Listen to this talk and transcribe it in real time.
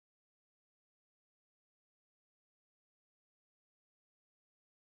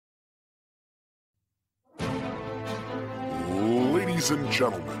Ladies and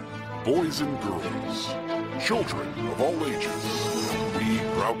gentlemen, boys and girls, children of all ages, we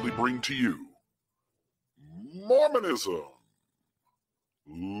proudly bring to you Mormonism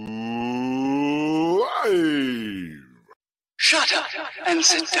Live! Shut up and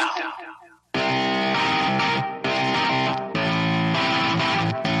sit down.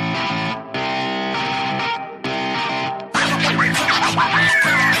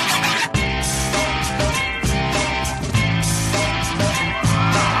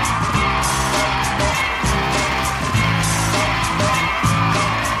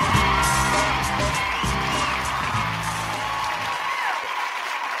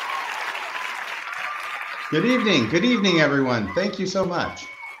 Good evening, everyone. Thank you so much.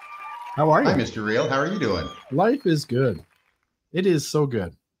 How are you? Hi, Mr. Real. How are you doing? Life is good. It is so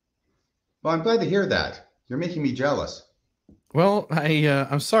good. Well, I'm glad to hear that. You're making me jealous. Well,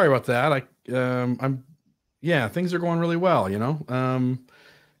 I'm sorry about that. Things are going really well, you know.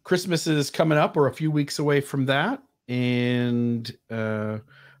 Christmas is coming up. We're a few weeks away from that, and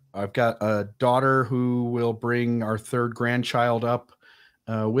I've got a daughter who will bring our third grandchild up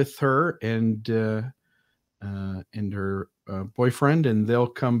with her and her boyfriend, and they'll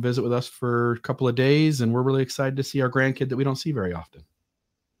come visit with us for a couple of days, and we're really excited to see our grandkid that we don't see very often.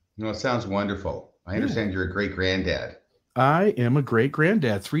 No, it sounds wonderful. I understand you're a great granddad. I am a great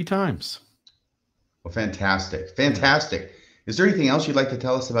granddad 3 times. Well, fantastic. Fantastic. Is there anything else you'd like to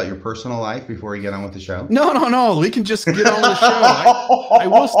tell us about your personal life before we get on with the show? No. We can just get on with the show. I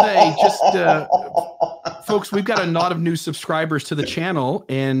will say, folks, we've got a lot of new subscribers to the channel,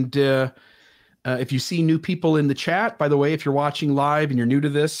 and if you see new people in the chat, by the way, if you're watching live and you're new to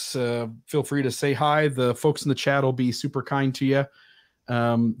this, feel free to say hi. The folks in the chat will be super kind to you.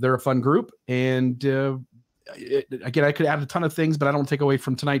 They're a fun group. And again, I could add a ton of things, but I don't take away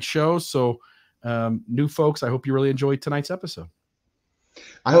from tonight's show. So new folks, I hope you really enjoyed tonight's episode.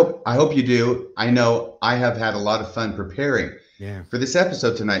 I hope you do. I know I have had a lot of fun preparing for this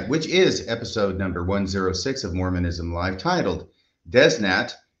episode tonight, which is episode number 106 of Mormonism Live, titled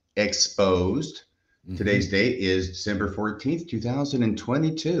DezNat Exposed. Today's date is December 14th,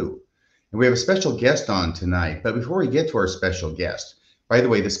 2022. And we have a special guest on tonight. But before we get to our special guest, by the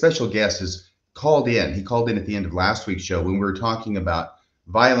way, the special guest is called in. He called in at the end of last week's show when we were talking about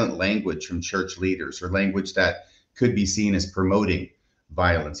violent language from church leaders, or language that could be seen as promoting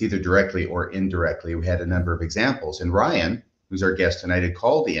violence, either directly or indirectly. We had a number of examples. And Ryan, who's our guest tonight, had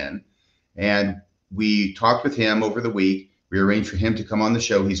called in, and we talked with him over the week. We arranged for him to come on the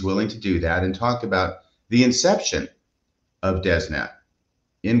show. He's willing to do that and talk about the inception of DezNat,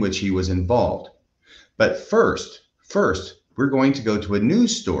 in which he was involved. But first, we're going to go to a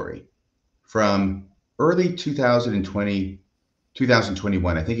news story from early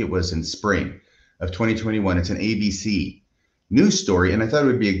 2021. I think it was in spring of 2021. It's an ABC news story, and I thought it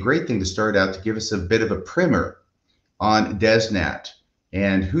would be a great thing to start out to give us a bit of a primer on DezNat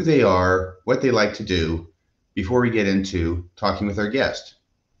and who they are, what they like to do, before we get into talking with our guest.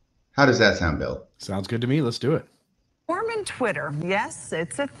 How does that sound, Bill? Sounds good to me. Let's do it. Mormon Twitter, yes,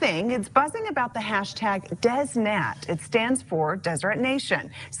 it's a thing. It's buzzing about the hashtag DezNat. It stands for Deseret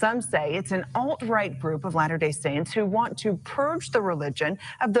Nation. Some say it's an alt-right group of Latter-day Saints who want to purge the religion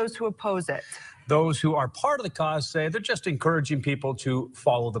of those who oppose it. Those who are part of the cause say they're just encouraging people to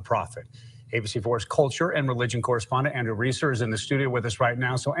follow the prophet. ABC4's culture and religion correspondent Andrew Reeser is in the studio with us right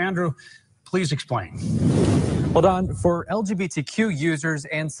now. So, Andrew, please explain. Well, Don, for LGBTQ users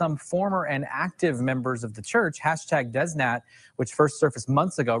and some former and active members of the church, hashtag DezNat, which first surfaced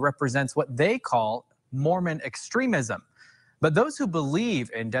months ago, represents what they call Mormon extremism. But those who believe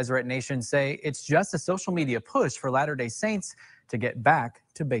in Deseret Nation say it's just a social media push for Latter-day Saints to get back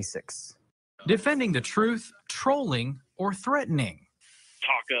to basics. Defending the truth, trolling, or threatening.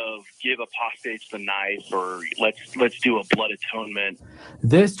 Talk of give apostates the knife, or let's do a blood atonement.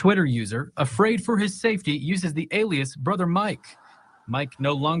 This Twitter user, afraid for his safety, uses the alias Brother Mike. Mike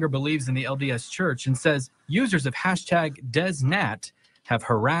no longer believes in the LDS Church and says users of hashtag DezNat have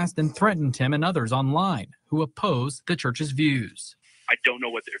harassed and threatened him and others online who oppose the church's views. I don't know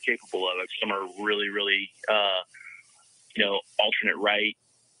what they're capable of. Some are really, alternate right,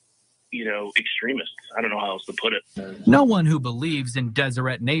 extremists. I don't know how else to put it. No one who believes in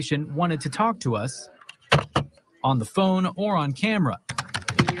Deseret Nation wanted to talk to us on the phone or on camera,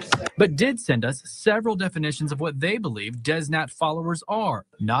 but did send us several definitions of what they believe DezNat followers are.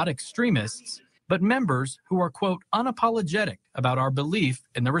 Not extremists, but members who are, quote, unapologetic about our belief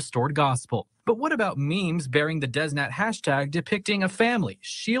in the restored gospel. But what about memes bearing the DezNat hashtag depicting a family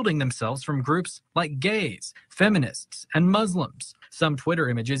shielding themselves from groups like gays, feminists, and Muslims? Some Twitter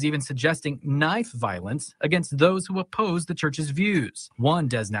images even suggesting knife violence against those who oppose the church's views. One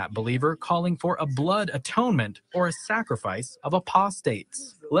DezNat believer calling for a blood atonement or a sacrifice of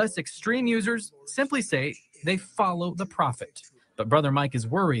apostates. Less extreme users simply say they follow the prophet. But Brother Mike is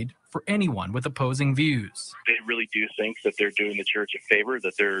worried for anyone with opposing views. They really do think that they're doing the church a favor,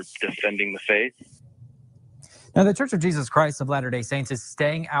 that they're defending the faith. Now, the Church of Jesus Christ of Latter-day Saints is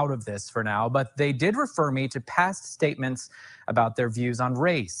staying out of this for now, but they did refer me to past statements about their views on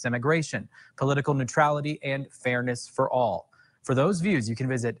race, immigration, political neutrality, and fairness for all. For those views, you can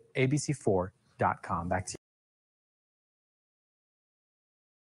visit abc4.com. Back to you.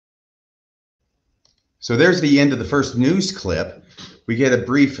 So there's the end of the first news clip. We get a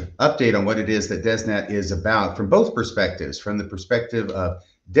brief update on what it is that DezNat is about from both perspectives. From the perspective of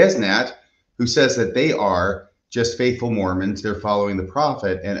DezNat, who says that they are just faithful Mormons, they're following the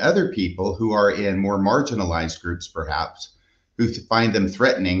prophet, and other people who are in more marginalized groups, perhaps, who find them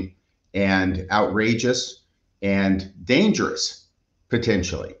threatening and outrageous and dangerous,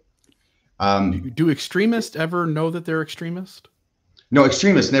 potentially. Do extremists ever know that they're extremists? No,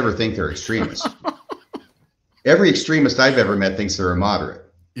 extremists never think they're extremists. Every extremist I've ever met thinks they're a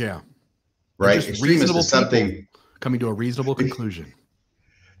moderate. Yeah. Right? Extremist is something coming to a reasonable conclusion.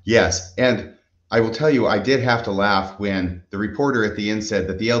 Yes. And I will tell you, I did have to laugh when the reporter at the end said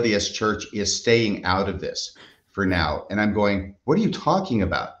that the LDS Church is staying out of this for now. And I'm going, what are you talking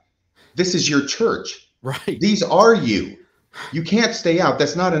about? This is your church. Right. These are you. You can't stay out.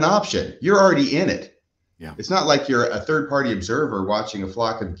 That's not an option. You're already in it. Yeah. It's not like you're a third-party observer watching a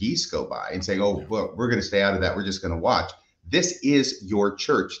flock of geese go by and saying, oh, well, we're going to stay out of that. We're just going to watch. This is your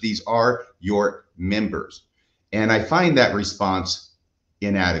church. These are your members. And I find that response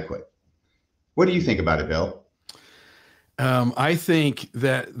inadequate. What do you think about it, Bill? I think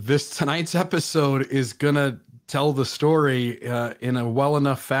that tonight's episode is going to tell the story in a well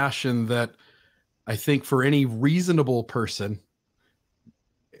enough fashion that I think for any reasonable person,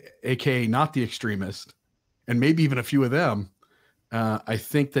 aka not the extremist, and maybe even a few of them, I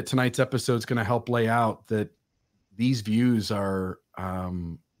think that tonight's episode is going to help lay out that these views are,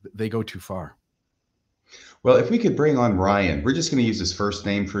 they go too far. Well, if we could bring on Ryan, we're just going to use his first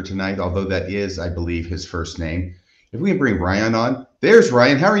name for tonight, although that is, I believe, his first name. If we can bring Ryan on. There's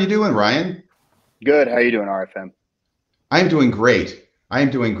Ryan. How are you doing, Ryan? Good. How are you doing, RFM? I'm doing great. I am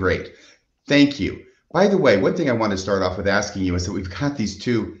doing great. Thank you. By the way, one thing I want to start off with asking you is that we've got these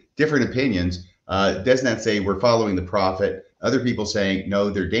two different opinions. DezNat saying we're following the prophet. Other people saying, no,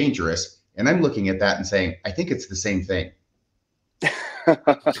 they're dangerous. And I'm looking at that and saying, I think it's the same thing.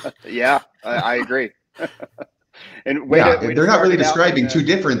 Yeah, I agree. And they're not really describing two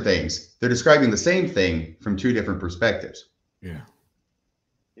different things. They're describing the same thing from two different perspectives. Yeah.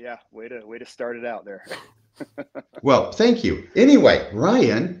 Yeah. Way to start it out there. Well, thank you. Anyway,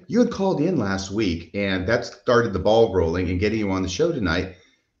 Ryan, you had called in last week, and that started the ball rolling and getting you on the show tonight.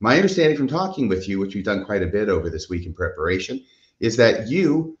 My understanding from talking with you, which we've done quite a bit over this week in preparation, is that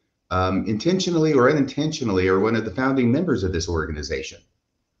you intentionally or unintentionally are one of the founding members of this organization.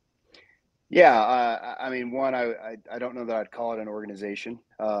 Yeah, I mean, one, I don't know that I'd call it an organization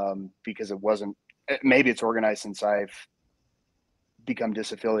because it wasn't. Maybe it's organized since I've become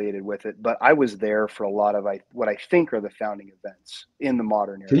disaffiliated with it, but I was there for a lot of what I think are the founding events in the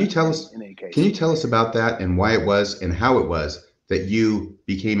modern era. Can you tell us? In any case, can you tell us about that and why it was and how it was that you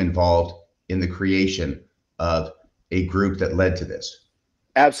became involved in the creation of a group that led to this?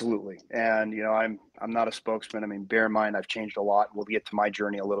 Absolutely. And, you know, I'm not a spokesman. I mean, bear in mind, I've changed a lot. We'll get to my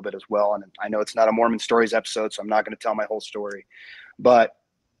journey a little bit as well. And I know it's not a Mormon Stories episode, so I'm not going to tell my whole story. But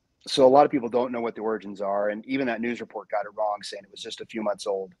so a lot of people don't know what the origins are. And even that news report got it wrong, saying it was just a few months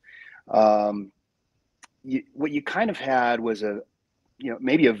old. What you kind of had was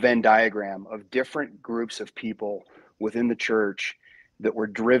maybe a Venn diagram of different groups of people within the church that were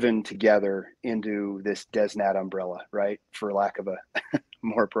driven together into this DezNat umbrella, right? For lack of a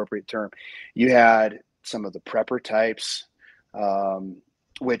more appropriate term. You had some of the prepper types,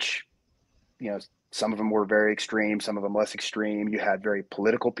 which, you know, some of them were very extreme, some of them less extreme. You had very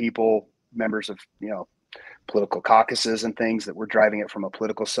political people, members of, you know, political caucuses and things that were driving it from a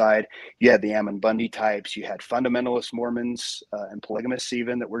political side. You had the Ammon Bundy types. You had fundamentalist Mormons and polygamists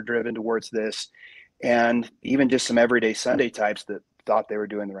even that were driven towards this. And even just some everyday Sunday types that thought they were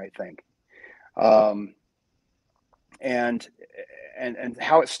doing the right thing. And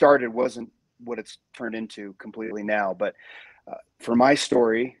how it started wasn't what it's turned into completely now. But for my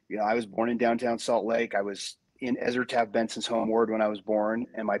story, you know, I was born in downtown Salt Lake. I was in Ezra Taft Benson's home ward when I was born,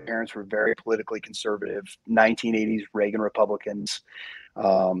 and my parents were very politically conservative, 1980s Reagan Republicans.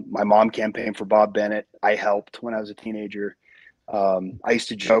 My mom campaigned for Bob Bennett. I helped when I was a teenager. I used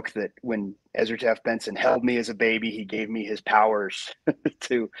to joke that when Deseret F. Benson held me as a baby, he gave me his powers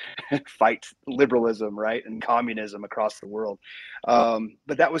to fight liberalism, right, and communism across the world.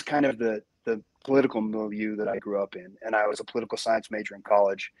 But that was kind of the political milieu that I grew up in, and I was a political science major in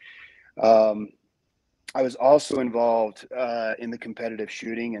college. I was also involved in the competitive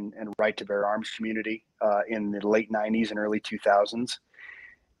shooting and right to bear arms community in the late 90s and early 2000s.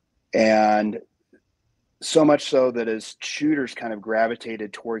 And so much so that as shooters kind of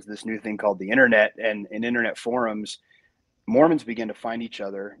gravitated towards this new thing called the internet and internet forums, Mormons began to find each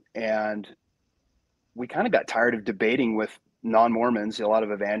other. And we kind of got tired of debating with non-Mormons, a lot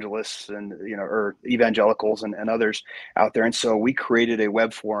of evangelists and, or evangelicals and others out there. And so we created a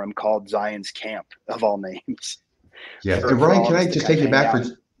web forum called Zion's Camp, of all names. Yeah. And Ryan, can I just take you back for,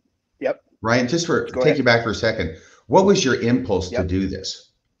 Yep. Ryan, just for take you back for a second. What was your impulse to do this?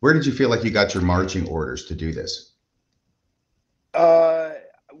 Where did you feel like you got your marching orders to do this?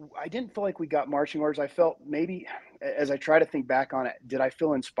 I didn't feel like we got marching orders. I felt maybe, as I try to think back on it, did I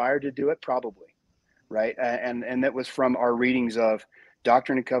feel inspired to do it? Probably, right? And that was from our readings of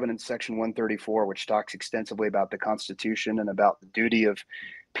Doctrine and Covenants, section 134, which talks extensively about the Constitution and about the duty of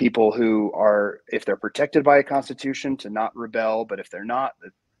people who are, if they're protected by a Constitution, to not rebel, but if they're not,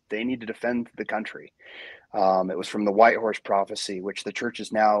 they need to defend the country. It was from the White Horse Prophecy, which the church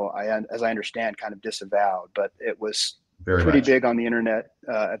is now, as I understand, kind of disavowed, but it was pretty big on the internet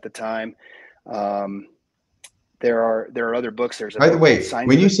at the time. There are other books. There's by the way,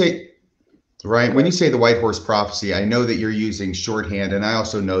 when you say, Ryan, when you say the White Horse Prophecy, I know that you're using shorthand, and I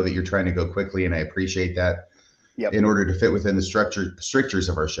also know that you're trying to go quickly, and I appreciate that in order to fit within the strictures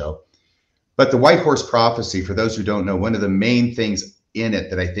of our show. But the White Horse Prophecy, for those who don't know, one of the main things in it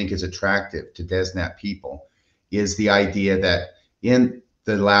that I think is attractive to DezNat people is the idea that in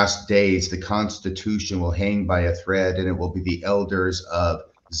the last days, the Constitution will hang by a thread, and it will be the elders of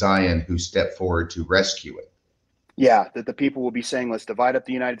Zion who step forward to rescue it. Yeah, that the people will be saying, let's divide up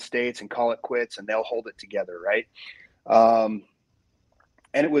the United States and call it quits, and they'll hold it together, right? And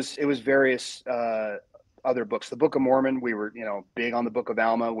it was various other books. The Book of Mormon, we were, big on the Book of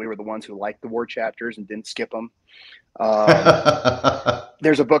Alma. We were the ones who liked the war chapters and didn't skip them.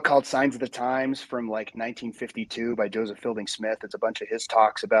 There's a book called Signs of the Times from like 1952 by Joseph Fielding Smith. It's a bunch of his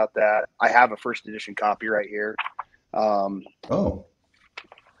talks about that. I have a first edition copy right here. And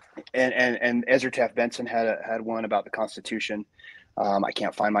Deseret F. Benson had one about the Constitution. I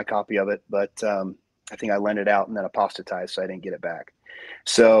can't find my copy of it, but I think I lent it out and then apostatized, so I didn't get it back.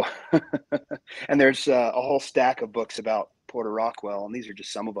 So, and there's a whole stack of books about Porter Rockwell, and these are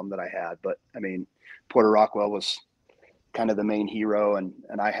just some of them that I had. But I mean, Porter Rockwell was kind of the main hero, and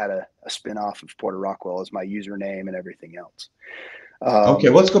I had a spin-off of Porter Rockwell as my username and everything else. Okay,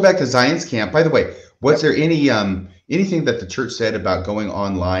 well, let's go back to Zion's Camp. By the way, was there any anything that the church said about going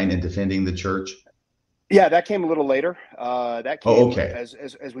online and defending the church? Yeah, that came a little later. That came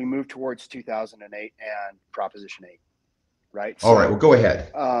as we moved towards 2008 and Proposition 8. Right. All right. Well, go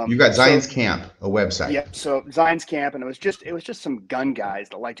ahead. You got Zion's Camp, a website. Yeah. So Zion's Camp, and it was just some gun guys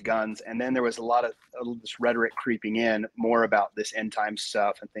that liked guns, and then there was a lot of this rhetoric creeping in, more about this end time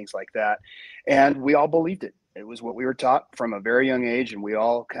stuff and things like that, and we all believed it. It was what we were taught from a very young age, and we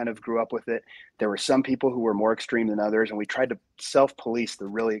all kind of grew up with it. There were some people who were more extreme than others, and we tried to self-police the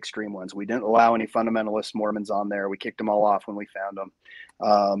really extreme ones. We didn't allow any fundamentalist Mormons on there. We kicked them all off when we found them.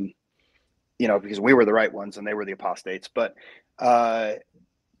 Because we were the right ones and they were the apostates. But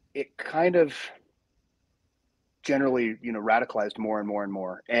it kind of generally, radicalized more and more and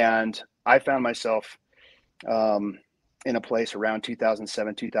more. And I found myself in a place around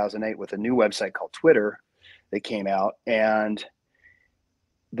 2007, 2008 with a new website called Twitter that came out. And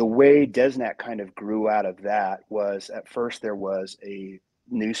the way DezNat kind of grew out of that was, at first there was a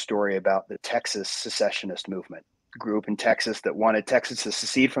news story about the Texas secessionist movement. Group in Texas that wanted Texas to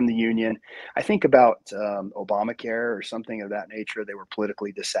secede from the Union. I think about Obamacare or something of that nature. They were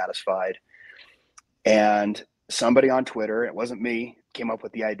politically dissatisfied. And somebody on Twitter, it wasn't me, came up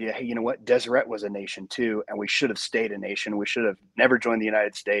with the idea, hey, you know what? Deseret was a nation too, and we should have stayed a nation. We should have never joined the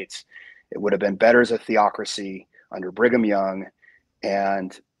United States. It would have been better as a theocracy under Brigham Young.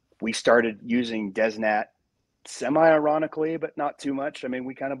 And we started using DezNat semi-ironically, but not too much. I mean,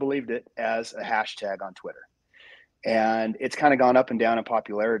 we kind of believed it, as a hashtag on Twitter. And it's kind of gone up and down in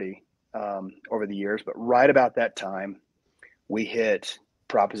popularity over the years. But right about that time, we hit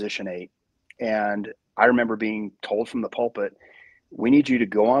Proposition 8. And I remember being told from the pulpit, we need you to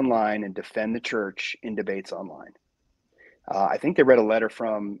go online and defend the church in debates online. I think they read a letter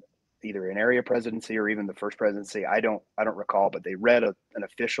from either an area presidency or even the first presidency. I don't recall, but they read an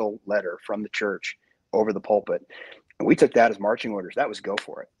official letter from the church over the pulpit. And we took that as marching orders. That was go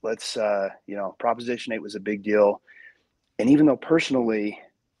for it. Let's, Proposition 8 was a big deal. And even though personally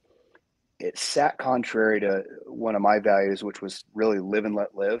it sat contrary to one of my values, which was really live and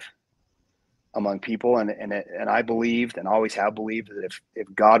let live among people. And I believed and always have believed that if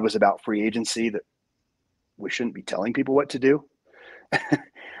God was about free agency, that we shouldn't be telling people what to do.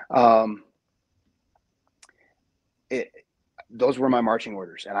 Those were my marching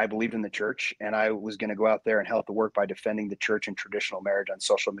orders, and I believed in the church, and I was going to go out there and help the work by defending the church and traditional marriage on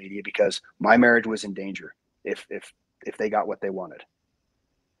social media, because my marriage was in danger if they got what they wanted.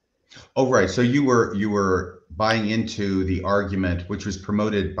 Oh, right. So you were buying into the argument, which was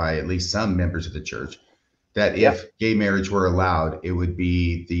promoted by at least some members of the church, that if gay marriage were allowed, it would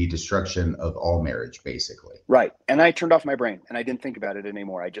be the destruction of all marriage, basically. Right. And I turned off my brain and I didn't think about it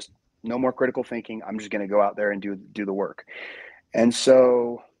anymore. No more critical thinking. I'm just going to go out there and do the work. And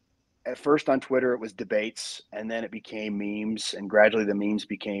so at first on Twitter, it was debates, and then it became memes, and gradually the memes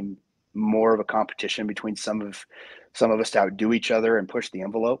became more of a competition between some of us to outdo each other and push the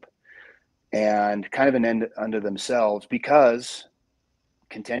envelope, and kind of an end unto themselves, because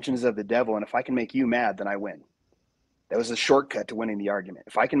contention is of the devil. And if I can make you mad, then I win. That was a shortcut to winning the argument.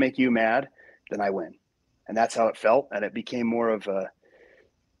 If I can make you mad, then I win. And that's how it felt. And it became more of a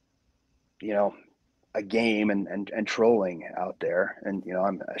game and trolling out there. And,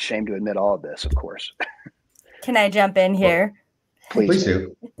 I'm ashamed to admit all of this, of course. Can I jump in here? Please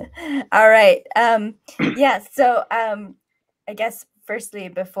do. All right. So I guess firstly,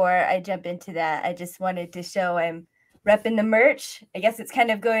 before I jump into that, I just wanted to show I'm repping the merch. I guess it's kind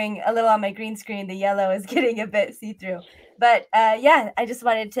of going a little on my green screen. The yellow is getting a bit see-through. But I just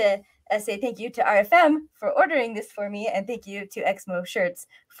wanted to say thank you to RFM for ordering this for me, and thank you to Exmo Shirts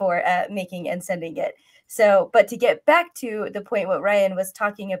for making and sending it. So, but to get back to the point what Ryan was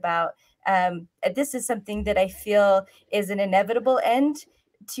talking about, this is something that I feel is an inevitable end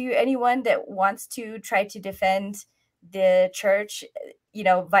to anyone that wants to try to defend the church,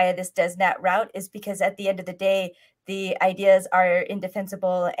 via this DezNat route, is because at the end of the day, the ideas are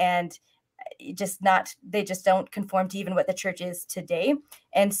indefensible and they just don't conform to even what the church is today.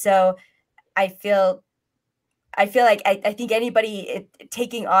 And so I feel like I think anybody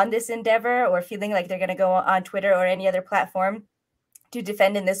taking on this endeavor or feeling like they're going to go on Twitter or any other platform to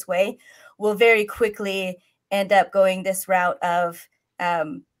defend in this way will very quickly end up going this route of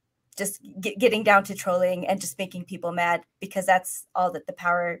just getting down to trolling and just making people mad, because that's all that the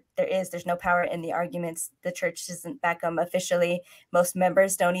power there is. There's no power in the arguments. The church doesn't back them officially. Most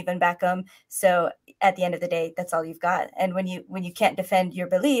members don't even back them. So at the end of the day, that's all you've got. And when you can't defend your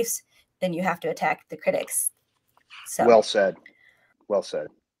beliefs, then you have to attack the critics. So well said. Well said.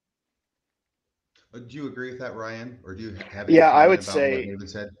 Do you agree with that, Ryan? Or do you have I would about say what David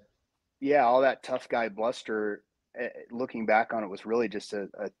said? Yeah, all that tough guy bluster, looking back on it, was really just a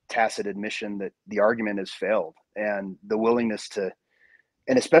tacit admission that the argument has failed, and the willingness to,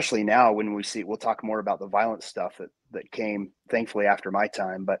 and especially now when we'll talk more about the violent stuff that came thankfully after my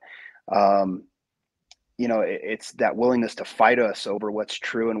time, but it's that willingness to fight us over what's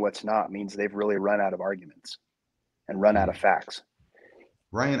true and what's not means they've really run out of arguments and run out of facts.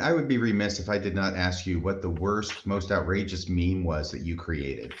 Ryan, I would be remiss if I did not ask you what the worst, most outrageous meme was that you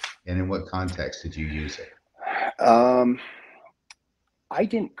created, and in what context did you use it? I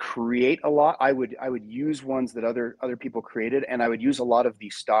didn't create a lot. I would use ones that other people created, and I would use a lot of the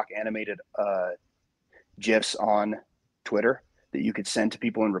stock animated GIFs on Twitter that you could send to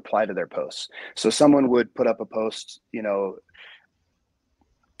people and reply to their posts. So someone would put up a post,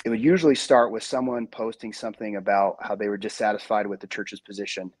 it would usually start with someone posting something about how they were dissatisfied with the church's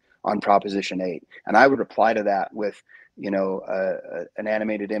position on Proposition 8. And I would reply to that with, an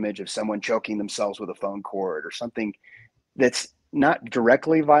animated image of someone choking themselves with a phone cord or something that's not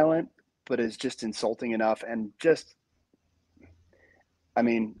directly violent, but is just insulting enough and that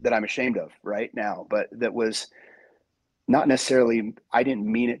I'm ashamed of right now, but that was not necessarily, I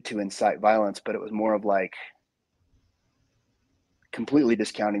didn't mean it to incite violence, but it was more of like completely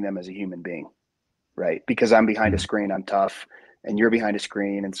discounting them as a human being, right? Because I'm behind a screen, I'm tough, and you're behind a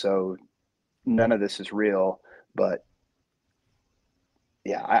screen. And so none of this is real, but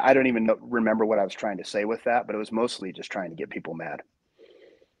yeah, I don't even remember what I was trying to say with that, but it was mostly just trying to get people mad.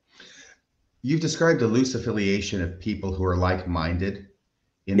 You've described a loose affiliation of people who are like-minded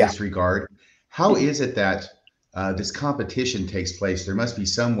in this regard. How is it that this competition takes place? There must be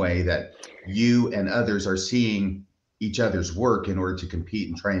some way that you and others are seeing each other's work in order to compete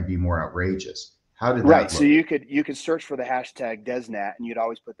and try and be more outrageous. How did that look? So you could search for the hashtag DezNat, and you'd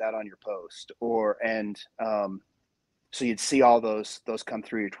always put that on your post, So you'd see all those come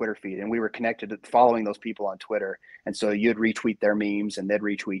through your Twitter feed, and we were connected to following those people on Twitter. And so you'd retweet their memes and they'd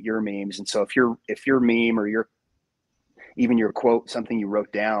retweet your memes. And so if your meme or even your quote, something you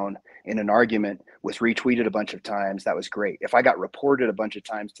wrote down in an argument was retweeted a bunch of times, that was great. If I got reported a bunch of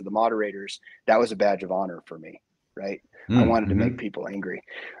times to the moderators, that was a badge of honor for me, right? I wanted to make people angry.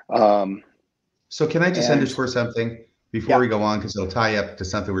 So can I just underscore something before we go on, because it'll tie up to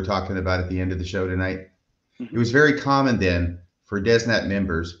something we're talking about at the end of the show tonight. It was very common then for DezNat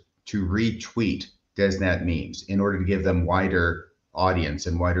members to retweet DezNat memes in order to give them wider audience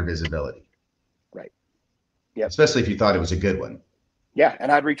and wider visibility. Right. Yeah. Especially if you thought it was a good one. Yeah.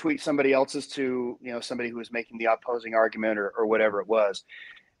 And I'd retweet somebody else's to, somebody who was making the opposing argument or whatever it was.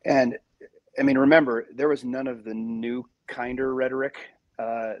 And I mean, remember, there was none of the new kinder rhetoric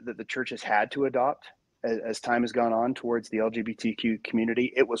that the church has had to adopt as time has gone on towards the LGBTQ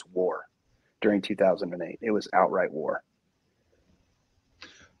community. It was war during 2008. It was outright war.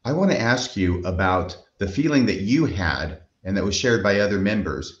 I want to ask you about the feeling that you had, and that was shared by other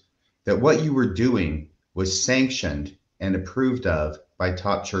members, that what you were doing was sanctioned and approved of by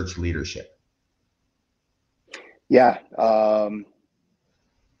top church leadership. Yeah. I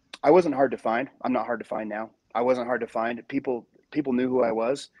wasn't hard to find. I'm not hard to find now. I wasn't hard to find. People knew who I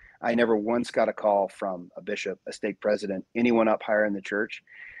was. I never once got a call from a bishop, a stake president, anyone up higher in the church.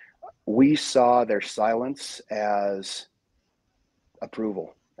 We saw their silence as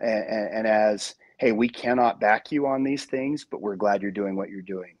approval and as, hey, we cannot back you on these things, but we're glad you're doing what you're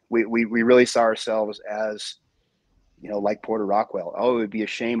doing. We really saw ourselves as, like Porter Rockwell. Oh, it would be a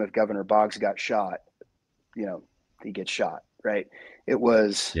shame if Governor Boggs got shot. He gets shot, right? It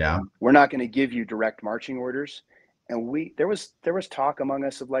was, we're not going to give you direct marching orders. And there was talk among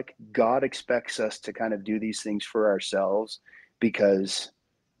us of like, God expects us to kind of do these things for ourselves because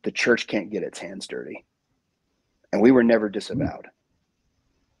the church can't get its hands dirty. And we were never disavowed.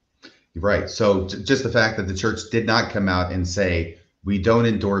 Right. So just the fact that the church did not come out and say, we don't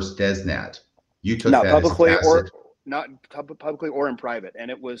endorse DezNat. You took not that publicly as or not publicly or in private.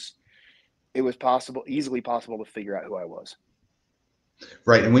 And it was easily possible to figure out who I was.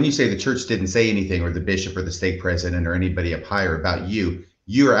 Right. And when you say the church didn't say anything, or the bishop or the stake president or anybody up higher about you,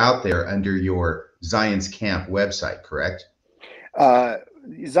 you're out there under your Zion's Camp website, correct?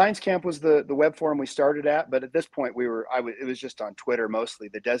 Zion's Camp was the web forum we started at, but at this point it was just on Twitter, mostly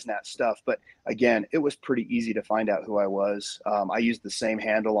the DezNat stuff. But again, it was pretty easy to find out who I was. I used the same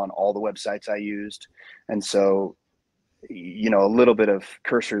handle on all the websites I used. And so, a little bit of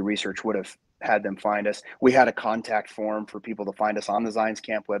cursory research would have had them find us. We had a contact form for people to find us on the Zion's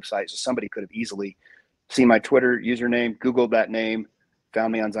Camp website. So somebody could have easily seen my Twitter username, Googled that name,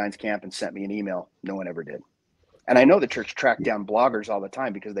 found me on Zion's Camp and sent me an email. No one ever did. And I know the church tracked down bloggers all the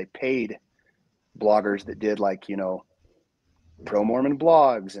time because they paid bloggers that did pro-Mormon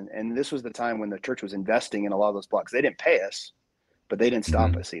blogs. And this was the time when the church was investing in a lot of those blogs. They didn't pay us, but they didn't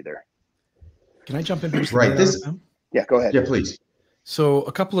stop us either. Can I jump in here? Right. Yeah, go ahead. Yeah, please. So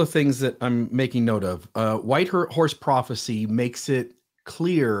a couple of things that I'm making note of. White Horse Prophecy makes it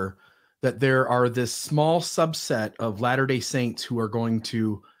clear that there are this small subset of Latter-day Saints who are going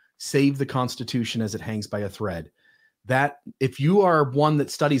to save the Constitution as it hangs by a thread. That if you are one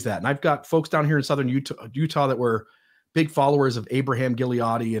that studies that, and I've got folks down here in Southern Utah that were big followers of Abraham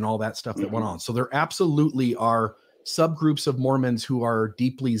Gileadi and all that stuff that went on. So there absolutely are subgroups of Mormons who are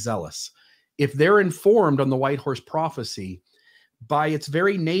deeply zealous. If they're informed on the White Horse Prophecy, by its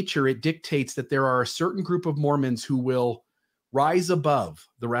very nature, it dictates that there are a certain group of Mormons who will rise above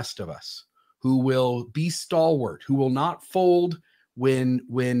the rest of us, who will be stalwart, who will not fold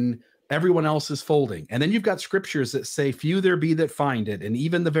when everyone else is folding. And then you've got scriptures that say, few there be that find it, and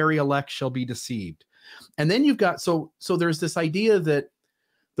even the very elect shall be deceived. And then you've got, so there's this idea that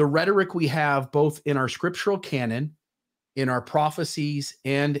the rhetoric we have both in our scriptural canon, in our prophecies,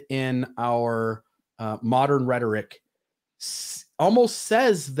 and in our modern rhetoric almost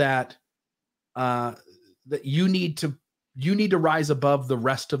says that that you need to rise above the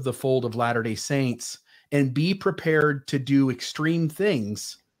rest of the fold of Latter-day Saints and be prepared to do extreme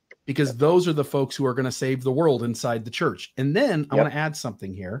things, because those are the folks who are going to save the world inside the church. And then I want to add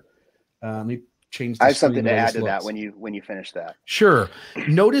something here. Let me change. I have something to add to that when you finish that. Sure.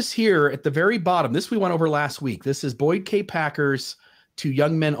 Notice here at the very bottom, this we went over last week. This is Boyd K. Packer's To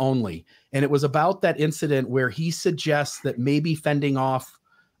Young Men Only. And it was about that incident where he suggests that maybe fending off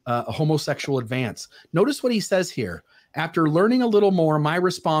a homosexual advance. Notice what he says here. After learning a little more, my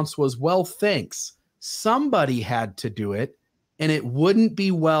response was, well, thanks. Somebody had to do it, and it wouldn't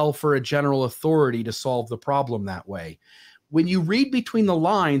be well for a general authority to solve the problem that way. when you read between the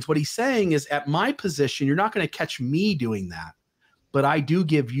lines, what he's saying is, at my position, you're not going to catch me doing that, but I do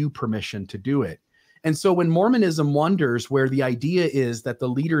give you permission to do it. And so when Mormonism wonders where the idea is that the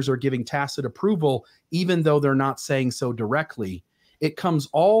leaders are giving tacit approval, even though they're not saying so directly, it comes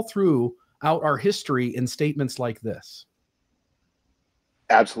all throughout our history in statements like this.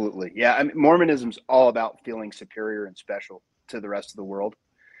 Absolutely. Yeah. I mean, Mormonism's all about feeling superior and special to the rest of the world.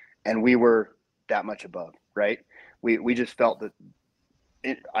 And we were that much above, right? We just felt that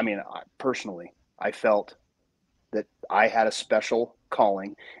personally, I felt that I had a special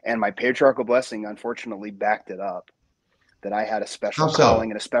calling, and my patriarchal blessing, unfortunately, backed it up, that I had a special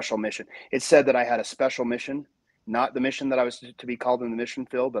calling and a special mission. It said that I had a special mission, not the mission that I was to be called in the mission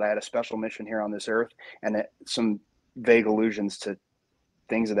field, but I had a special mission here on this earth, and some vague allusions to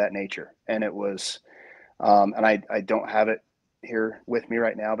things of that nature. And it was, and I don't have it here with me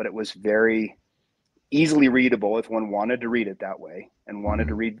right now, but it was very easily readable if one wanted to read it that way and wanted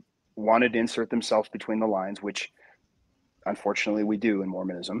to insert themselves between the lines, which unfortunately we do in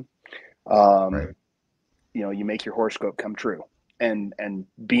Mormonism. Right. You know, you make your horoscope come true, and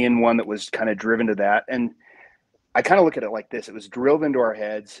being one that was kind of driven to that. And I kind of look at it like this: it was drilled into our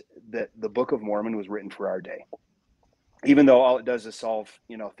heads that the Book of Mormon was written for our day, even though all it does is solve,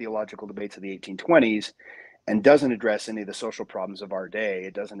 you know, theological debates of the 1820s and doesn't address any of the social problems of our day.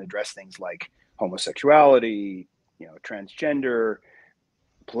 It doesn't address things like homosexuality, you know, transgender,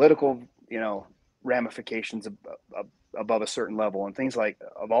 political, you know, ramifications above a certain level, and things like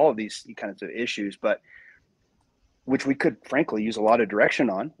of all of these kinds of issues, but which we could frankly use a lot of direction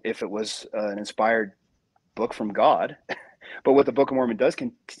on if it was an inspired book from God. But what the Book of Mormon does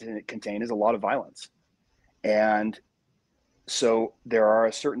contain is a lot of violence. And so there are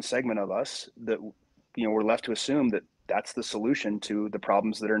a certain segment of us that, you know, we're left to assume that that's the solution to the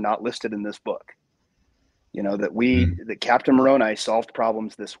problems that are not listed in this book. You know, that Captain Moroni solved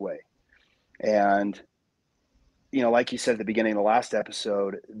problems this way. And, you know, like you said at the beginning of the last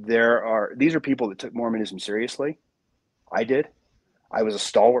episode, these are people that took Mormonism seriously. I did. I was a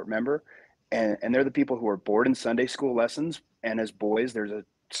stalwart member, and they're the people who are bored in Sunday school lessons. And as boys, there's a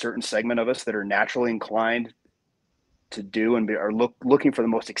certain segment of us that are naturally inclined to do and are looking for the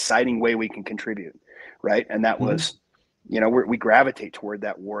most exciting way we can contribute. Right. And that was, you know, we gravitate toward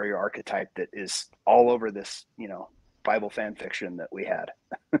that warrior archetype that is all over this, you know, Bible fan fiction that we had.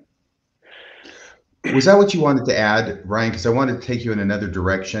 Was that what you wanted to add, Ryan? Because I wanted to take you in another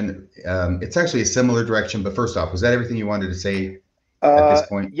direction. It's actually a similar direction, but first off, was that everything you wanted to say at this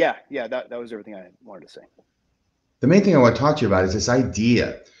point? Yeah, that was everything I wanted to say. The main thing I want to talk to you about is this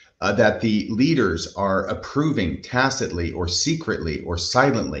idea that the leaders are approving tacitly or secretly or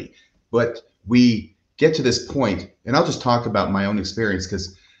silently. But we get to this point, and I'll just talk about my own experience,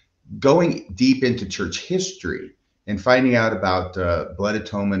 because going deep into church history and finding out about blood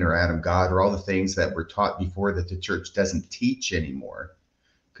atonement or Adam God or all the things that were taught before that the church doesn't teach anymore,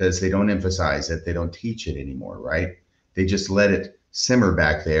 because they don't emphasize it, they don't teach it anymore, right? They just let it simmer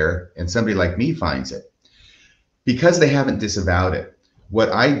back there, and somebody like me finds it. Because they haven't disavowed it, what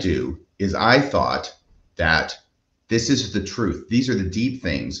I do is I thought that this is the truth. These are the deep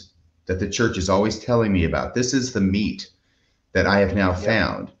things that the church is always telling me about. This is the meat that I have now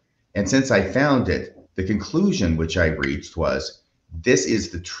found. And since I found it, the conclusion which I reached was, this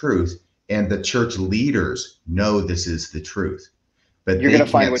is the truth, and the church leaders know this is the truth. But you're going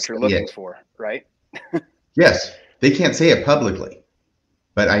to find what you're looking for, right? Yes, they can't say it publicly,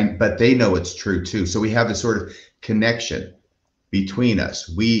 but they know it's true too. So we have this sort of connection between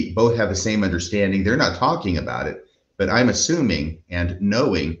us. We both have the same understanding. They're not talking about it, but I'm assuming and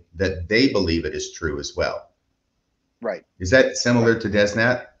knowing that they believe it is true as well. Right. Is that similar to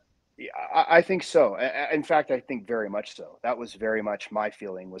DezNat? Yeah, I think so. In fact, I think very much so. That was very much my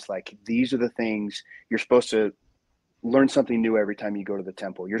feeling, was like, these are the things you're supposed to learn something new every time you go to the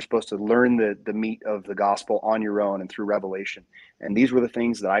temple. You're supposed to learn the meat of the gospel on your own and through revelation. And these were the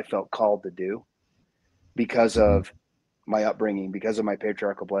things that I felt called to do because of my upbringing, because of my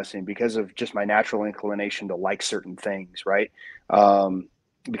patriarchal blessing, because of just my natural inclination to like certain things, right?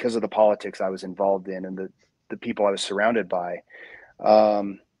 Because of the politics I was involved in and the people I was surrounded by.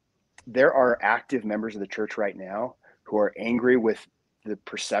 There are active members of the church right now who are angry with the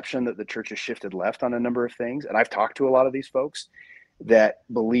perception that the church has shifted left on a number of things. And I've talked to a lot of these folks that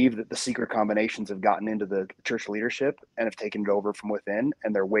believe that the secret combinations have gotten into the church leadership and have taken it over from within,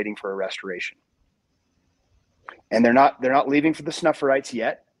 and they're waiting for a restoration. And they're not leaving for the Snufferites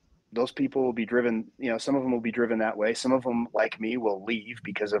yet. Those people will be driven, you know, some of them will be driven that way. Some of them, like me, will leave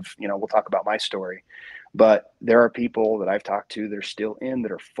because of, you know, we'll talk about my story. But there are people that I've talked to that are still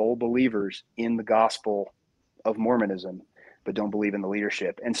that are full believers in the gospel of Mormonism, but don't believe in the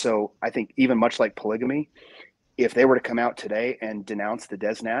leadership. And so I think even much like polygamy, if they were to come out today and denounce the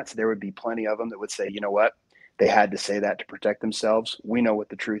DezNats, there would be plenty of them that would say, you know what, they had to say that to protect themselves. We know what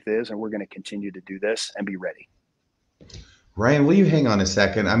the truth is, and we're going to continue to do this and be ready. Ryan, will you hang on a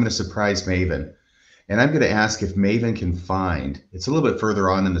second? I'm going to surprise Maven. And I'm going to ask if Maven can find, it's a little bit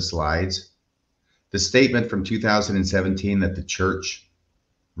further on in the slides, the statement from 2017 that the church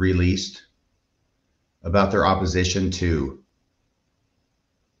released about their opposition to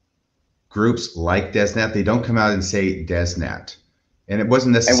groups like DezNat. They don't come out and say DezNat. And it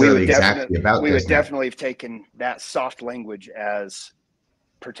wasn't necessarily exactly about DezNat. We would definitely have taken that soft language as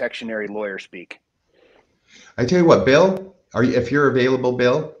protectionary lawyer speak. I tell you what, Bill, if you're available,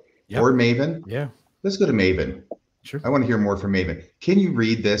 Bill, yep. or Maven, yeah, let's go to Maven. Sure. I want to hear more from Maven. Can you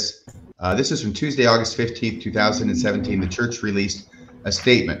read this? This is from Tuesday, August 15th, 2017. The church released a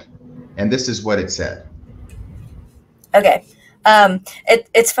statement, and this is what it said. Okay.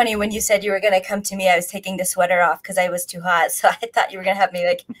 It's funny when you said you were going to come to me, I was taking the sweater off because I was too hot. So I thought you were going to have me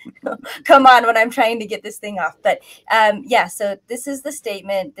like, come on when I'm trying to get this thing off. But yeah, so this is the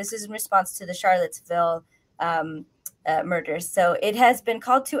statement. This is in response to the Charlottesville murders. So it has been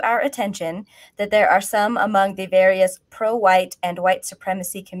called to our attention that there are some among the various pro-white and white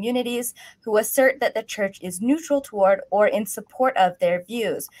supremacy communities who assert that the church is neutral toward or in support of their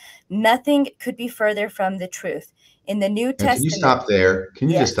views. Nothing could be further from the truth. In the New Testament. Can you stop there? Can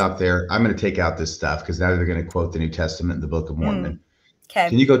you just stop there? I'm going to take out this stuff because now they're going to quote the New Testament in the Book of Mormon. Okay.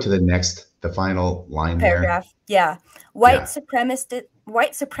 Can you go to the final line paragraph? There? Yeah. White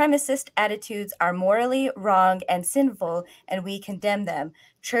supremacist attitudes are morally wrong and sinful, and we condemn them.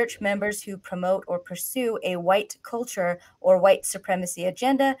 Church members who promote or pursue a white culture or white supremacy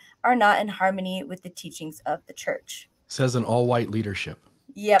agenda are not in harmony with the teachings of the church. Says an all-white leadership.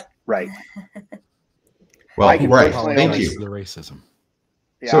 Yep. Right. Well, right. Thank you. The racism.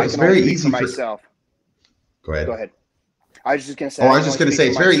 Yeah, so it's very easy for myself. Go ahead. Go ahead. I was just going to say. I was just going to say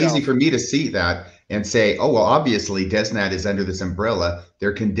it's very easy for me to see that and say, oh, well, obviously DezNat is under this umbrella.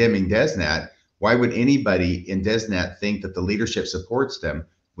 They're condemning DezNat. Why would anybody in DezNat think that the leadership supports them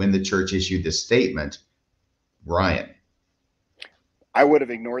when the church issued this statement? Ryan. I would have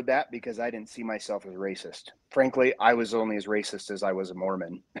ignored that because I didn't see myself as racist. Frankly, I was only as racist as I was a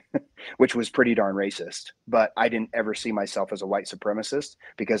Mormon, which was pretty darn racist. But I didn't ever see myself as a white supremacist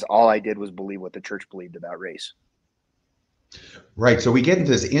because all I did was believe what the church believed about race. Right. So we get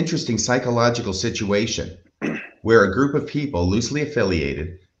into this interesting psychological situation where a group of people loosely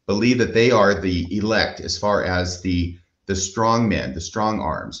affiliated believe that they are the elect as far as the strong men, the strong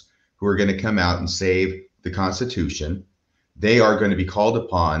arms who are going to come out and save the Constitution. They are going to be called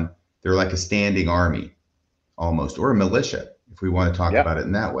upon. They're like a standing army almost, or a militia, if we want to talk about it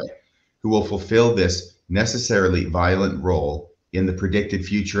in that way, who will fulfill this necessarily violent role in the predicted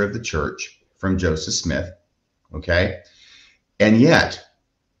future of the church from Joseph Smith. Okay. And yet,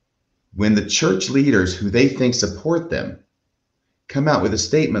 when the church leaders who they think support them come out with a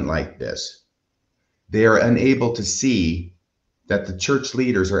statement like this, they are unable to see that the church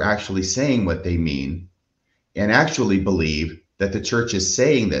leaders are actually saying what they mean and actually believe that the church is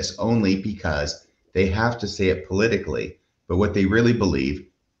saying this only because they have to say it politically. But what they really believe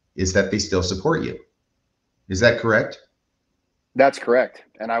is that they still support you. Is that correct? That's correct.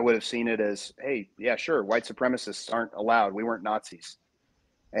 And I would have seen it as, hey, yeah, sure, white supremacists aren't allowed. We weren't Nazis.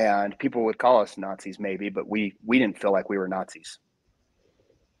 And people would call us Nazis maybe, but we didn't feel like we were Nazis.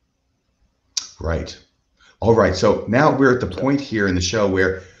 Right. All right. So now we're at the point here in the show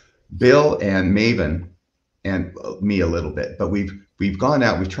where Bill and Maven and me a little bit, but we've gone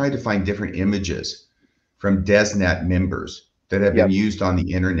out, we've tried to find different images from DezNat members that have been used on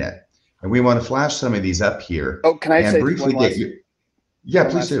the internet. And we want to flash some of these up here. Oh, can I say briefly one last, Yeah,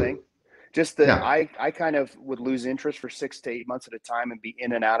 please do. Thing? Just that I kind of would lose interest for 6 to 8 months at a time and be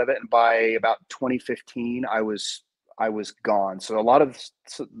in and out of it. And by about 2015, I was gone. So a lot of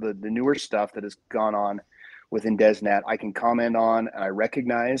the newer stuff that has gone on within DezNat, I can comment on and I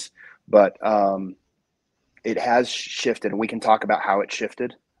recognize, but it has shifted, and we can talk about how it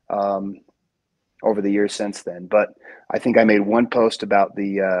shifted over the years since then. But I think I made one post about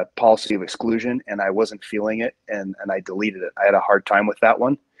the policy of exclusion, and I wasn't feeling it, and I deleted it. I had a hard time with that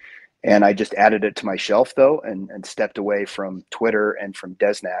one, and I just added it to my shelf, though, and stepped away from Twitter and from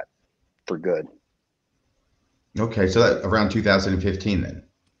DezNat for good. Okay, so that around 2015 then?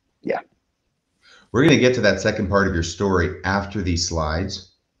 Yeah. We're going to get to that second part of your story after these slides.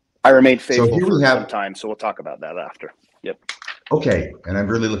 I remained faithful for some time, so we'll talk about that after. Yep. Okay, and I'm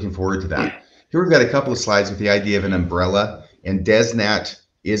really looking forward to that. Here we've got a couple of slides with the idea of an umbrella, and DezNat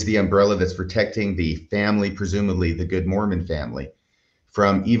is the umbrella that's protecting the family, presumably the Good Mormon family,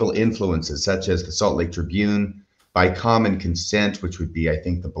 from evil influences such as the Salt Lake Tribune, by common consent, which would be, I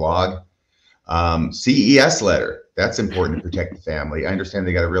think, the blog, CES letter. That's important to protect the family. I understand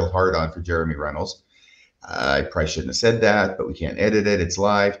they got a real hard on for Jeremy Reynolds. I probably shouldn't have said that, but we can't edit it. It's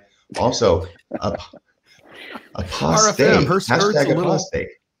live. Also, apostate. RFM, her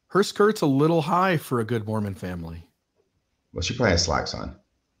skirt's a little high for a Good Mormon family. Well, she probably has slacks on.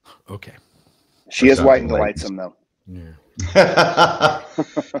 Okay. She is white and delightsome, though. Yeah.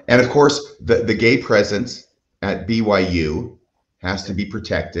 And of course, the gay presence at BYU has to be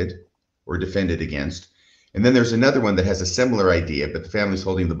protected or defended against. And then there's another one that has a similar idea, but the family's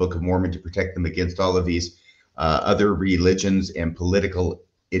holding the Book of Mormon to protect them against all of these other religions and political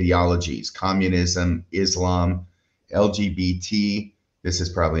ideologies: communism, Islam, LGBT. This is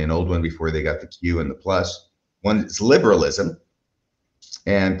probably an old one before they got the Q and the plus. One is liberalism,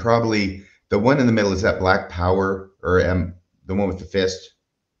 and probably the one in the middle is that Black Power, or the one with the fist.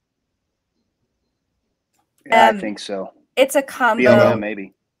 Yeah, I think so. It's a combo. BLM,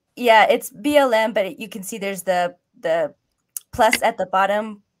 maybe. Yeah, it's BLM, but you can see there's the plus at the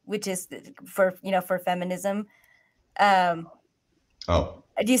bottom, which is for feminism. Do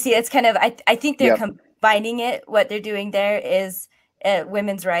you see? It's kind of I think they're combining it. What they're doing there is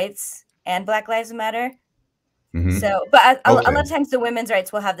women's rights and Black Lives Matter. Mm-hmm. So, but a lot of times the women's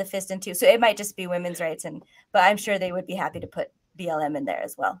rights will have the fist in too. So it might just be women's rights, but I'm sure they would be happy to put BLM in there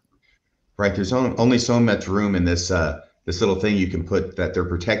as well. Right. There's only so much room in this this little thing you can put that they're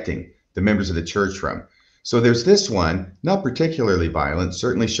protecting the members of the church from. So there's this one, not particularly violent,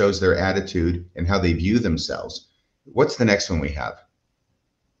 certainly shows their attitude and how they view themselves. What's the next one we have?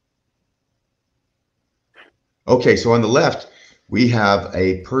 Okay, so on the left, we have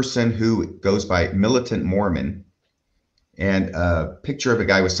a person who goes by Militant Mormon, and a picture of a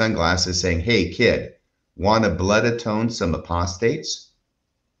guy with sunglasses saying, "Hey kid, want to blood atone some apostates?"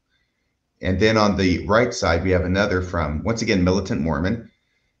 And then on the right side, we have another from, once again, Militant Mormon,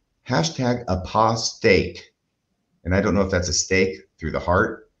 #apostate. And I don't know if that's a stake through the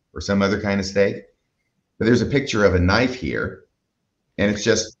heart or some other kind of stake, but there's a picture of a knife here, and it's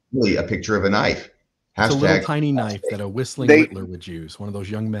just really a picture of a knife. It's a little tiny knife that a whistling whittler would use, one of those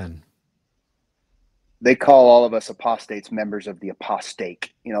young men. They call all of us apostates members of the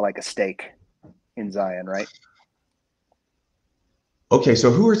apostate, like a stake in Zion, right? Okay,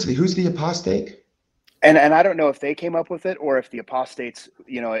 so who's the apostate? And I don't know if they came up with it or if the apostates,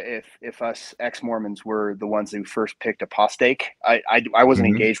 if us ex-Mormons were the ones who first picked apostate. I wasn't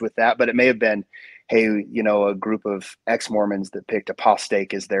engaged with that, but it may have been, hey, a group of ex-Mormons that picked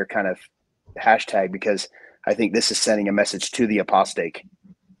apostate as their kind of hashtag, because I think this is sending a message to the apostate.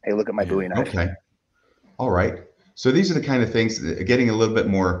 Hey, look at my Bowie knife. Okay. All right. So these are the kind of things that are getting a little bit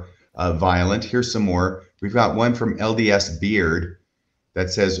more violent. Here's some more. We've got one from LDS Beard that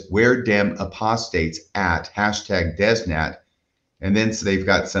says, "Where dem apostates at #DezNat." And then so they've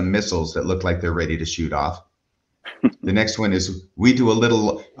got some missiles that look like they're ready to shoot off. The next one is, "We do a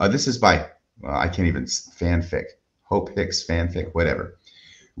little," this is by, I can't even, fanfic, Hope Hicks fanfic, whatever.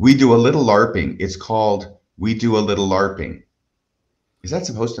 "We do a little LARPing. It's called We Do a Little LARPing." Is that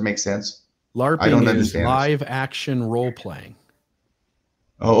supposed to make sense? LARPing I don't understand live action role playing.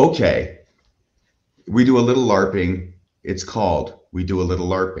 Oh, okay. "We do a little LARPing. It's called We Do a Little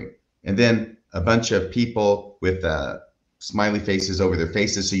LARPing." And then a bunch of people with smiley faces over their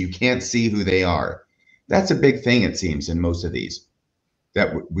faces so you can't see who they are. That's a big thing, it seems, in most of these,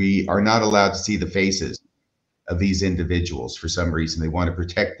 that we are not allowed to see the faces of these individuals for some reason. They want to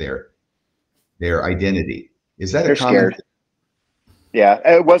protect their identity. Is that They're a common scared. Yeah,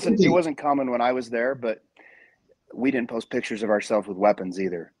 it wasn't common when I was there, but we didn't post pictures of ourselves with weapons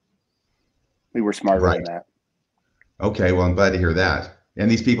either. We were smarter than that. Okay, well, I'm glad to hear that.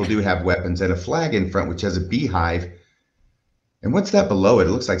 And these people do have weapons and a flag in front, which has a beehive. And what's that below it?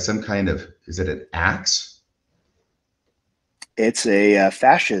 It looks like some kind of, is it an axe? It's a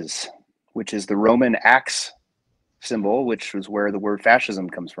fasces, which is the Roman axe symbol, which was where the word fascism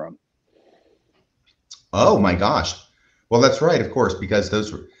comes from. Oh my gosh. Well, that's right, of course, because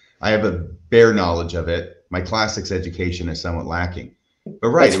I have a bare knowledge of it. My classics education is somewhat lacking. But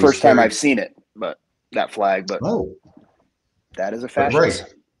right, that's the first time I've seen it, but that flag, but that is a fascist.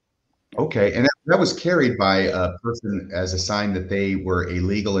 Right. Okay, and that was carried by a person as a sign that they were a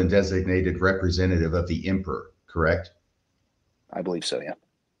legal and designated representative of the emperor, correct? I believe so, yeah.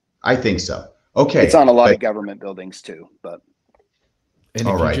 I think so. Okay. It's on a lot of government buildings too, but. And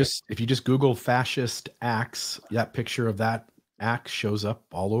if you just Google fascist axe, that picture of that axe shows up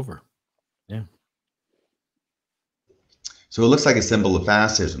all over. Yeah. So it looks like a symbol of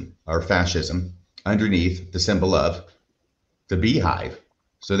fascism or fascism underneath the symbol of the beehive.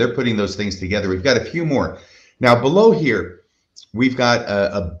 So they're putting those things together. We've got a few more. Now below here, we've got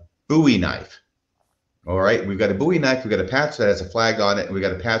a Bowie knife. All right, we've got a Bowie knife, we've got a patch that has a flag on it, and we've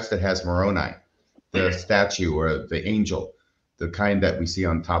got a patch that has Moroni, the statue or the angel, the kind that we see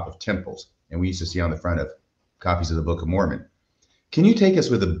on top of temples, and we used to see on the front of copies of the Book of Mormon. Can you take us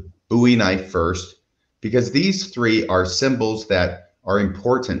with a Bowie knife first? Because these three are symbols that are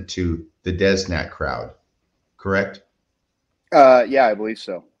important to the DezNat crowd, correct? Yeah, I believe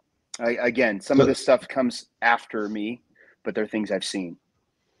so. Again, some of this stuff comes after me, but they're things I've seen.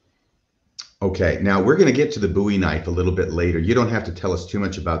 Okay, now we're going to get to the Bowie knife a little bit later. You don't have to tell us too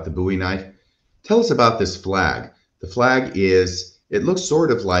much about the Bowie knife. Tell us about this flag. The flag it looks sort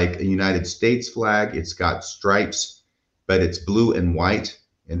of like a United States flag. It's got stripes, but it's blue and white.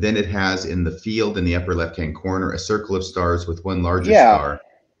 And then it has in the field in the upper left-hand corner a circle of stars with one larger star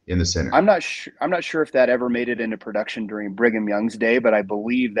in the center. I'm not sure if that ever made it into production during Brigham Young's day, but I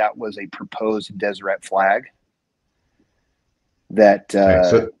believe that was a proposed Deseret flag. That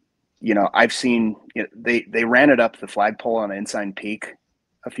I've seen. They ran it up the flagpole on Ensign Peak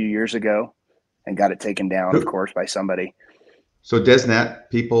a few years ago, and got it taken down, of course, by somebody. So DezNat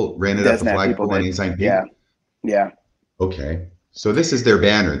people ran it up the flagpole on Ensign Peak? Yeah. Okay. So this is their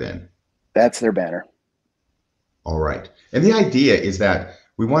banner then? That's their banner. All right. And the idea is that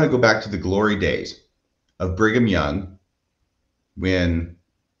we want to go back to the glory days of Brigham Young when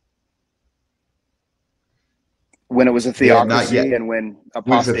it was a theocracy and when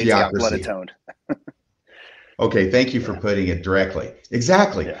apostates got blood atoned. Okay, thank you for putting it directly.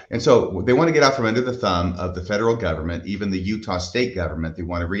 Exactly. Yeah. And so they want to get out from under the thumb of the federal government, even the Utah state government. They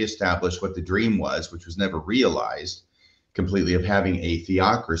want to reestablish what the dream was, which was never realized completely, of having a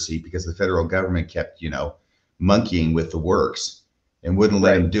theocracy, because the federal government kept, monkeying with the works and wouldn't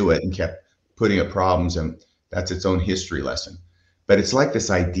let them do it and kept putting up problems. And that's its own history lesson. But it's like this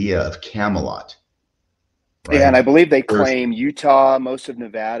idea of Camelot. Right? Yeah, and I believe they claim Utah, most of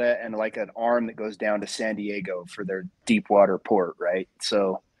Nevada, and like an arm that goes down to San Diego for their deep water port, right?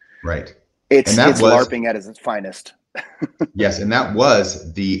 So it's LARPing at its finest. Yes, and that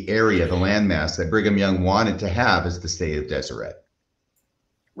was the area, the landmass that Brigham Young wanted to have as the state of Deseret.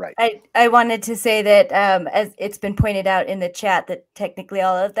 Right. I wanted to say that, as it's been pointed out in the chat, that technically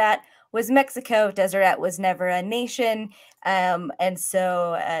all of that was Mexico. Deseret was never a nation. And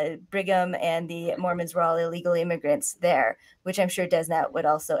so Brigham and the Mormons were all illegal immigrants there, which I'm sure DezNat would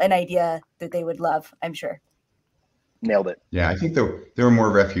also, an idea that they would love, I'm sure. Nailed it. Yeah, I think there were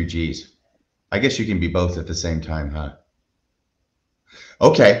more refugees. I guess you can be both at the same time, huh?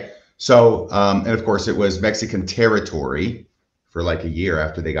 Okay, so, and of course it was Mexican territory for like a year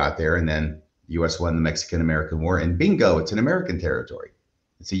after they got there, and then the U.S. won the Mexican-American War, and bingo, it's an American territory.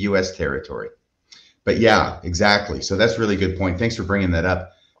 It's a U.S. territory. But yeah, exactly. So that's a really good point. Thanks for bringing that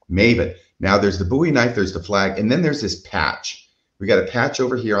up, Maven. Now there's the Bowie knife, there's the flag, and then there's this patch. We got a patch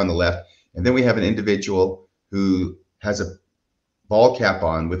over here on the left, and then we have an individual who has a ball cap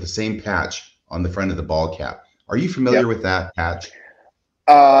on with the same patch on the front of the ball cap. Are you familiar with that patch?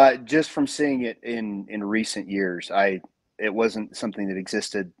 Just from seeing it in recent years. It wasn't something that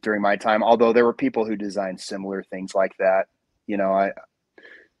existed during my time, although there were people who designed similar things like that.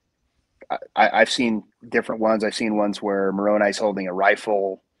 I've seen different ones. I've seen ones where Moroni's holding a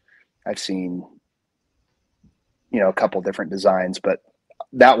rifle. I've seen, a couple different designs, but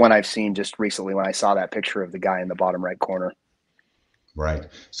that one I've seen just recently when I saw that picture of the guy in the bottom right corner. Right.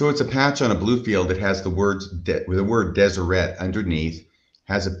 So it's a patch on a blue field that has the word Deseret underneath,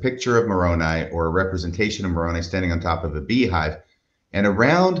 has a picture of Moroni or a representation of Moroni standing on top of a beehive, and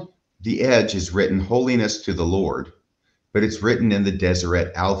around the edge is written "Holiness to the Lord," but it's written in the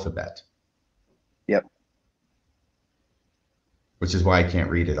Deseret alphabet. Yep. Which is why I can't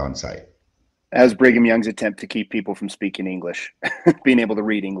read it on site. As Brigham Young's attempt to keep people from speaking English, being able to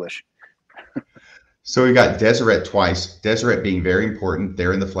read English. So we got Deseret twice, Deseret being very important,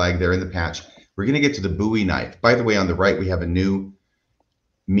 there in the flag, there in the patch. We're going to get to the Bowie knife. By the way, on the right, we have a new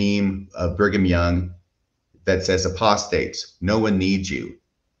meme of Brigham Young that says, "Apostates, no one needs you.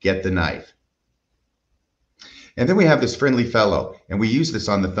 Get the knife." And then we have this friendly fellow, and we use this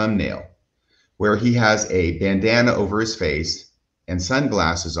on the thumbnail, where he has a bandana over his face and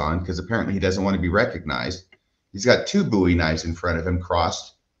sunglasses on, because apparently he doesn't want to be recognized. He's got two Bowie knives in front of him,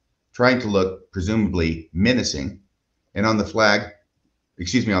 crossed, trying to look presumably menacing. And on the flag,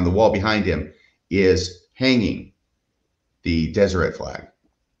 on the wall behind him is hanging the Deseret flag.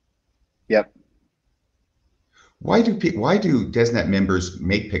 Yep. Why do DezNat members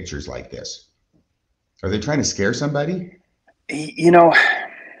make pictures like this? Are they trying to scare somebody? You know,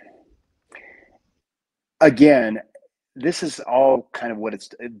 again, this is all kind of what it's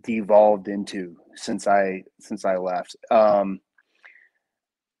devolved into since I left.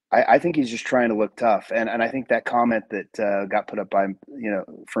 I think he's just trying to look tough, and I think that comment that got put up by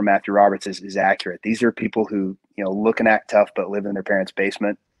from Matthew Roberts is accurate. These are people who look and act tough, but live in their parents'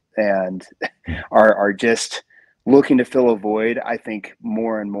 basement and are just looking to fill a void. I think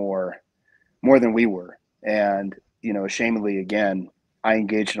more and more than we were, and ashamedly, again, I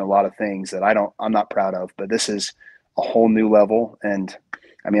engaged in a lot of things that I'm not proud of, but this is a whole new level. And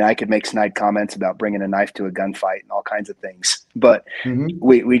I mean, I could make snide comments about bringing a knife to a gunfight and all kinds of things, but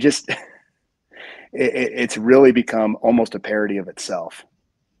we just, it's really become almost a parody of itself.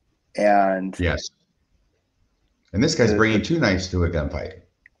 And yes. And this guy's bringing two knives to a gunfight.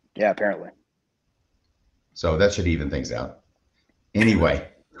 Yeah, apparently. So that should even things out. Anyway,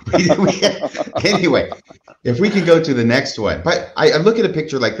 anyway, if we can go to the next one. But I look at a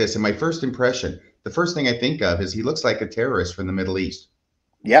picture like this, and my first impression, the first thing I think of is he looks like a terrorist from the Middle East.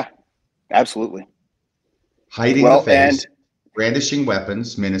 Yeah, absolutely. Hiding the face, brandishing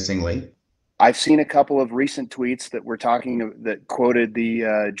weapons menacingly. I've seen a couple of recent tweets that quoted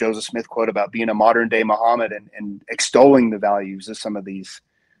the Joseph Smith quote about being a modern day Muhammad and extolling the values of some of these,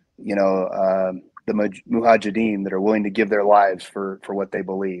 the Mujahideen that are willing to give their lives for what they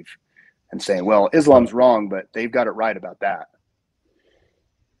believe, and saying, well, Islam's wrong, but they've got it right about that.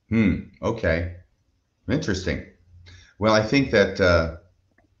 Okay. Interesting. Well, I think that,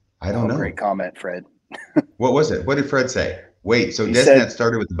 I don't know. Great comment, Fred. What was it? What did Fred say? Wait, so DezNat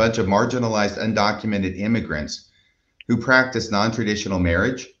started with a bunch of marginalized, undocumented immigrants who practice non-traditional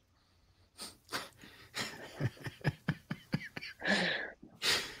marriage?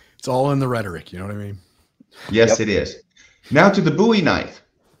 It's all in the rhetoric, you know what I mean? Yes, It is. Now to the Bowie knife.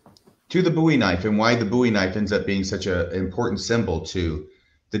 To the Bowie knife, and why the Bowie knife ends up being such an important symbol to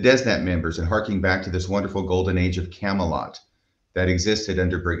the DezNat members, and harking back to this wonderful golden age of Camelot that existed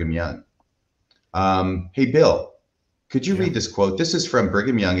under Brigham Young. Hey, Bill, could you read this quote? This is from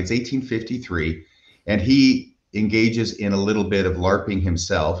Brigham Young. It's 1853, and he engages in a little bit of LARPing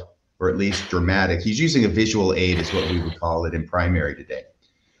himself, or at least dramatic. He's using a visual aid is what we would call it in primary today.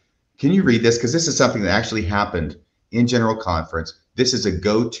 Can you read this? Because this is something that actually happened in General Conference. This is a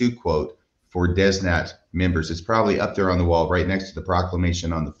go-to quote for DezNat members. It's probably up there on the wall right next to the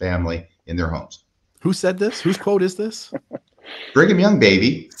proclamation on the family in their homes. Who said this? Whose quote is this? Brigham Young,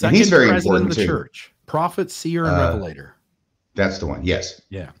 baby. Second he's very president important of the too. church, prophet, seer, and revelator. That's the one. Yes.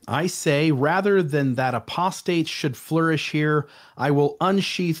 Yeah. I say, rather than that apostates should flourish here, I will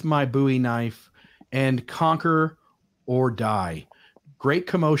unsheath my Bowie knife and conquer or die. Great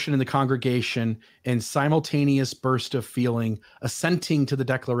commotion in the congregation and simultaneous burst of feeling, assenting to the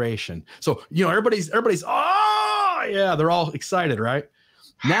declaration. So, everybody's, oh yeah, they're all excited, right?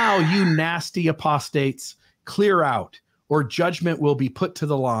 Now, you nasty apostates, clear out, or judgment will be put to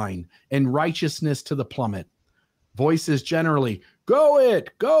the line and righteousness to the plummet. Voices generally, go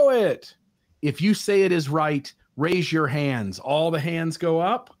it. If you say it is right, raise your hands. All the hands go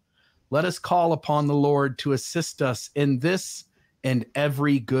up. Let us call upon the Lord to assist us in this and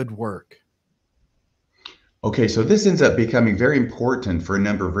every good work. Okay, so this ends up becoming very important for a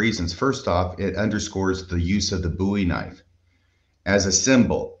number of reasons. First off, it underscores the use of the Bowie knife as a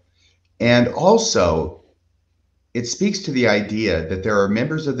symbol. And also, it speaks to the idea that there are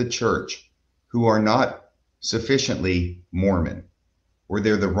members of the church who are not sufficiently Mormon, or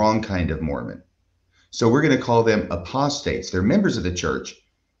they're the wrong kind of Mormon. So we're going to call them apostates. They're members of the church,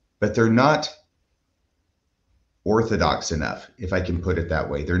 but they're not orthodox enough, if I can put it that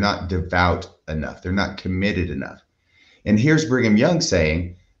way. They're not devout enough. They're not committed enough. And here's Brigham Young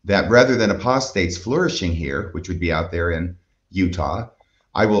saying that rather than apostates flourishing here, which would be out there in Utah,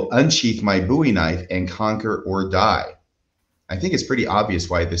 I will unsheath my Bowie knife and conquer or die. I think it's pretty obvious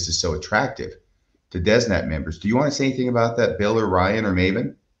why this is so attractive to DezNat members. Do you want to say anything about that, Bill or Ryan or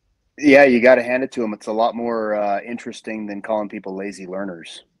Maven? Yeah, you got to hand it to them. It's a lot more interesting than calling people lazy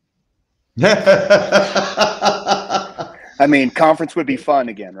learners. I mean, conference would be fun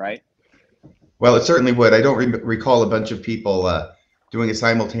again, right? Well, it certainly would. I don't recall a bunch of people doing a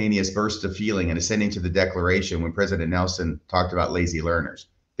simultaneous burst of feeling and ascending to the declaration when President Nelson talked about lazy learners.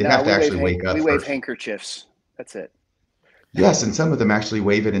 They'd have to actually wake up. We wave handkerchiefs. That's it. Yes, and some of them actually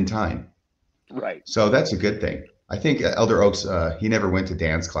wave it in time. Right. So that's a good thing. I think Elder Oaks, he never went to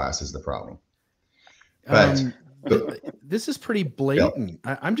dance class is the problem. But this is pretty blatant.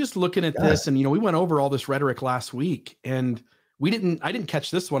 I'm just looking at this, and we went over all this rhetoric last week, and I didn't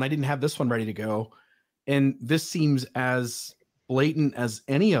catch this one. I didn't have this one ready to go. And this seems as blatant as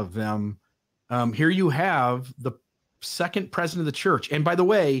any of them. Here you have the second president of the church. And by the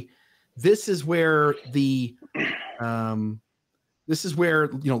way, this is where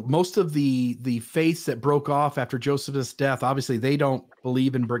most of the faiths that broke off after Joseph's death, obviously they don't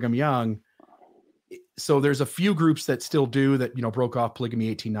believe in Brigham Young. So there's a few groups that still do that, broke off, polygamy,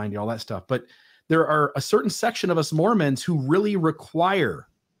 1890, all that stuff. But there are a certain section of us Mormons who really require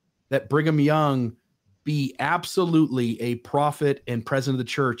that Brigham Young be absolutely a prophet and president of the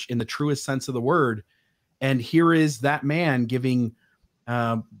church in the truest sense of the word. And here is that man giving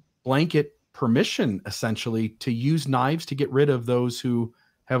blanket permission, essentially, to use knives to get rid of those who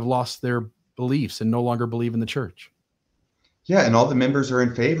have lost their beliefs and no longer believe in the church. Yeah, and all the members are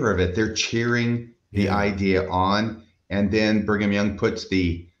in favor of it. They're cheering the idea on, and then Brigham Young puts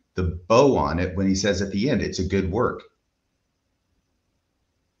the bow on it when he says at the end, it's a good work.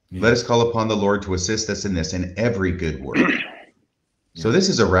 Yeah. Let us call upon the Lord to assist us in this and every good work. So this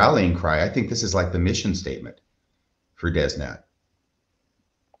is a rallying cry. I think this is like the mission statement for DezNat.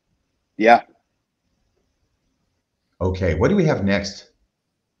 Yeah. Okay, what do we have next,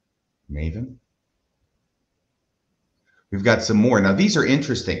 Maven? We've got some more. Now, these are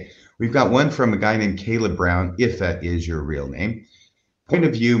interesting. We've got one from a guy named Caleb Brown, if that is your real name. Point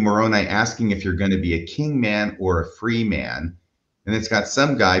of view, Moroni asking if you're going to be a king man or a free man. And it's got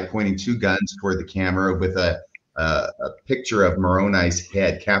some guy pointing two guns toward the camera with a picture of Moroni's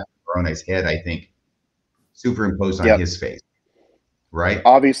head, Captain Moroni's head, I think, superimposed on his face. Right?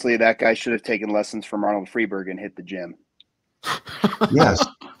 Obviously, that guy should have taken lessons from Arnold Freeberg and hit the gym. Yes.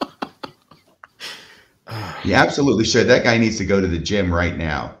 You absolutely should. That guy needs to go to the gym right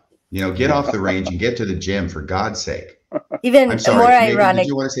now. Get off the range and get to the gym, for God's sake. Even more ironic. Did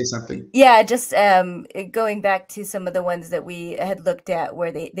you want to say something? Yeah, just going back to some of the ones that we had looked at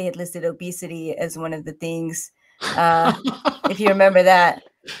where they had listed obesity as one of the things. If you remember that,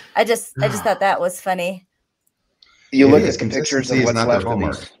 I just thought that was funny. You look at the pictures of what's left of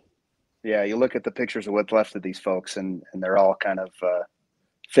these. Yeah, you look at the pictures of what's left of these folks, and they're all kind of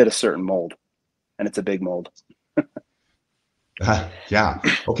fit a certain mold, and it's a big mold. Yeah.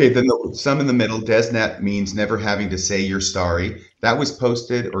 Okay, then some in the middle, DezNat means never having to say you're sorry. That was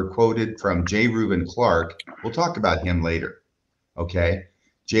posted or quoted from J. Reuben Clark. We'll talk about him later. Okay.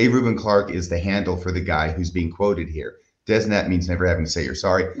 J. Reuben Clark is the handle for the guy who's being quoted here. DezNat means never having to say you're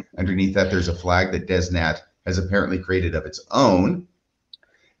sorry. Underneath that, there's a flag that DezNat has apparently created of its own.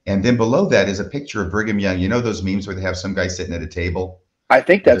 And then below that is a picture of Brigham Young. You know those memes where they have some guy sitting at a table? I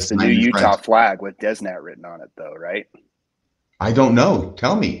think that's the new Utah flag with DezNat written on it, though, right? I don't know.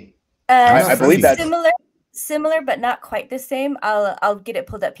 Tell me. I believe that's similar, but not quite the same. I'll get it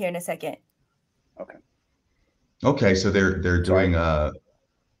pulled up here in a second. Okay. Okay, so they're doing a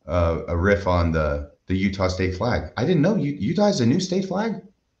riff on the Utah state flag. I didn't know Utah has a new state flag.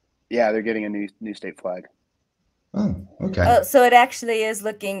 Yeah, they're getting a new state flag. Oh, okay. Oh, so it actually is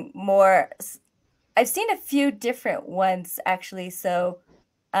looking more. I've seen a few different ones actually. So,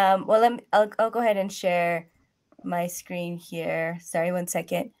 I'll go ahead and share my screen here. Sorry, one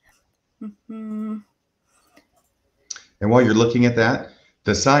second. Mm-hmm. And while you're looking at that,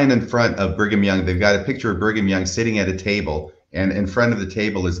 the sign in front of Brigham Young, they've got a picture of Brigham Young sitting at a table, and in front of the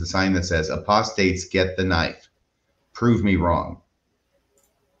table is the sign that says, "Apostates, get the knife. Prove me wrong."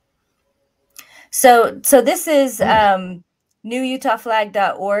 So this is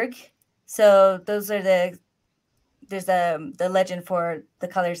newutahflag.org. So those are there's the legend for the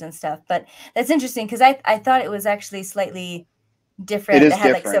colors and stuff. But that's interesting because I thought it was actually slightly different. It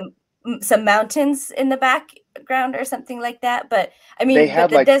had different. Like some mountains in the background or something like that. But I mean, the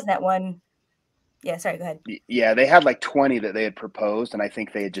DezNat one. Yeah, sorry, go ahead. Yeah, they had like 20 that they had proposed, and I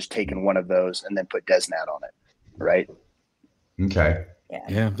think they had just taken one of those and then put DezNat on it, right? Okay.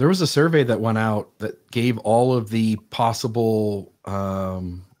 Yeah, there was a survey that went out that gave all of the possible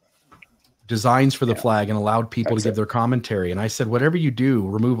designs for the flag and allowed people to give their commentary. And I said, whatever you do,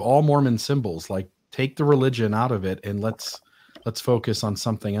 remove all Mormon symbols, like take the religion out of it, and let's focus on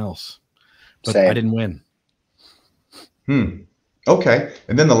something else. But I didn't win. Okay.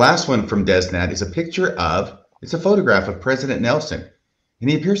 And then the last one from DezNat is it's a photograph of President Nelson. And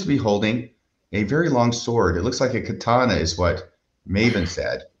he appears to be holding a very long sword. It looks like a katana is what Maven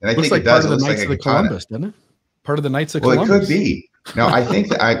said. And I think it does. It looks like a katana. Columbus, doesn't it? Part of the Knights of Columbus. Well, it could be. Now, I think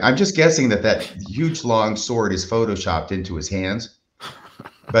that I'm just guessing that huge long sword is photoshopped into his hands.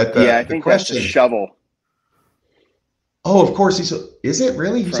 But I think that's a shovel. Oh, of course. Is it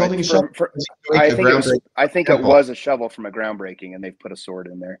really? He's holding a shovel? I think it was a shovel from a groundbreaking, and they've put a sword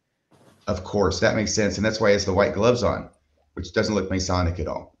in there. Of course. That makes sense. And that's why he has the white gloves on, which doesn't look Masonic at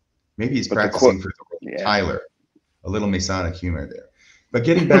all. Maybe he's practicing for Tyler. A little Masonic humor there. But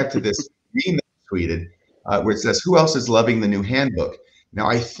getting back to this meme that tweeted, where it says, who else is loving the new handbook? Now,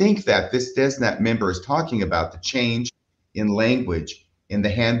 I think that this DezNat member is talking about the change in language in the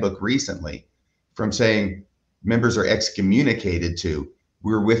handbook recently from saying members are excommunicated to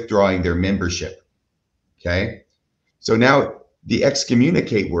we're withdrawing their membership. Okay. So now the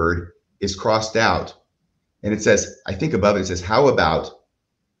excommunicate word is crossed out and it says, I think above it, it says, how about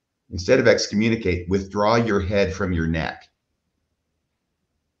instead of excommunicate, withdraw your head from your neck.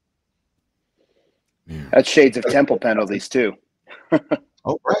 Yeah. That's shades of temple penalties too.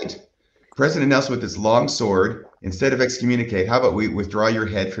 Oh, right. President Nelson with his long sword, instead of excommunicate, how about we withdraw your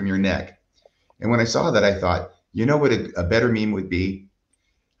head from your neck? And when I saw that, I thought, you know what a better meme would be?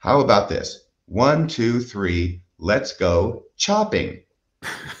 How about this? 1, 2, 3, let's go chopping.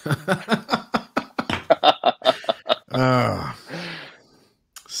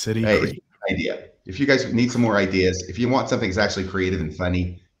 City hey, idea. If you guys need some more ideas, if you want something that's actually creative and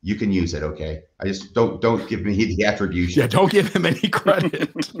funny, you can use it. Okay. I just don't give me the attribution. Yeah. Don't give him any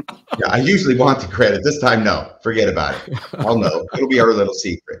credit. Yeah. I usually want the credit. This time, no, forget about it. I'll know. It'll be our little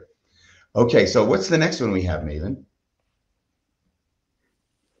secret. Okay. So what's the next one we have, Maven?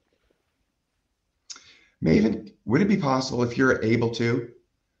 Maven, would it be possible if you're able to?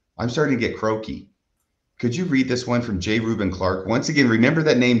 I'm starting to get croaky. Could you read this one from J. Reuben Clark? Once again, remember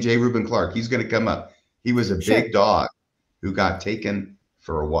that name, J. Reuben Clark. He's going to come up. He was a big dog who got taken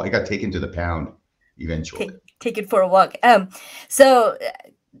for a walk. He got taken to the pound eventually. Taken for a walk. So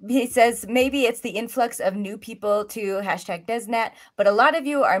he says maybe it's the influx of new people to hashtag DezNat, but a lot of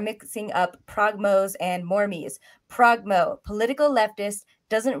you are mixing up progmos and mormies. Progmo, political leftist,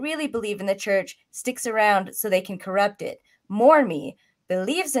 doesn't really believe in the church, sticks around so they can corrupt it. Mormie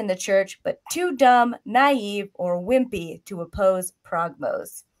believes in the church, but too dumb, naive, or wimpy to oppose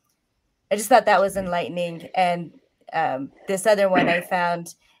progmos. I just thought that was enlightening. And this other one I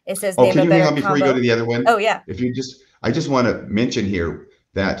found, it says, can you hang on before you go to the other one? Oh, yeah. I just want to mention here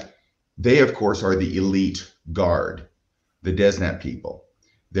that they, of course, are the elite guard, the DezNat people.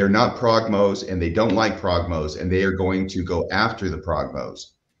 They're not progmos and they don't like progmos, and they are going to go after the progmos.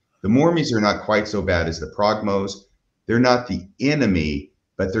 The Mormies are not quite so bad as the progmos. They're not the enemy,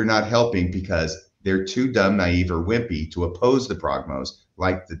 but they're not helping because they're too dumb, naive, or wimpy to oppose the progmos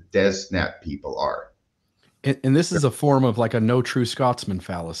like the DezNat people are. And this is a form of like a no true Scotsman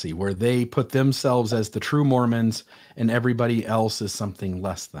fallacy, where they put themselves as the true Mormons and everybody else is something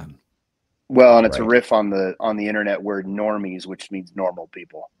less than. Well, and it's a riff on the internet word normies, which means normal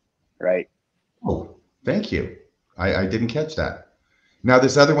people, right? Oh, thank you. I didn't catch that. Now,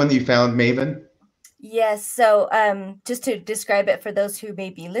 this other one that you found, Maven? Yes. So just to describe it for those who may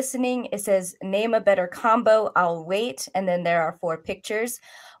be listening, it says, name a better combo, I'll wait. And then there are 4 pictures.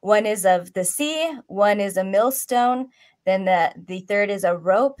 One is of the sea, one is a millstone, then the third is a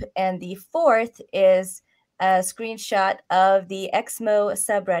rope, and the fourth is a screenshot of the Exmo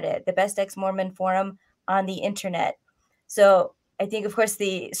subreddit, the best ex-Mormon forum on the internet. So I think, of course,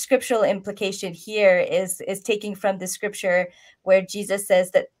 the scriptural implication here is taking from the scripture where Jesus says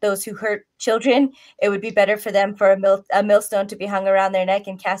that those who hurt children, it would be better for them for a millstone to be hung around their neck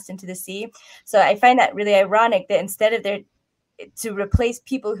and cast into the sea. So I find that really ironic that instead of to replace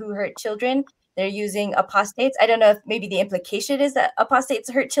people who hurt children, they're using apostates. I don't know if maybe the implication is that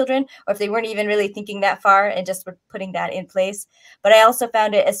apostates hurt children, or if they weren't even really thinking that far and just were putting that in place. But I also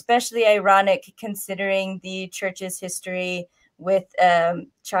found it especially ironic considering the church's history with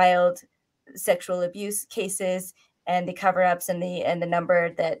child sexual abuse cases and the cover-ups and the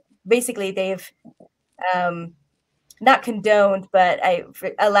number that basically they've not condoned, but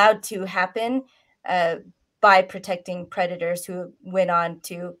allowed to happen by protecting predators who went on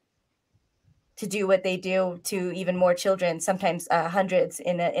to do what they do to even more children, sometimes hundreds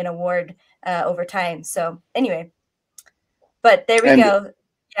in a ward over time. So anyway, but there we go.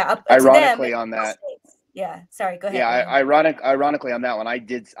 Yeah, ironically on that. Yeah, sorry, go ahead. Yeah, ironically on that one,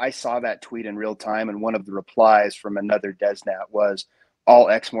 I saw that tweet in real time, and one of the replies from another DezNat was, all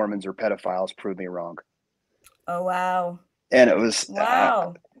ex-Mormons are pedophiles, prove me wrong. Oh, wow. And it was,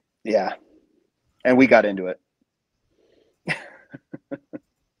 wow. Yeah. And we got into it.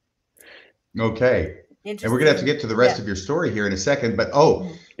 Okay. And we're going to have to get to the rest of your story here in a second. But,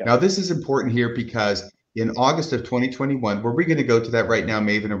 now this is important here because in August of 2021, were we going to go to that right now,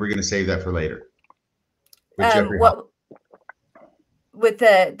 Maven, or we're going to save that for later? With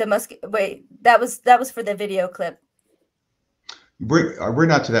the musket, wait, that was for the video clip. We're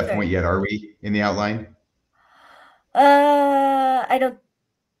not to that point yet, are we, in the outline? I don't.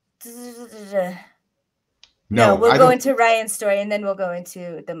 No, we'll go into Ryan's story and then we'll go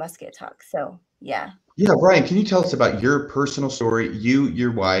into the musket talk. So Yeah. Yeah, Brian, can you tell us about your personal story? You,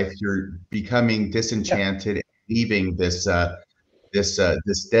 your wife, you're becoming disenchanted, and leaving this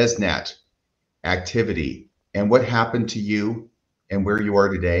DezNat activity, and what happened to you, and where you are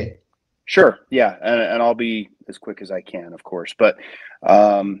today. Sure. Yeah. And I'll be as quick as I can, of course. But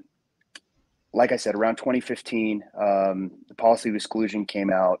um, like I said, around 2015, the policy of exclusion came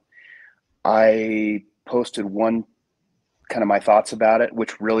out. I posted one kind of my thoughts about it,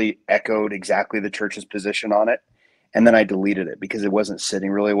 which really echoed exactly the church's position on it. And then I deleted it because it wasn't sitting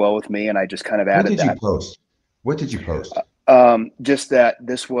really well with me. And I just kind of added that. What did you post? What did you post? Just that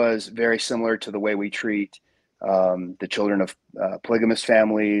this was very similar to the way we treat the children of polygamous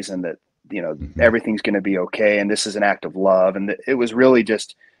families, and that, everything's going to be okay. And this is an act of love. And it was really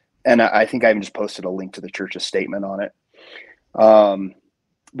just, and I think I even just posted a link to the church's statement on it.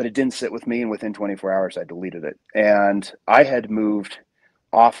 But it didn't sit with me. And within 24 hours, I deleted it. And I had moved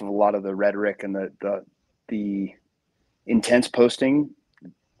off of a lot of the rhetoric and the intense posting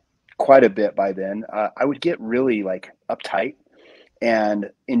quite a bit by then. I would get really uptight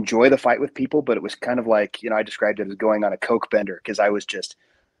and enjoy the fight with people, but it was kind of like, I described it as going on a coke bender, because I was just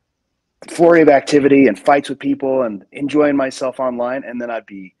flurry of activity and fights with people and enjoying myself online. And then I'd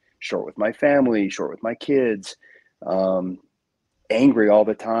be short with my family, short with my kids, angry all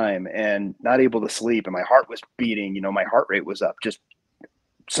the time and not able to sleep. And my heart was beating, my heart rate was up. Just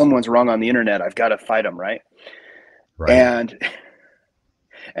someone's wrong on the internet. I've got to fight them. Right.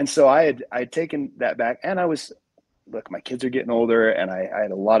 And so I had taken that back, and look, my kids are getting older, and I had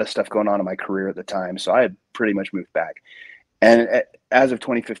a lot of stuff going on in my career at the time. So I had pretty much moved back. And as of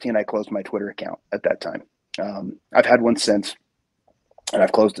 2015, I closed my Twitter account at that time. I've had one since, and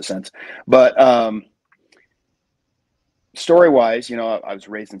I've closed it since. But story-wise, I was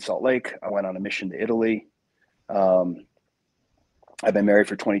raised in Salt Lake. I went on a mission to Italy. I've been married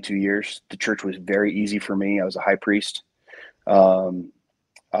for 22 years. The church was very easy for me. I was a high priest.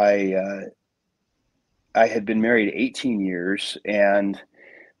 I had been married 18 years, and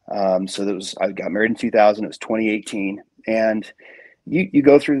so I got married in 2000. It was 2018, and you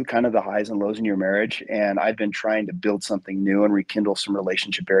go through kind of the highs and lows in your marriage. And I'd been trying to build something new and rekindle some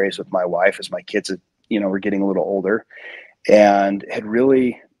relationship areas with my wife as my kids, were getting a little older, and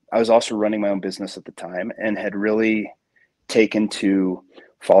I was also running my own business at the time, and had really taken to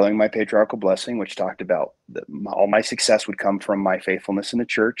following my patriarchal blessing, which talked about that all my success would come from my faithfulness in the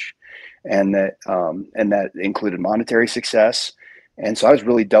church, and that included monetary success. And so I was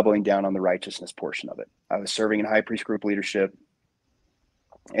really doubling down on the righteousness portion of it. I was serving in high priest group leadership,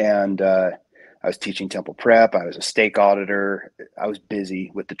 and I was teaching temple prep. I was a stake auditor. I was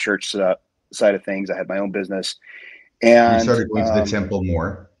busy with the church side of things. I had my own business. And you started going to the temple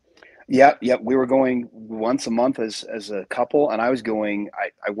more. Yeah. We were going once a month as a couple, and I was going,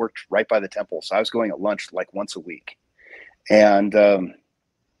 I worked right by the temple. So I was going at lunch once a week. And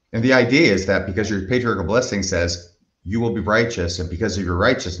the idea is that because your patriarchal blessing says you will be righteous, and because of your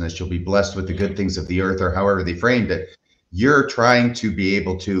righteousness, you'll be blessed with the good things of the earth, or however they framed it. You're trying to be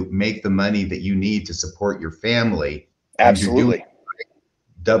able to make the money that you need to support your family. Absolutely.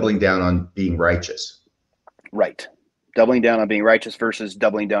 Doubling down on being righteous. Right. Doubling down on being righteous versus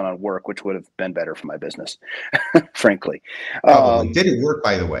doubling down on work, which would have been better for my business, frankly. Probably. Did it work,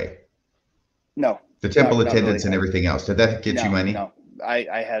 by the way? No. The temple attendance and everything else. Did that get you money? No.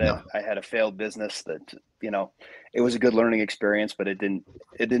 I had a failed business that, it was a good learning experience, but it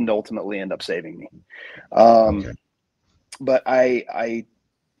didn't ultimately end up saving me. Okay. But I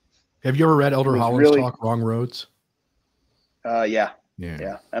have you ever read Elder Holland's talk, Wrong Roads? Yeah.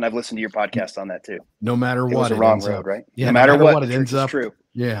 And I've listened to your podcast on that too. No matter what, it was a wrong road, right? Yeah. No matter what, it ends up true.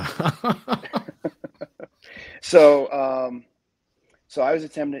 Yeah. So I was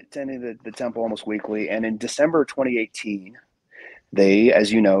attending the temple almost weekly, and in December 2018, they,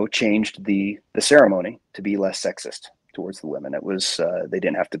 as you know, changed the ceremony to be less sexist towards the women. It was they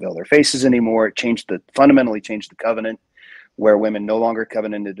didn't have to veil their faces anymore. It fundamentally changed the covenant, where women no longer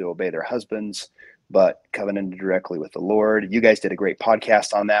covenanted to obey their husbands, but covenanted directly with the Lord. You guys did a great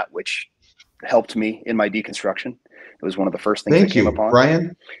podcast on that, which helped me in my deconstruction. It was one of the first things I came upon.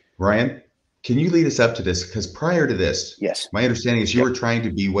 Brian, can you lead us up to this? Because prior to this, yes, my understanding is you were trying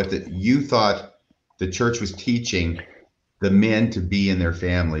to be what you thought the church was teaching the men to be in their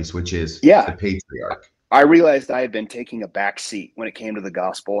families, which is the patriarch. I realized I had been taking a back seat when it came to the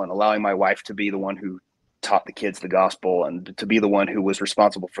gospel, and allowing my wife to be the one who taught the kids the gospel, and to be the one who was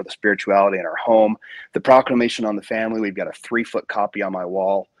responsible for the spirituality in our home. The proclamation on the family, we've got a 3-foot copy on my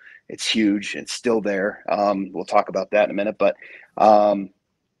wall. It's huge. It's still there. We'll talk about that in a minute. But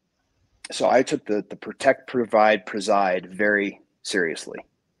so I took the protect, provide, preside very seriously.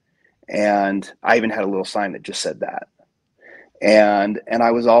 And I even had a little sign that just said that. And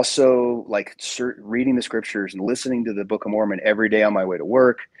I was also like reading the scriptures and listening to the Book of Mormon every day on my way to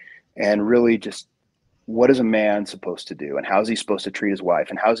work, and really just, what is a man supposed to do, and how is he supposed to treat his wife,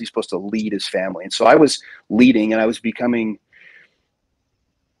 and how is he supposed to lead his family? And so I was leading, and I was becoming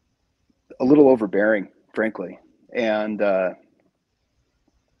a little overbearing, frankly. And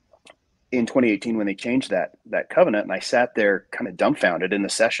in 2018, when they changed that covenant, and I sat there kind of dumbfounded in the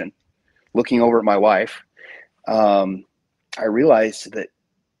session, looking over at my wife, I realized that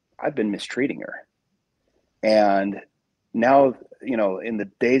I've been mistreating her. And now, you know, in the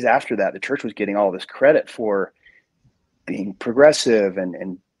days after that, the church was getting all this credit for being progressive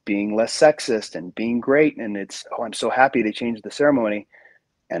and being less sexist and being great. And it's, oh, I'm so happy they changed the ceremony.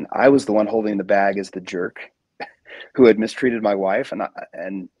 And I was the one holding the bag as the jerk who had mistreated my wife.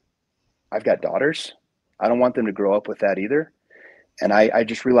 And I've got daughters. I don't want them to grow up with that either. And I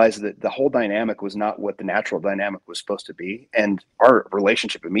just realized that the whole dynamic was not what the natural dynamic was supposed to be. And our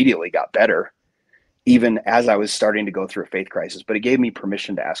relationship immediately got better, even as I was starting to go through a faith crisis. But it gave me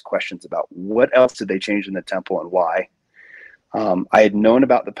permission to ask questions about what else did they change in the temple and why. I had known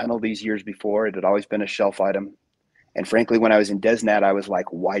about the penalties years before. It had always been a shelf item. And frankly, when I was in DezNat, I was like,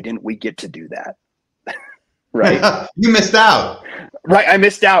 why didn't we get to do that? Right? You missed out. Right. I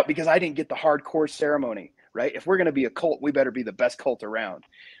missed out because I didn't get the hardcore ceremony. Right. If we're going to be a cult, we better be the best cult around.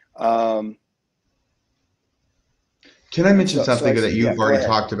 Can I mention something that you've already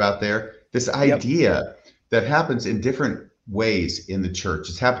talked about there? This idea that happens in different ways in the church.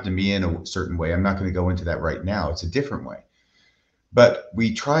 It's happened to me in a certain way. I'm not going to go into that right now. It's a different way. But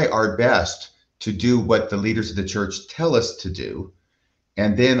we try our best to do what the leaders of the church tell us to do.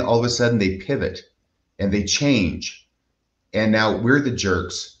 And then all of a sudden they pivot and they change. And now we're the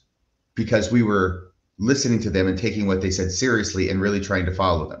jerks because we were listening to them and taking what they said seriously and really trying to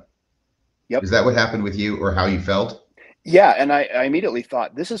follow them. Yep. Is that what happened with you, or how you felt? Yeah. And I immediately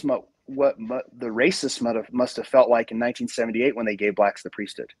thought, this is what the racists must have felt like in 1978 when they gave blacks the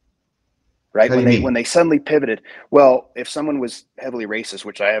priesthood. Right. When they suddenly pivoted. Well, if someone was heavily racist,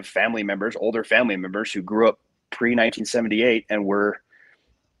 which I have family members, older family members who grew up pre-1978 and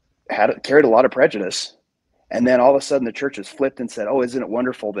carried a lot of prejudice. And then all of a sudden the church has flipped and said, oh, isn't it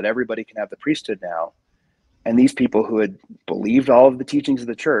wonderful that everybody can have the priesthood now? And these people who had believed all of the teachings of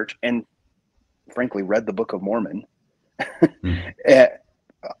the church and frankly read the Book of Mormon had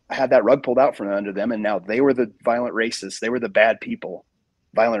that rug pulled out from under them. And now they were the violent racists. They were the bad people,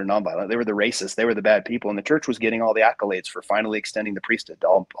 violent or nonviolent. They were the racists. They were the bad people. And the church was getting all the accolades for finally extending the priesthood to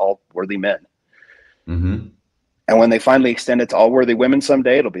all worthy men. Mm-hmm. And when they finally extend it to all worthy women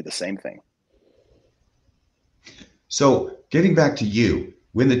someday, it'll be the same thing. So getting back to you,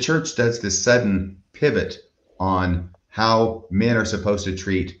 when the church does this sudden pivot on how men are supposed to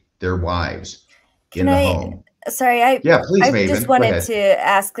treat their wives in the home. Sorry, I please, Maven, just wanted to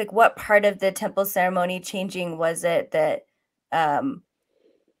ask, like, what part of the temple ceremony changing was it that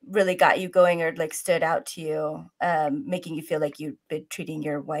really got you going or like stood out to you, making you feel like you'd been treating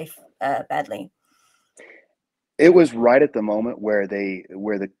your wife badly? It was right at the moment where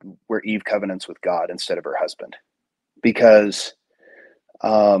Eve covenants with God instead of her husband, because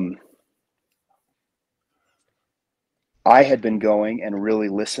I had been going and really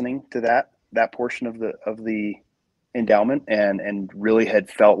listening to that portion of the endowment and really had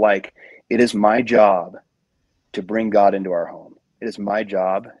felt like it is my job to bring God into our home. It is my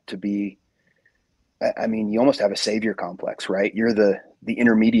job to be, I mean, you almost have a savior complex, right? You're the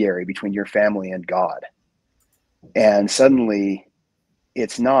intermediary between your family and God. And suddenly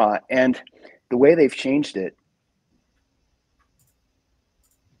it's not. And the way they've changed it,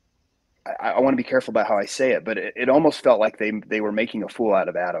 I want to be careful about how I say it, but it almost felt like they were making a fool out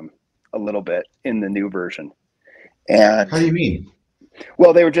of Adam a little bit in the new version. And how do you mean?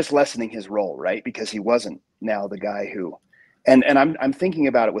 Well, they were just lessening his role, right? Because he wasn't now the guy who, and I'm thinking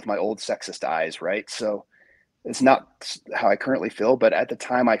about it with my old sexist eyes, right? So it's not how I currently feel, but at the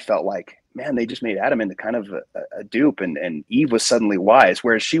time I felt like, man, they just made Adam into kind of a dupe, and Eve was suddenly wise,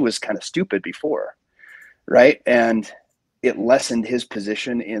 whereas she was kind of stupid before, right? And it lessened his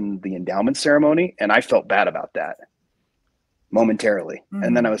position in the endowment ceremony, and I felt bad about that momentarily. Mm-hmm.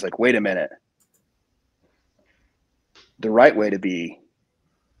 And then I was like, wait a minute. The right way to be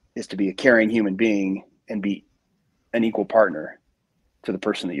is to be a caring human being and be an equal partner to the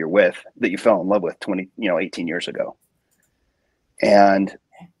person that you're with, that you fell in love with 18 years ago. And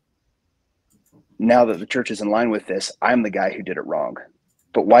now that the church is in line with this, I'm the guy who did it wrong.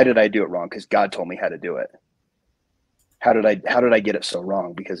 But why did I do it wrong? Because God told me how to do it. How did I get it so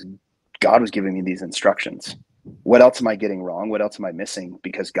wrong? Because God was giving me these instructions. what else am I getting wrong? What else am I missing?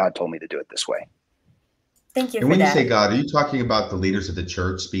 Because God told me to do it this way. Thank you And for when that. you say God, are you talking about the leaders of the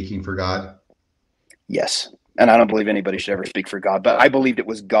church speaking for God? Yes. And I don't believe anybody should ever speak for God, but I believed it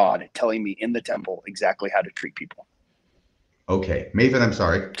was God telling me in the temple exactly how to treat people. Okay. Maven, I'm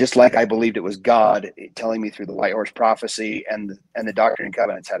sorry. Just like I believed it was God telling me through the White Horse Prophecy and the Doctrine and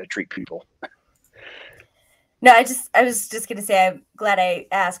Covenants how to treat people. No, I was just going to say, I'm glad I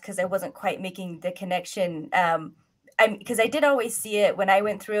asked because I wasn't quite making the connection. Because I did always see it when I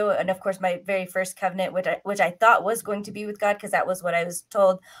went through, and of course my very first covenant, which I thought was going to be with God, because that was what I was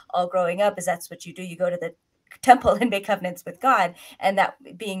told all growing up, is that's what you do. You go to the temple and make covenants with God, and that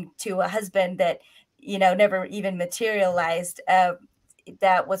being to a husband that, you know, never even materialized.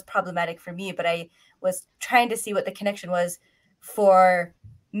 That was problematic for me, but I was trying to see what the connection was for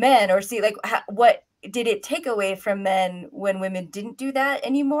men, or see like what did it take away from men when women didn't do that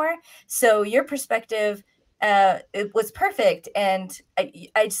anymore. So your perspective, it was perfect. And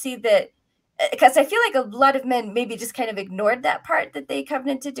I see that, because I feel like a lot of men maybe just kind of ignored that part that they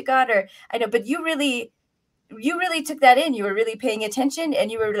covenanted to God, or I know, but you really took that in. You were really paying attention, and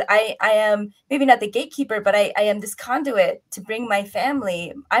you were, I am maybe not the gatekeeper, but I am this conduit to bring my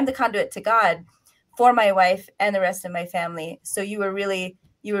family. I'm the conduit to God for my wife and the rest of my family. So you were really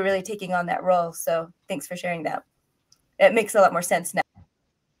taking on that role. So thanks for sharing that. It makes a lot more sense now.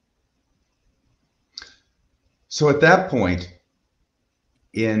 So at that point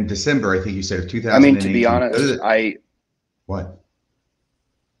in December, I think you said of 2018. I mean, to be honest, What?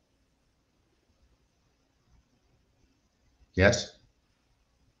 Yes?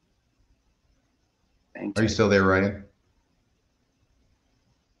 Are you still there, Ryan?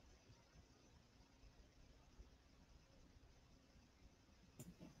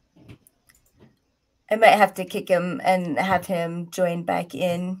 I might have to kick him and have him join back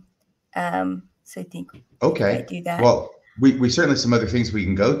in. So I think okay. I do that. Well, we certainly have some other things we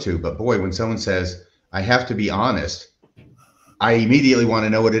can go to, but boy, when someone says, I have to be honest, I immediately want to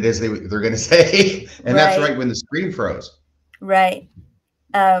know what it is they're going to say. And that's right when the screen froze. Right.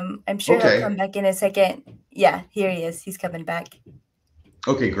 I'm sure he'll come back in a second. Yeah, here he is. He's coming back.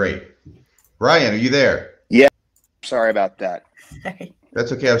 Okay, great. Ryan, are you there? Yeah. Sorry about that. Sorry.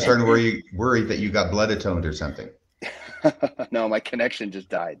 That's okay. I was starting to worry that you got blood atoned or something. No, my connection just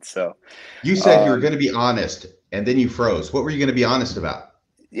died. So you said you were going to be honest, and then you froze. What were you going to be honest about?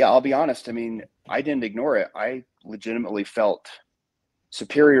 Yeah, I'll be honest. I mean, I didn't ignore it. I legitimately felt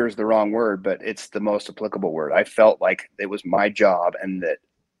superior is the wrong word, but it's the most applicable word. I felt like it was my job and that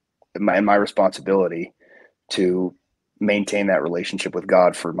my responsibility to maintain that relationship with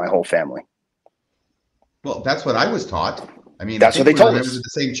God for my whole family. Well, that's what I was taught. I mean, that's what they told us. Members of the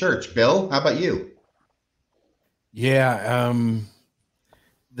same church. Bill, how about you? Yeah,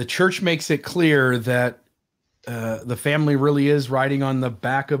 the church makes it clear that the family really is riding on the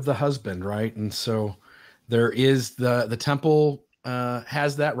back of the husband, right? And so there is the temple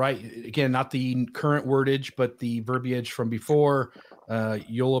has that, right? Again, not the current wordage, but the verbiage from before.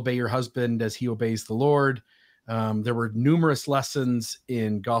 You'll obey your husband as he obeys the Lord. There were numerous lessons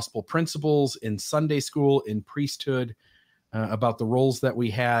in gospel principles, in Sunday school, in priesthood, about the roles that we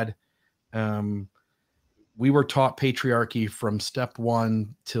had. We were taught patriarchy from step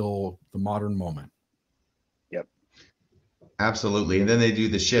one till the modern moment. Yep. Absolutely. And then they do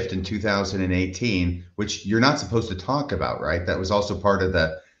the shift in 2018, which you're not supposed to talk about, right? That was also part of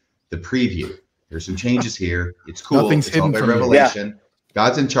the preview. There's some changes here. It's cool. Nothing's it's all hidden by from revelation. you.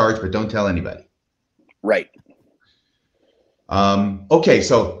 God's in charge, but don't tell anybody. Right. Okay,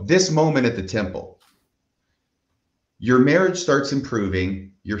 so this moment at the temple, your marriage starts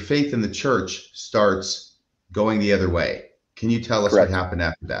improving. Your faith in the church starts going the other way. Can you tell us Correct. what happened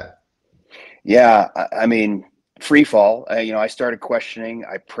after that? Yeah, I mean, free fall. I started questioning.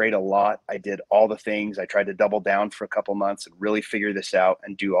 I prayed a lot. I did all the things. I tried to double down for a couple months and really figure this out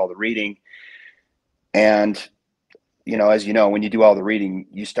and do all the reading. And, as you know, when you do all the reading,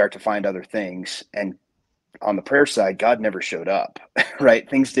 you start to find other things. And on the prayer side, God never showed up, right?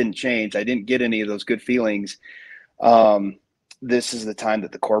 Things didn't change. I didn't get any of those good feelings. This is the time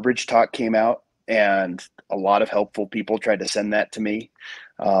that the Corbridge talk came out, and a lot of helpful people tried to send that to me.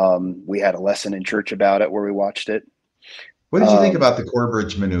 We had a lesson in church about it where we watched it. What did you think about the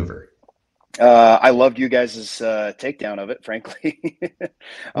Corbridge maneuver? I loved you guys' takedown of it, frankly.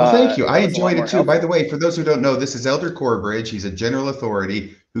 Well, thank you. I enjoyed it too. Helpful. By the way, for those who don't know, this is Elder Corbridge. He's a general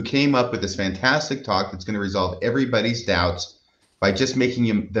authority who came up with this fantastic talk that's going to resolve everybody's doubts by just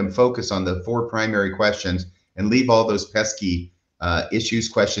making them focus on the 4 primary questions and leave all those pesky issues,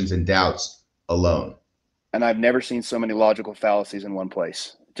 questions, and doubts alone. And I've never seen so many logical fallacies in one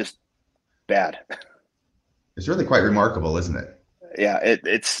place. Just bad. It's really quite remarkable, isn't it? Yeah,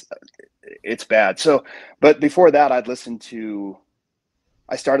 it's bad. So, but before that, I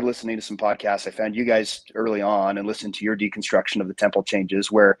started listening to some podcasts. I found you guys early on and listened to your deconstruction of the temple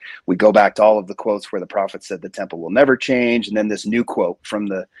changes, where we go back to all of the quotes where the prophet said the temple will never change. And then this new quote from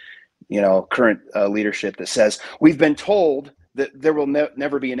the, current leadership that says, we've been told that there will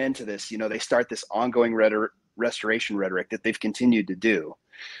never be an end to this. They start this ongoing restoration rhetoric that they've continued to do,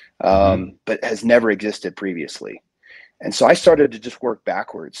 but has never existed previously. And so I started to just work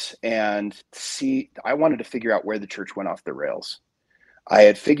backwards and I wanted to figure out where the church went off the rails. I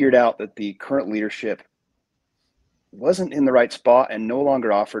had figured out that the current leadership wasn't in the right spot and no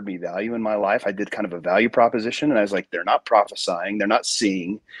longer offered me value in my life. I did kind of a value proposition, and I was like, they're not prophesying, they're not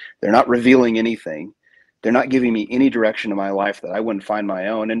seeing, they're not revealing anything. They're not giving me any direction in my life that I wouldn't find my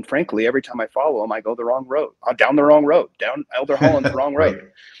own. And frankly, every time I follow them, I go the wrong road. I'm down the wrong road, down Elder Holland's wrong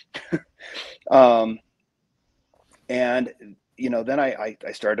road. And then I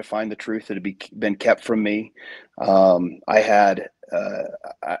started to find the truth that had been kept from me. I've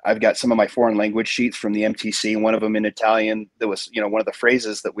got some of my foreign language sheets from the MTC, one of them in Italian. That was, one of the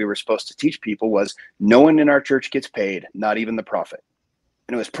phrases that we were supposed to teach people was, no one in our church gets paid, not even the prophet.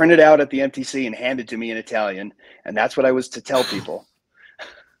 And it was printed out at the MTC and handed to me in Italian. And that's what I was to tell people.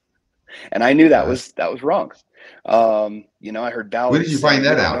 And I knew that was wrong. I heard Ballard. When did you find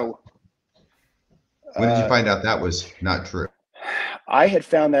that out? When did you find out that was not true? I had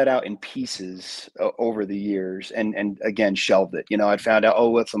found that out in pieces over the years and again, shelved it. I'd found out,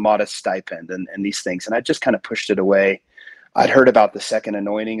 it's a modest stipend and these things. And I just kind of pushed it away. I'd heard about the second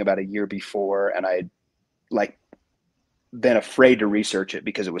anointing about a year before, and I'd been afraid to research it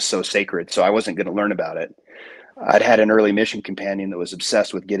because it was so sacred. So I wasn't going to learn about it. I'd had an early mission companion that was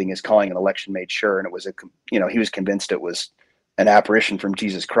obsessed with getting his calling and election made sure. And it was he was convinced it was an apparition from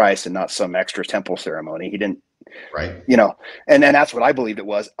Jesus Christ and not some extra temple ceremony. He didn't, right. And that's what I believed it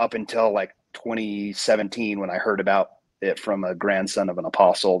was up until 2017, when I heard about it from a grandson of an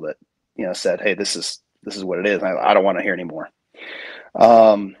apostle that, said, hey, this is what it is. I don't want to hear anymore.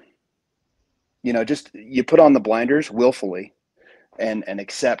 Just you put on the blinders willfully and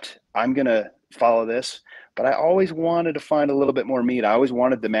accept, I'm going to follow this. But I always wanted to find a little bit more meat. I always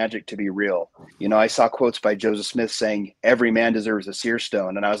wanted the magic to be real. I saw quotes by Joseph Smith saying, every man deserves a seer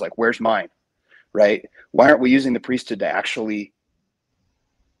stone. And I was like, where's mine? Right? Why aren't we using the priesthood to actually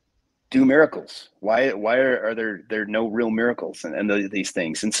do miracles? Why are there no real miracles and these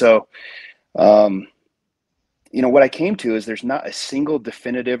things? And so, what I came to is there's not a single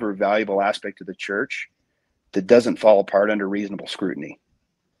definitive or valuable aspect of the church that doesn't fall apart under reasonable scrutiny.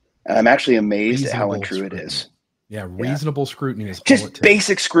 And I'm actually amazed at how untrue it is. Yeah, reasonable scrutiny is just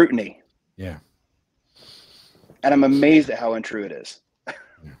basic scrutiny. Yeah. And I'm amazed at how untrue it is.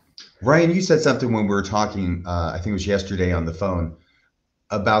 Ryan, you said something when we were talking, I think it was yesterday on the phone,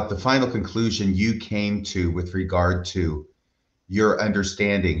 about the final conclusion you came to with regard to your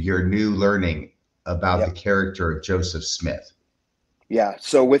understanding, your new learning about the character of Joseph Smith. Yeah.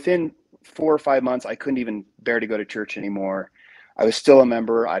 So within 4 or 5 months, I couldn't even bear to go to church anymore. I was still a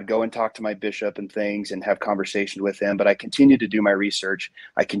member. I'd go and talk to my bishop and things and have conversations with him, but I continued to do my research.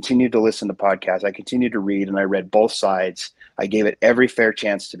 I continued to listen to podcasts. I continued to read, and I read both sides. I gave it every fair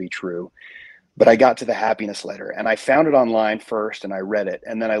chance to be true, but I got to the happiness letter and I found it online first and I read it.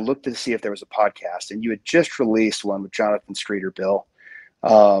 And then I looked to see if there was a podcast, and you had just released one with Jonathan Streeter, Bill,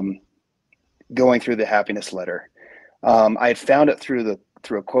 going through the happiness letter. I had found it through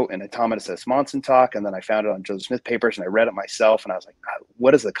a quote in a Thomas S. Monson talk, and then I found it on Joseph Smith papers, and I read it myself, and I was like,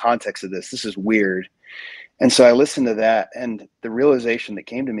 what is the context of this? This is weird. And so I listened to that, and the realization that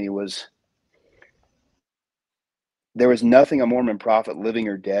came to me was there was nothing a Mormon prophet, living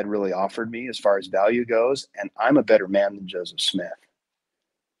or dead, really offered me as far as value goes, and I'm a better man than Joseph Smith.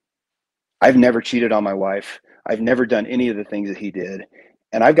 I've never cheated on my wife. I've never done any of the things that he did,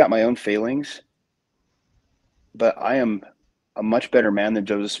 and I've got my own failings, but I am a much better man than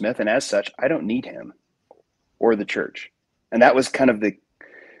Joseph Smith. And as such, I don't need him or the church. And that was kind of the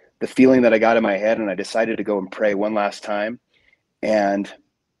feeling that I got in my head. And I decided to go and pray one last time. And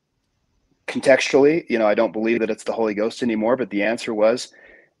contextually, I don't believe that it's the Holy Ghost anymore, but the answer was,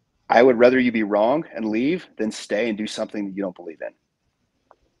 I would rather you be wrong and leave than stay and do something that you don't believe in.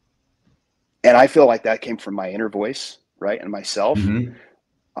 And I feel like that came from my inner voice, right? And myself. Mm-hmm.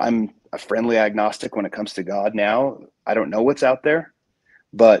 I'm a friendly agnostic when it comes to God now. I don't know what's out there,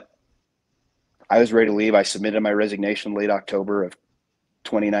 but I was ready to leave. I submitted my resignation late October of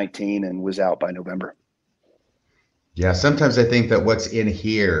 2019 and was out by November. Yeah, sometimes I think that what's in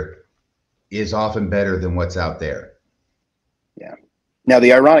here is often better than what's out there. Yeah. Now,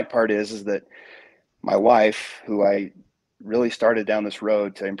 the ironic part is that My wife, who I really started down this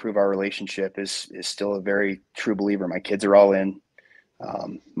road to improve our relationship, is still a very true believer. My kids are all in.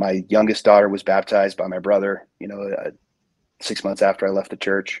 My youngest daughter was baptized by my brother, 6 months after I left the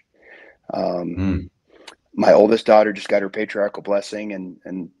church. My oldest daughter just got her patriarchal blessing.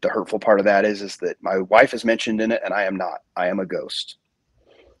 And the hurtful part of that is that my wife is mentioned in it, and I am not. I am a ghost.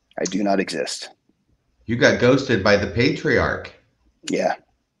 I do not exist. You got ghosted by the patriarch. Yeah.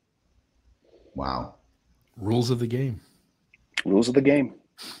 Wow. Rules of the game. Rules of the game.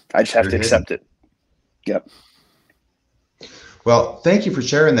 I just have to accept it. Yep. Well, thank you for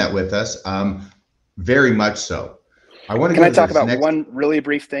sharing that with us. Very much so. Can I talk about one really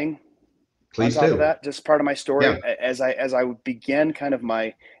brief thing? Please on top do. of that, just part of my story. Yeah. As I began kind of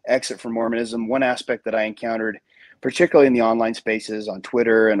my exit from Mormonism, one aspect that I encountered, particularly in the online spaces on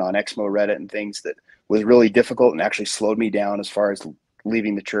Twitter and on Exmo, Reddit, and things, that was really difficult and actually slowed me down as far as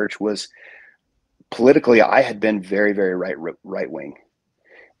leaving the church, was politically, I had been very, very right wing,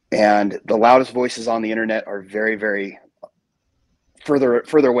 and the loudest voices on the internet are very, very further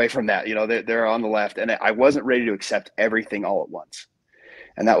away from that. They're on the left, and I wasn't ready to accept everything all at once.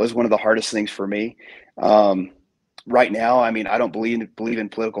 And that was one of the hardest things for me. Right now, I mean, I don't believe in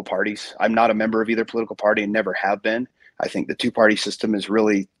political parties. I'm not a member of either political party and never have been. I think the two-party system is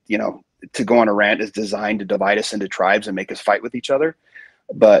really, to go on a rant, is designed to divide us into tribes and make us fight with each other.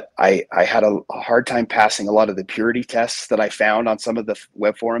 But I had a hard time passing a lot of the purity tests that I found on some of the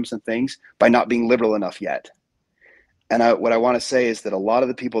web forums and things by not being liberal enough yet. And what I want to say is that a lot of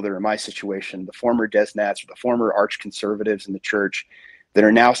the people that are in my situation, the former DezNats or the former arch conservatives in the church, that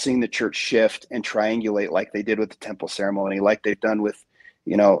are now seeing the church shift and triangulate like they did with the temple ceremony, like they've done with,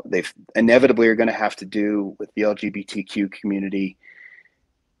 they've inevitably are going to have to do with the LGBTQ community.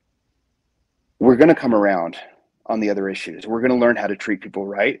 We're going to come around on the other issues. We're going to learn how to treat people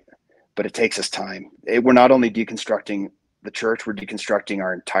right, but it takes us time. We're not only deconstructing the church, we're deconstructing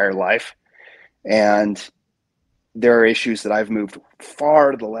our entire life. And there are issues that I've moved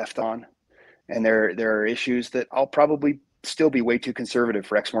far to the left on. And there are issues that I'll probably still be way too conservative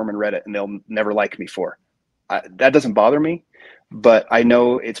for ex-Mormon Reddit, and they'll never like me for. That doesn't bother me, but I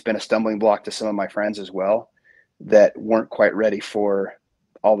know it's been a stumbling block to some of my friends as well that weren't quite ready for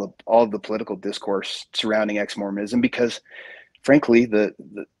all of the political discourse surrounding ex-Mormonism, because frankly, the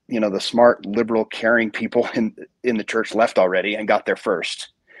smart, liberal, caring people in the church left already and got there first,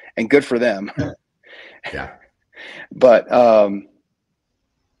 and good for them. Yeah. But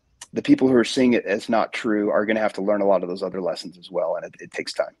the people who are seeing it as not true are going to have to learn a lot of those other lessons as well. And it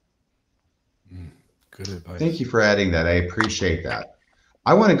takes time. Good advice. Thank you for adding that. I appreciate that.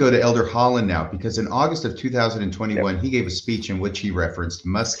 I want to go to Elder Holland now, because in August of 2021, he gave a speech in which he referenced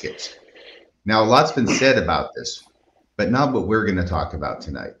muskets. Now, a lot's been said about this, but not what we're going to talk about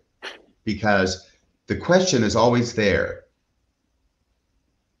tonight, because the question is always there.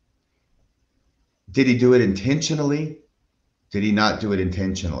 Did he do it intentionally? Did he not do it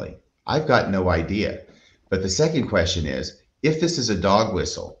intentionally? I've got no idea. But the second question is, if this is a dog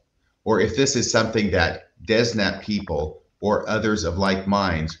whistle, or if this is something that DezNat people or others of like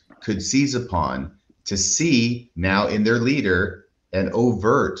minds could seize upon to see now in their leader an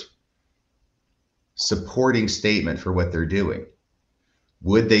overt supporting statement for what they're doing.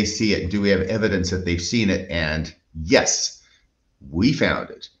 Would they see it? Do we have evidence that they've seen it? And yes, we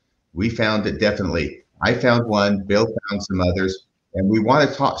found it. We found it definitely. I found one, Bill found some others, and we want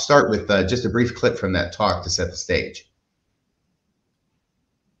to start with just a brief clip from that talk to set the stage.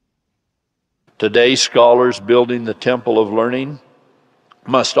 Today, scholars building the temple of learning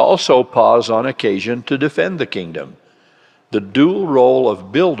must also pause on occasion to defend the kingdom. The dual role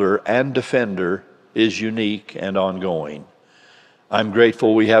of builder and defender is unique and ongoing. I'm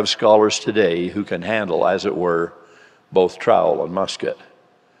grateful we have scholars today who can handle, as it were, both trowel and musket.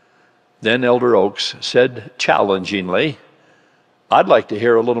 Then Elder Oaks said challengingly, "I'd like to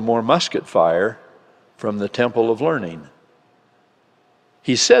hear a little more musket fire from the temple of learning."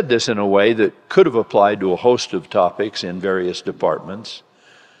 He said this in a way that could have applied to a host of topics in various departments,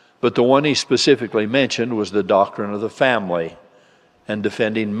 but the one he specifically mentioned was the doctrine of the family and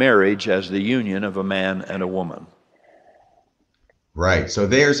defending marriage as the union of a man and a woman. Right. So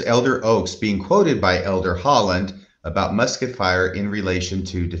there's Elder Oaks being quoted by Elder Holland about musket fire in relation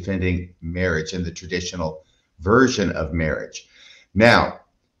to defending marriage and the traditional version of marriage. Now,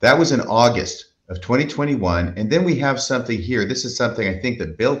 that was in August of 2021. And then we have something here. This is something I think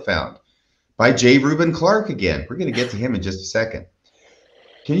that Bill found by J. Reuben Clark again. We're going to get to him in just a second.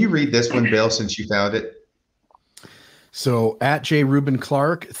 Can you read this one, Bill, since you found it? So at J. Reuben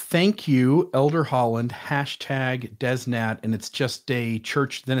Clark, thank you, Elder Holland, #DezNat, and it's just a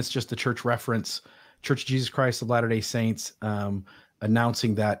church, then it's just the church reference Church of Jesus Christ of Latter-day Saints,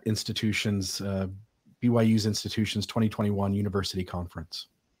 announcing that institution's, BYU's institution's 2021 university conference.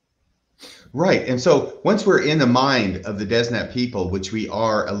 Right. And so once we're in the mind of the DezNat people, which we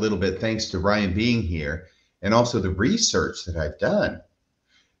are a little bit thanks to Ryan being here, and also the research that I've done,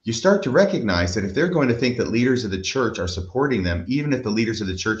 you start to recognize that if they're going to think that leaders of the church are supporting them, even if the leaders of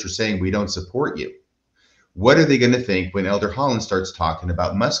the church are saying, we don't support you, what are they going to think when Elder Holland starts talking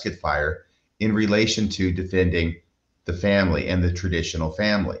about musket fire in relation to defending the family and the traditional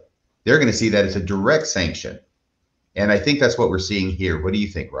family? They're going to see that as a direct sanction. And I think that's what we're seeing here. What do you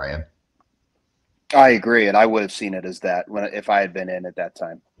think, Ryan? I agree. And I would have seen it as that if I had been in at that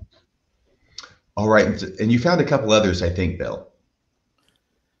time. All right. And you found a couple others, I think, Bill.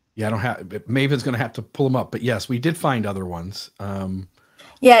 Yeah, I don't have, Maven's going to have to pull them up, but yes, we did find other ones.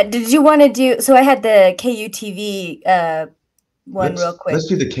 Yeah. Did you want to do, so I had the KUTV one real quick. Let's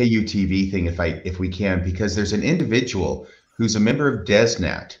do the KUTV thing if we can, because there's an individual who's a member of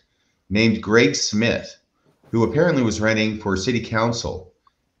DezNat named Greg Smith, who apparently was running for city council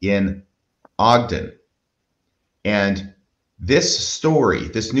in Ogden. And this story,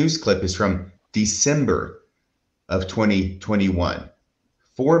 this news clip is from December of 2021.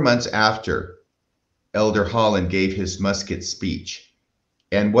 4 months after Elder Holland gave his musket speech.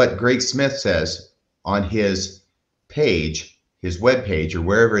 And what Greg Smith says on his page, his webpage, or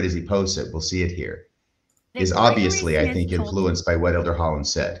wherever it is he posts it, we'll see it here, is obviously, I think, influenced by what Elder Holland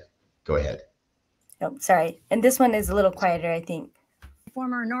said. Go ahead. Oh, sorry. And this one is a little quieter, I think.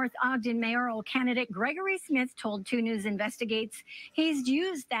 Former North Ogden mayoral candidate Gregory Smith told 2 News Investigates he's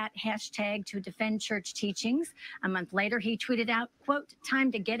used that hashtag to defend church teachings. A month later, he tweeted out, quote, "Time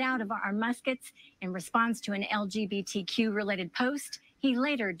to get out of our muskets." In response to an LGBTQ-related post, he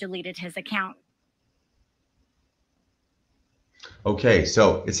later deleted his account. Okay,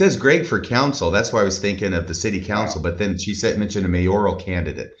 so it says Greg for council. That's why I was thinking of the city council, but then she mentioned a mayoral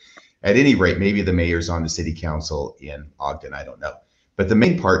candidate. At any rate, maybe the mayor's on the city council in Ogden. I don't know. But the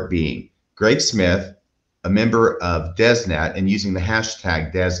main part being Greg Smith, a member of DezNat, and using the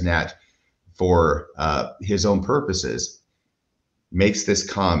hashtag DezNat for his own purposes, makes this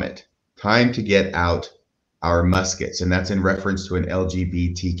comment, "Time to get out our muskets." And that's in reference to an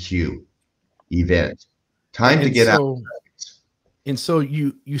LGBTQ event. Time to get out. And so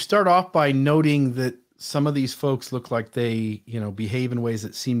you start off by noting that some of these folks look like they, behave in ways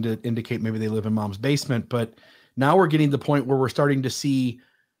that seem to indicate maybe they live in mom's basement. But now we're getting to the point where we're starting to see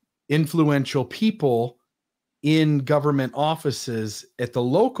influential people in government offices at the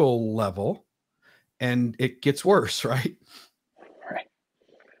local level, and it gets worse, right? Right.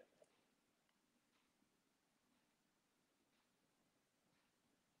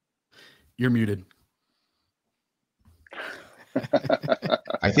 You're muted.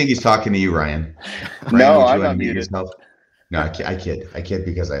 I think he's talking to you, Ryan. No, I'm not muted. Yourself? No, I kid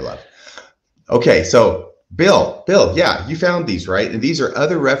because I love. Okay, so Bill, yeah, you found these, right? And these are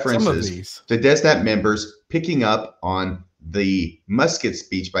other references to DezNat members picking up on the musket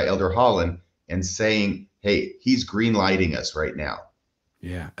speech by Elder Holland and saying, hey, he's green lighting us right now.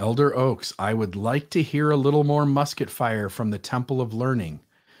 Yeah, Elder Oaks, I would like to hear a little more musket fire from the Temple of Learning.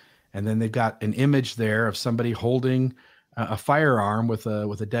 And then they've got an image there of somebody holding a firearm with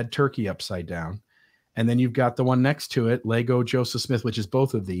a dead turkey upside down. And then you've got the one next to it, Lego Joseph Smith, which is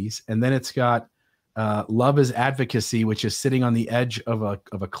both of these. And then it's got Love is Advocacy, which is sitting on the edge of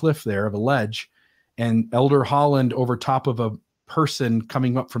a cliff there, of a ledge, and Elder Holland over top of a person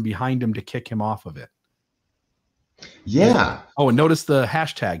coming up from behind him to kick him off of it. Yeah. And notice the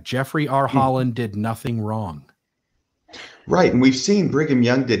hashtag, Jeffrey R. Holland did nothing wrong. Right. And we've seen Brigham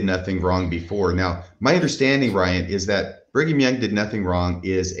Young did nothing wrong before. Now, my understanding, Ryan, is that Brigham Young did nothing wrong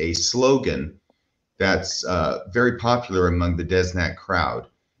is a slogan that's very popular among the DezNat crowd,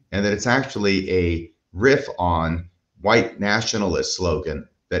 and that it's actually a riff on white nationalist slogan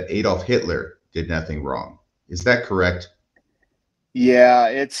that Adolf Hitler did nothing wrong. Is that correct? Yeah,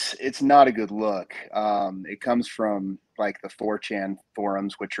 it's not a good look. It comes from like the 4chan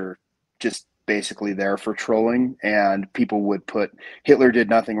forums, which are just basically there for trolling, and people would put Hitler did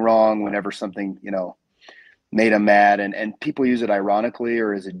nothing wrong whenever something, made him mad, and people use it ironically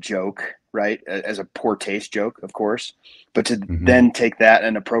or as a joke, right? As a poor taste joke, of course. But to then take that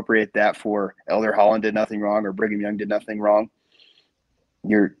and appropriate that for Elder Holland did nothing wrong or Brigham Young did nothing wrong,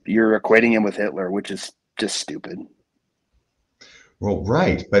 you're equating him with Hitler, which is just stupid. Well,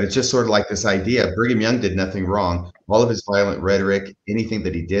 right. But it's just sort of like this idea. Brigham Young did nothing wrong. All of his violent rhetoric, anything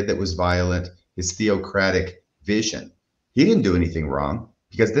that he did that was violent, his theocratic vision, he didn't do anything wrong,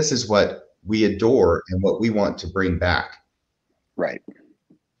 because this is what we adore and what we want to bring back. Right.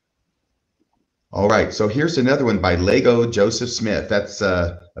 All right, so here's another one by Lego Joseph Smith. That's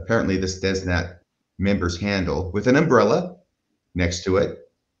apparently this DezNat member's handle with an umbrella next to it.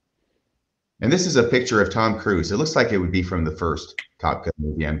 And this is a picture of Tom Cruise. It looks like it would be from the first Top Gun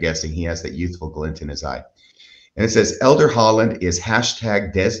movie. I'm guessing he has that youthful glint in his eye. And it says, Elder Holland is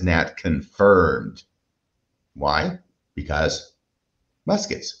hashtag DezNat confirmed. Why? Because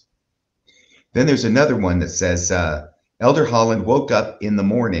muskets. Then there's another one that says, Elder Holland woke up in the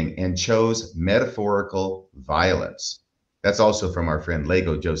morning and chose metaphorical violence. That's also from our friend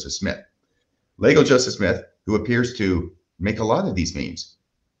Lego Joseph Smith. Lego Joseph Smith, who appears to make a lot of these memes,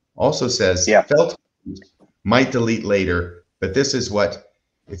 also says, felt might delete later, but this is what,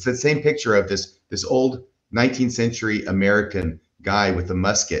 it's the same picture of this old 19th century American guy with a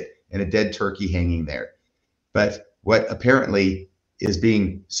musket and a dead turkey hanging there. But what apparently is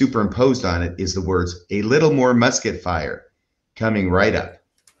being superimposed on it is the words, a little more musket fire, coming right up.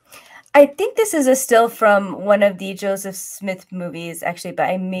 I think this is a still from one of the Joseph Smith movies, actually, but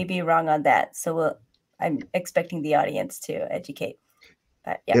I may be wrong on that. So I'm expecting the audience to educate.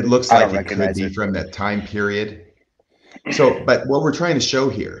 But yeah, it looks like it could be from that time period. So, but what we're trying to show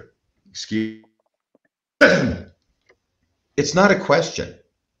here, it's not a question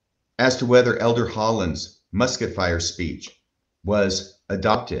as to whether Elder Holland's musket fire speech was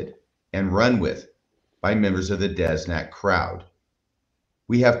adopted and run with by members of the DezNat crowd.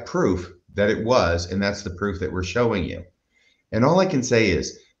 We have proof that it was, and that's the proof that we're showing you. And all I can say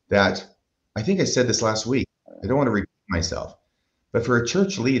is that, I think I said this last week, I don't want to repeat myself, but for a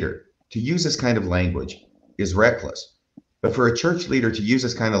church leader to use this kind of language is reckless. But for a church leader to use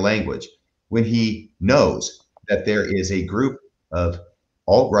this kind of language when he knows that there is a group of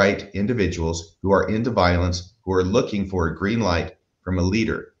alt-right individuals who are into violence, who are looking for a green light from a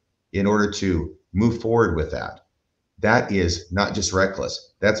leader in order to move forward with that, that is not just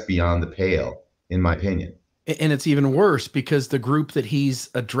reckless, that's beyond the pale, in my opinion. And it's even worse because the group that he's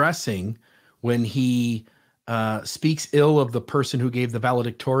addressing when he speaks ill of the person who gave the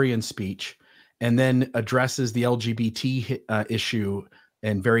valedictorian speech and then addresses the LGBT issue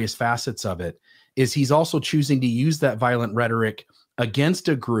and various facets of it, is he's also choosing to use that violent rhetoric against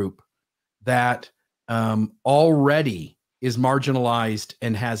a group that already is marginalized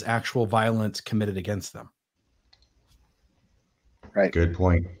and has actual violence committed against them. Right. Good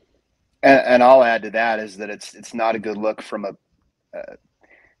point. And I'll add to that is that it's not a good look from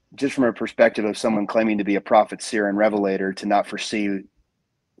just from a perspective of someone claiming to be a prophet, seer, and revelator to not foresee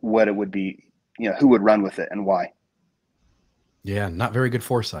what it would be, who would run with it and why. Yeah, not very good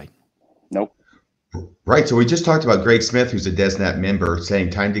foresight. Nope. Right. So we just talked about Greg Smith, who's a DezNat member,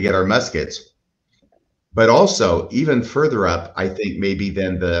 saying time to get our muskets. But also, even further up, I think maybe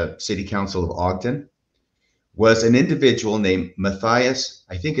than the City Council of Ogden, was an individual named Matthias,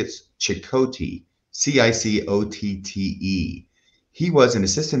 I think it's Cicotte, Cicotte. He was an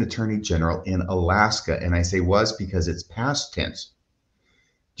assistant attorney general in Alaska, and I say was because it's past tense.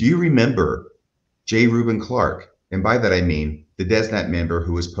 Do you remember J. Reuben Clark? And by that I mean the DezNat member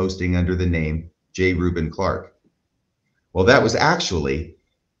who was posting under the name J. Reuben Clark. Well, that was actually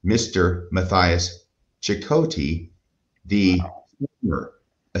Mr. Matthias Cicotte, the former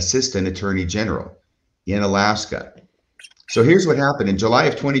assistant attorney general in Alaska. So here's what happened. In July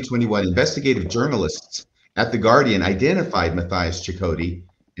of 2021, investigative journalists at The Guardian identified Matthias Cicotte,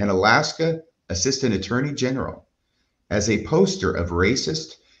 an Alaska assistant attorney general, as a poster of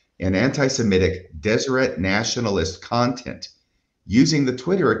racist and anti-Semitic Deseret Nationalist content using the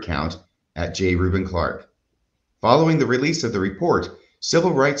Twitter account at J. Reuben Clark. Following the release of the report,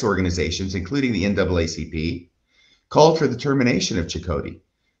 civil rights organizations, including the NAACP, called for the termination of Cicotte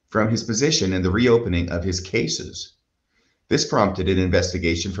from his position and the reopening of his cases. This prompted an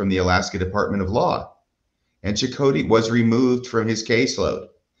investigation from the Alaska Department of Law, and Cicotte was removed from his caseload.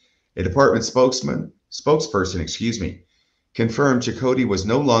 A department spokesperson, confirmed Cicotte was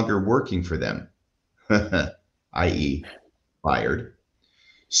no longer working for them, i.e., fired,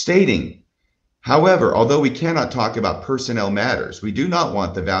 stating, however, although we cannot talk about personnel matters, we do not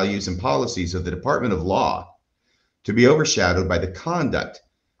want the values and policies of the Department of Law to be overshadowed by the conduct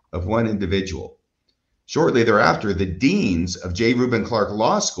of one individual. Shortly thereafter, the deans of J. Reuben Clark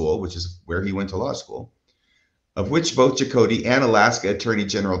Law School, which is where he went to law school, of which both Cicotte and Alaska Attorney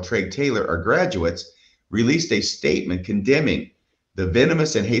General Treg Taylor are graduates, released a statement condemning the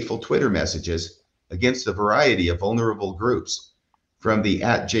venomous and hateful Twitter messages against a variety of vulnerable groups from the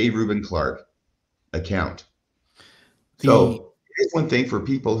 @J. Reuben Clark account. So it's one thing for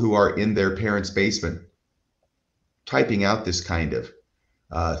people who are in their parents' basement typing out this kind of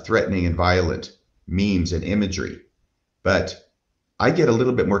threatening and violent memes and imagery. But I get a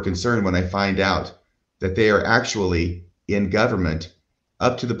little bit more concerned when I find out that they are actually in government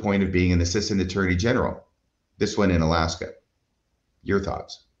up to the point of being an assistant attorney general. This one in Alaska. Your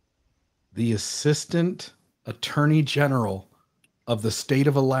thoughts? The assistant attorney general of the state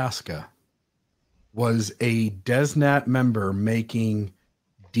of Alaska was a DezNat member making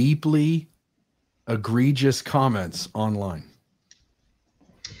deeply egregious comments online.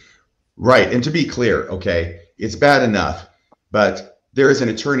 Right. And to be clear, okay, it's bad enough, but there is an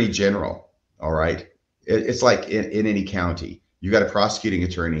attorney general. All right. It's like in any county, you got a prosecuting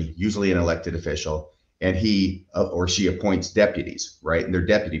attorney, usually an elected official, and he or she appoints deputies, right? And they're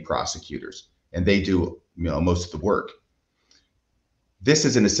deputy prosecutors, and they do, most of the work. This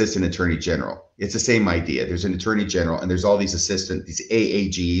is an assistant attorney general. It's the same idea. There's an attorney general, and there's all these these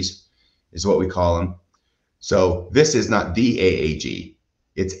AAGs is what we call them. So this is not the AAG.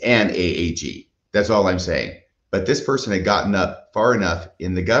 It's an AAG. That's all I'm saying. But this person had gotten up far enough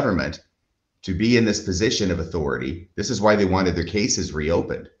in the government to be in this position of authority. This is why they wanted their cases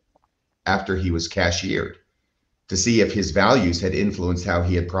reopened after he was cashiered, to see if his values had influenced how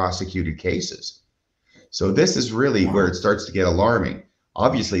he had prosecuted cases. So this is really where it starts to get alarming.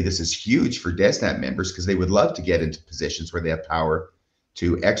 Obviously, this is huge for DezNat members because they would love to get into positions where they have power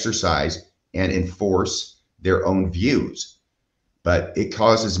to exercise and enforce their own views. But it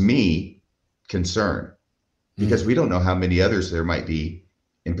causes me concern because we don't know how many others there might be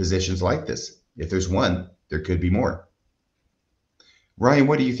in positions like this. If there's one, there could be more. Ryan,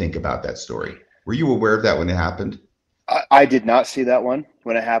 what do you think about that story? Were you aware of that when it happened? I did not see that one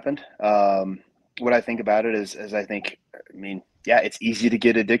when it happened. What I think about it is yeah, it's easy to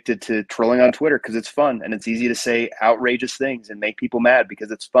get addicted to trolling on Twitter because it's fun, and it's easy to say outrageous things and make people mad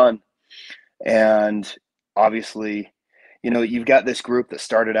because it's fun. And obviously, you've got this group that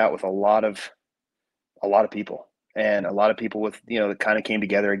started out with a lot of people, and a lot of people with, that kind of came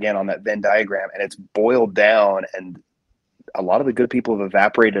together again on that Venn diagram, and it's boiled down, and a lot of the good people have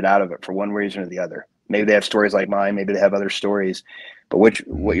evaporated out of it for one reason or the other. Maybe they have stories like mine, maybe they have other stories, but what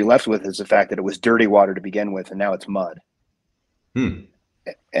you're left with is the fact that it was dirty water to begin with, and now it's mud. And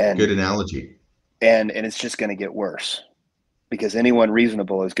good analogy. And it's just going to get worse because anyone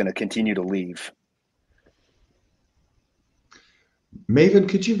reasonable is going to continue to leave. Maven,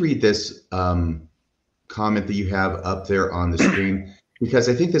 could you read this comment that you have up there on the screen? Because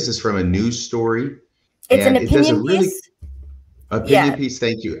I think this is from a news story. It's an opinion piece. Opinion piece,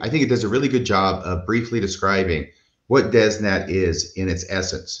 thank you. I think it does a really good job of briefly describing what DezNat is in its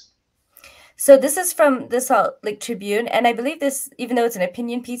essence. So this is from the Salt Lake Tribune, and I believe this, even though it's an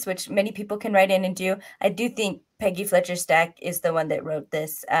opinion piece, which many people can write in and do, I do think Peggy Fletcher Stack is the one that wrote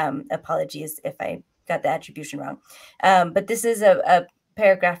this. Apologies if I got the attribution wrong. But this is a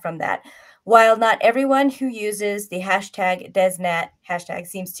paragraph from that. While not everyone who uses the hashtag DezNat hashtag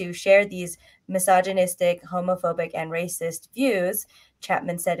seems to share these misogynistic, homophobic, and racist views,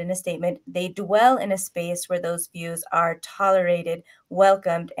 Chapman said in a statement, they dwell in a space where those views are tolerated,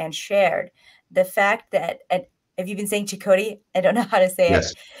 welcomed, and shared. The fact that, have you been saying Chakotay? I don't know how to say it.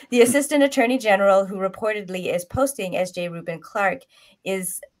 The Assistant Attorney General, who reportedly is posting S.J. Rubin Clark,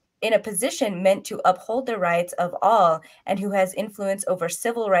 is in a position meant to uphold the rights of all and who has influence over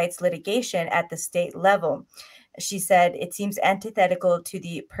civil rights litigation at the state level. She said it seems antithetical to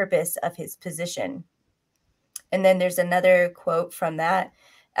the purpose of his position. And then there's another quote from that.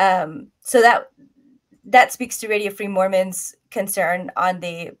 So that speaks to Radio Free Mormon's concern on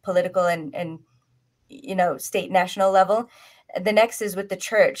the political and state national level. The next is with the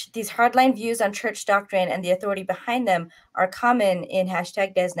church. These hardline views on church doctrine and the authority behind them are common in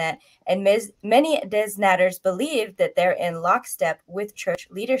hashtag DezNat, and many DezNatters believe that they're in lockstep with church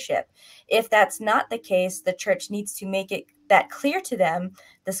leadership. If that's not the case, the church needs to make it that clear to them,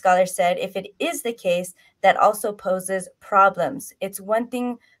 the scholar said. If it is the case, that also poses problems. It's one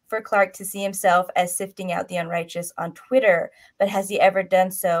thing for Clark to see himself as sifting out the unrighteous on Twitter, but has he ever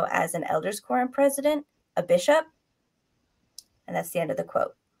done so as an elders quorum president, a bishop? And that's the end of the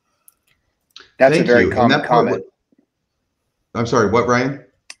quote. That's a very common comment. I'm sorry, what, Ryan?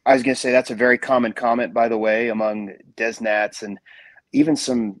 I was going to say that's a very common comment, by the way, among DezNats and even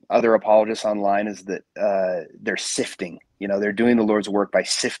some other apologists online, is that they're sifting. They're doing the Lord's work by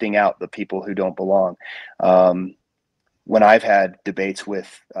sifting out the people who don't belong. When I've had debates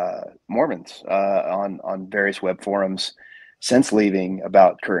with Mormons on various web forums since leaving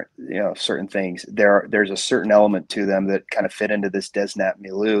about current, certain things, there's a certain element to them that kind of fit into this DezNat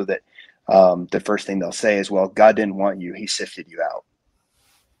milieu that the first thing they'll say is, well, God didn't want you. He sifted you out.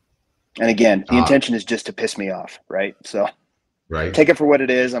 And again, the intention is just to piss me off. Right. So take it for what it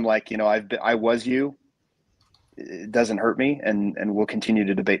is. I'm like, I was you. it doesn't hurt me, and we'll continue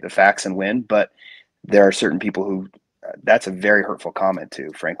to debate the facts and win. But there are certain people who that's a very hurtful comment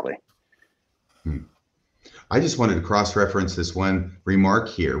to, frankly. I just wanted to cross-reference this one remark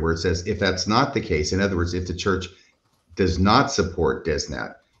here where it says, if that's not the case, in other words, if the church does not support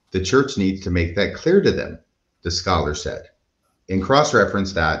DezNat, the church needs to make that clear to them, the scholar said. And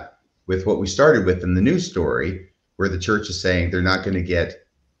cross-reference that with what we started with in the news story, where the church is saying they're not going to get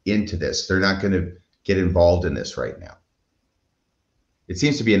into this. They're not going to get involved in this right now. It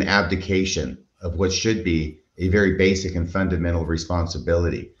seems to be an abdication of what should be a very basic and fundamental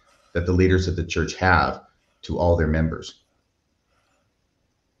responsibility that the leaders of the church have to all their members.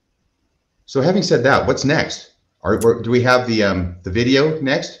 So having said that, what's next? Do we have the video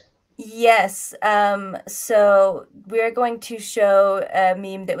next? Yes. So we're going to show a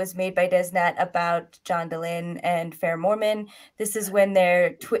meme that was made by DezNat about John Dehlin and Fair Mormon. This is when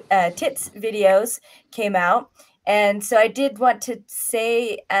their tits videos came out. And so I did want to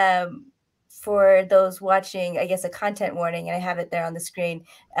say, for those watching, I guess, a content warning, and I have it there on the screen.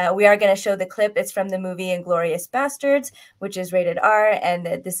 We are going to show the clip. It's from the movie Inglourious Bastards, which is rated R, and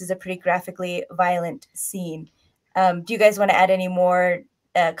this is a pretty graphically violent scene. Do you guys want to add any more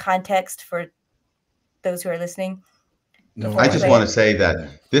context for those who are listening? No, I just want to say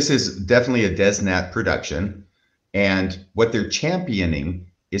that this is definitely a DezNat production, and what they're championing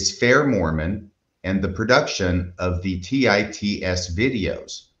is Fair Mormon and the production of the TITS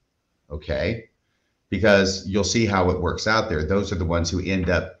videos. Okay, because you'll see how it works out there. Those are the ones who end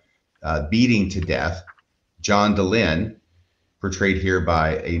up beating to death John Dehlin, portrayed here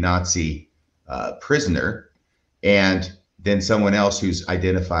by a Nazi prisoner, and then someone else who's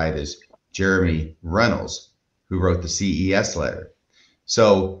identified as Jeremy Reynolds, who wrote the CES letter.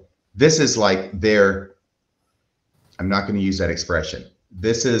 So this is like their, I'm not going to use that expression.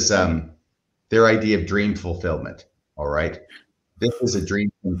 This is their idea of dream fulfillment. All right. This is a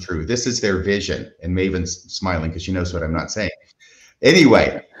dream come true. This is their vision. And Maven's smiling because she knows what I'm not saying.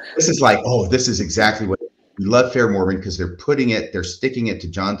 Anyway, this is like, oh, this is exactly what we love Fair Mormon, because they're sticking it to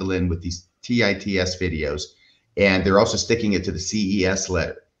John Dehlin with these TITS videos. And they're also sticking it to the CES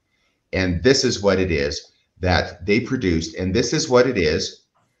letter. And this is what it is that they produced. And this is what it is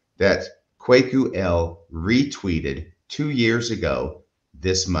that Kwaku L retweeted 2 years ago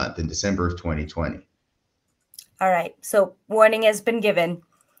this month in December of 2020. All right, so warning has been given.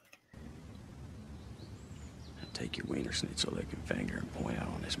 Take your wiener schnitzel licking finger and point out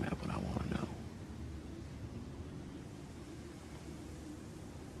on this map what I want to know.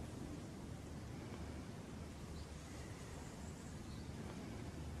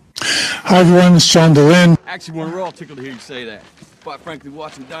 Hi everyone, it's John Dehlin. Actually, we're all tickled to hear you say that. Quite frankly,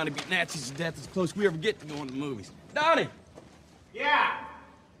 watching Donnie beat Nazis to death is as close as we ever get to going to the movies. Donnie! Yeah?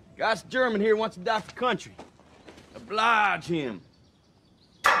 Guy's German here wants to die for country. Oblige him.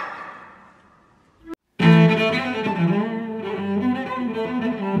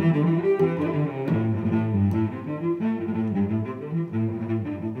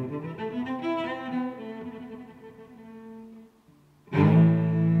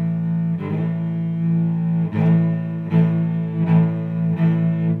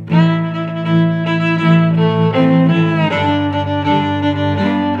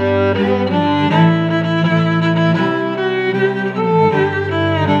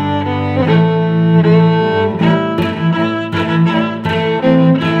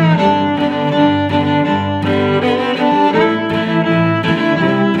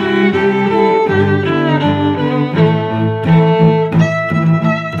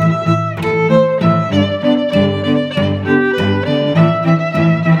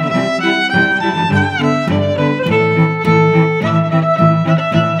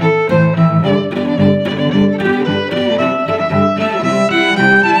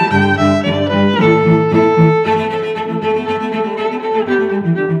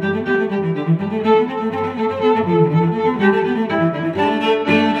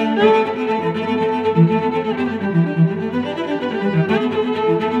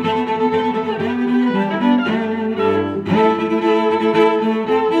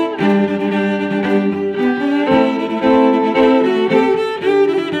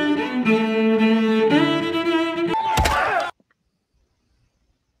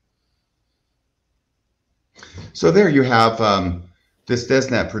 So there you have this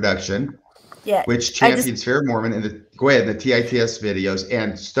DezNat production, which champions Fair Mormon and the TITS videos,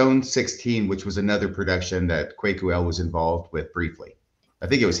 and Stone 16, which was another production that Kwaku L was involved with briefly. I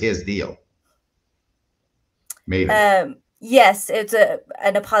think it was his deal. Maybe. Yes, it's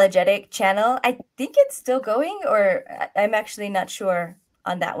an apologetic channel. I think it's still going, or I'm actually not sure.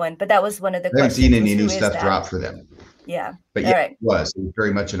 on that one. But that was one of the I haven't questions. seen any new stuff drop for them. Yeah. But All yeah, right. it was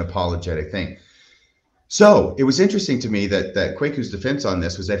very much an apologetic thing. So it was interesting to me that Kwaku's defense on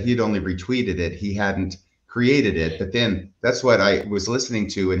this was that he had only retweeted it. He hadn't created it. But then that's what I was listening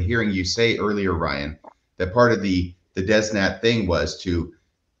to and hearing you say earlier, Ryan, that part of the DezNat thing was to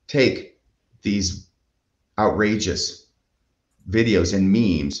take these outrageous videos and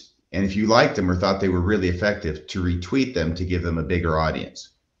memes, and if you liked them or thought they were really effective, to retweet them to give them a bigger audience.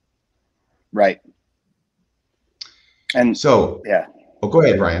 Right. And so, yeah. Oh, go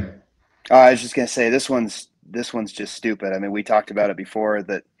ahead, Ryan. I was just going to say, this one's just stupid. I mean, we talked about it before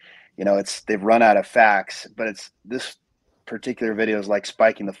that, you know, they've run out of facts, but this particular video is like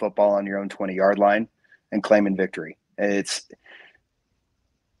spiking the football on your own 20-yard line and claiming victory.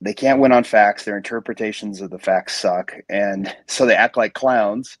 They can't win on facts. Their interpretations of the facts suck. And so they act like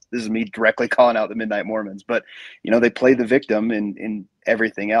clowns. This is me directly calling out the Midnight Mormons, but you know, they play the victim in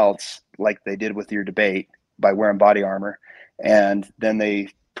everything else, like they did with your debate by wearing body armor. And then they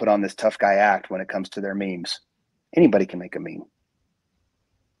put on this tough guy act when it comes to their memes. Anybody can make a meme.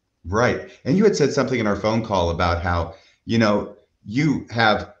 Right. And you had said something in our phone call about how, you know, you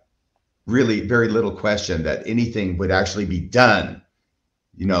have really very little question that anything would actually be done,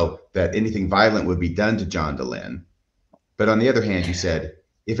 you know, that anything violent would be done to John Dehlin. But on the other hand, you said,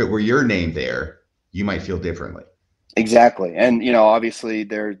 if it were your name there, you might feel differently. Exactly. And, you know, obviously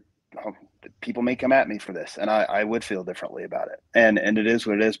people may come at me for this, and I would feel differently about it. And it is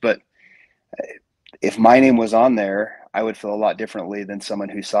what it is. But if my name was on there, I would feel a lot differently than someone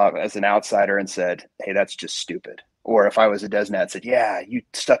who saw it as an outsider and said, hey, that's just stupid. Or if I was a DezNat and said, yeah, you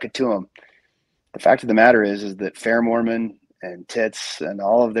stuck it to him. The fact of the matter is that Fair Mormon and Tits and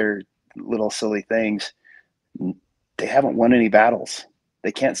all of their little silly things, they haven't won any battles.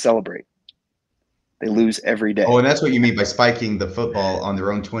 They can't celebrate. They lose every day. Oh, and that's what you mean by spiking the football on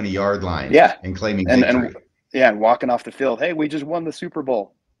their own 20-yard line. Yeah. And claiming victory. And walking off the field. Hey, we just won the Super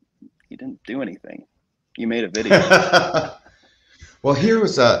Bowl. You didn't do anything. You made a video. Well, here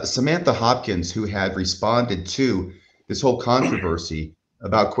was Samantha Hopkins, who had responded to this whole controversy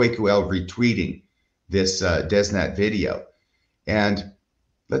about Kwaku El retweeting this DezNat video. And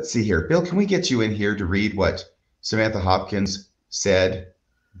let's see here. Bill, can we get you in here to read what Samantha Hopkins said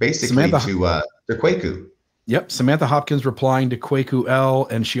basically to Kwaku? Yep. Samantha Hopkins replying to Kwaku El,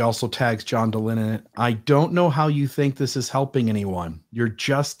 and she also tags John Dehlin in it. I don't know how you think this is helping anyone. You're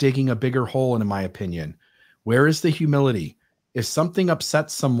just digging a bigger hole, in my opinion. Where is the humility? If something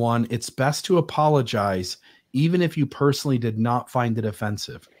upsets someone, it's best to apologize, even if you personally did not find it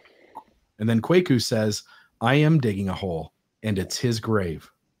offensive. And then Kwaku says, I am digging a hole, and it's his grave.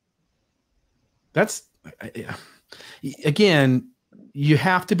 That's, again, you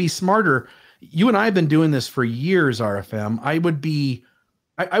have to be smarter. You and I have been doing this for years, RFM. I would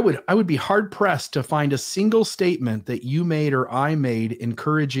be hard pressed to find a single statement that you made or I made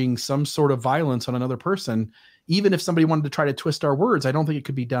encouraging some sort of violence on another person. Even if somebody wanted to try to twist our words, I don't think it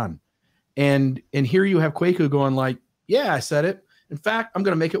could be done. And here you have Kwaku going like, yeah, I said it. In fact, I'm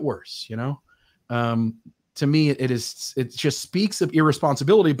going to make it worse. You know, to me, it just speaks of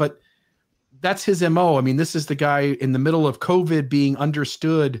irresponsibility, but that's his MO. I mean, this is the guy in the middle of COVID being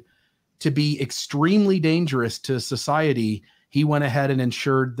understood to be extremely dangerous to society. He went ahead and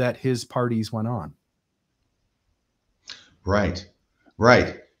ensured that his parties went on. Right.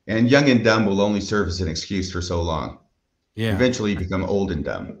 And young and dumb will only serve as an excuse for so long. Yeah. Eventually you become old and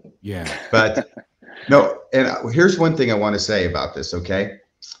dumb. Yeah. But no, and here's one thing I want to say about this, okay,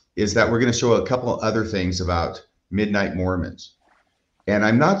 is that we're going to show a couple other things about Midnight Mormons. And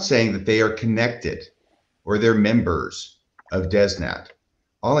I'm not saying that they are connected or they're members of DezNat.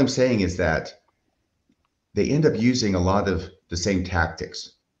 All I'm saying is that they end up using a lot of the same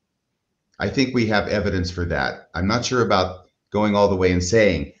tactics. I think we have evidence for that. I'm not sure about going all the way and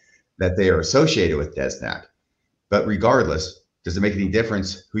saying that they are associated with DezNat. But regardless, does it make any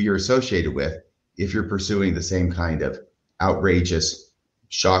difference who you're associated with if you're pursuing the same kind of outrageous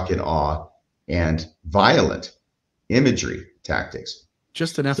shock and awe and violent imagery tactics?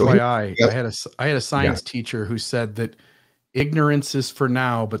 Just an FYI, I had a science teacher who said that ignorance is for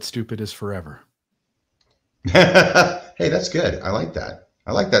now, but stupid is forever. Hey, that's good. I like that.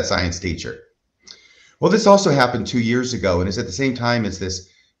 I like that science teacher. Well, this also happened 2 years ago, and it's at the same time as this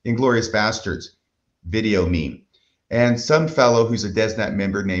Inglourious Bastards video meme. And some fellow who's a DezNat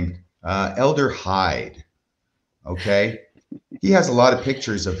member named Elder Hyde, okay? He has a lot of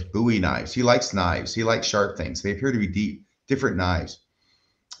pictures of Bowie knives. He likes knives. He likes sharp things. They appear to be different knives.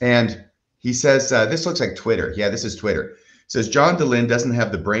 And he says, this looks like Twitter. Yeah, this is Twitter. It says, John Dehlin doesn't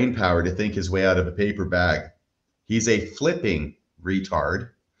have the brain power to think his way out of a paper bag. He's a flipping retard.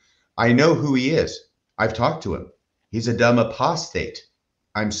 I know who he is. I've talked to him. He's a dumb apostate.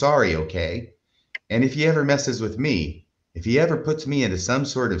 I'm sorry, okay? And if he ever messes with me, if he ever puts me into some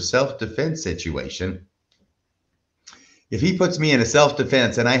sort of self-defense situation, if he puts me in a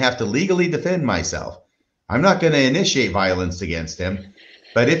self-defense and I have to legally defend myself, I'm not going to initiate violence against him.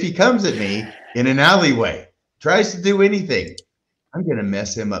 But if he comes at me in an alleyway, tries to do anything, I'm going to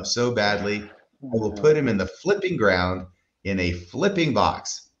mess him up so badly. I will put him in the flipping ground in a flipping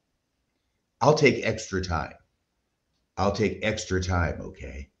box. I'll take extra time. I'll take extra time,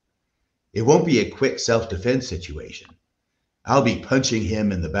 okay? It won't be a quick self-defense situation. I'll be punching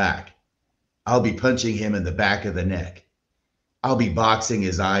him in the back. I'll be punching him in the back of the neck. I'll be boxing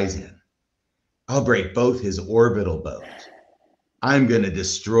his eyes in. I'll break both his orbital bones. I'm going to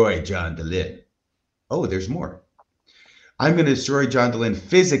destroy John DeLynn. Oh, there's more. I'm going to destroy John DeLynn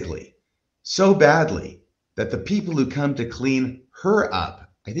physically so badly that the people who come to clean her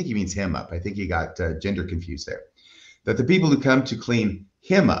up, I think he means him up. I think he got gender confused there. That the people who come to clean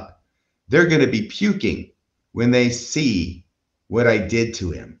him up, they're going to be puking when they see what I did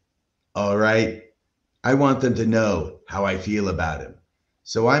to him. All right? I want them to know how I feel about him.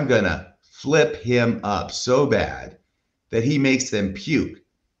 So I'm going to flip him up so bad that he makes them puke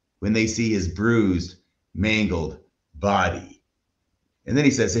when they see his bruised, mangled body. And then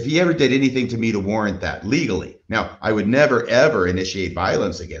he says, if he ever did anything to me to warrant that legally. Now, I would never, ever initiate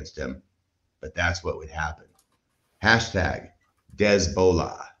violence against him, but that's what would happen. Hashtag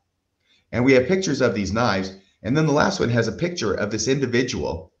Desbola. And we have pictures of these knives. And then the last one has a picture of this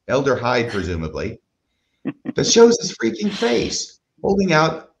individual, Elder Hyde, presumably, that shows his freaking face holding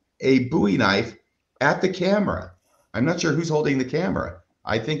out a Bowie knife at the camera. I'm not sure who's holding the camera.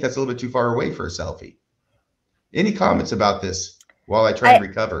 I think that's a little bit too far away for a selfie. Any comments about this while I try and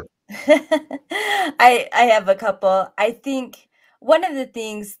recover? I have a couple. I think one of the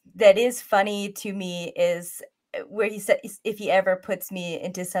things that is funny to me is where he said, if he ever puts me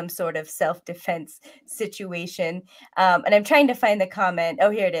into some sort of self-defense situation. And I'm trying to find the comment. Oh,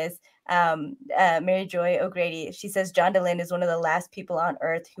 here it is. Mary Joy O'Grady. She says, John DeLynn is one of the last people on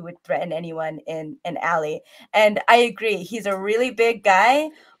earth who would threaten anyone in an alley. And I agree. He's a really big guy,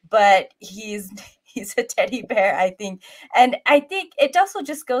 but he's a teddy bear, I think. And I think it also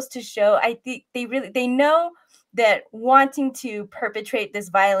just goes to show, I think they know that wanting to perpetrate this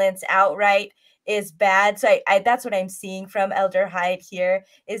violence outright is bad. So that's what I'm seeing from Elder Hyde here,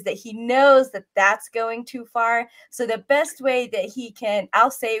 is that he knows that that's going too far. So the best way that he can, I'll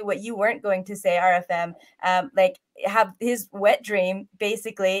say what you weren't going to say, RFM, like have his wet dream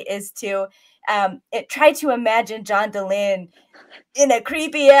basically is to try to imagine John DeLynn in a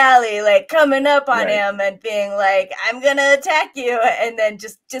creepy alley, like coming up on him and being like, I'm gonna attack you, and then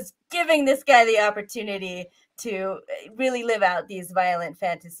just giving this guy the opportunity to really live out these violent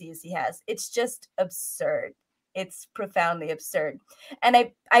fantasies he has. It's just absurd. It's profoundly absurd. And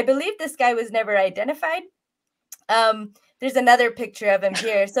I believe this guy was never identified. There's another picture of him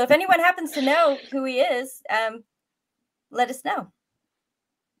here. So if anyone happens to know who he is, let us know.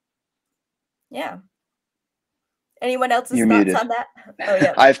 Yeah. Anyone else's You're thoughts muted. on that? Oh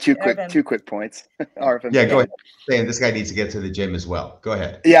yeah. I have two quick points. Yeah, go ahead. Saying this guy needs to get to the gym as well. Go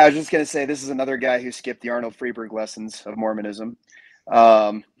ahead. Yeah, I was just going to say, this is another guy who skipped the Arnold Freeberg lessons of Mormonism.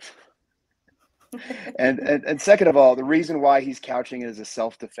 And second of all, the reason why he's couching it as a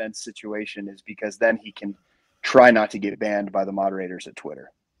self-defense situation is because then he can try not to get banned by the moderators at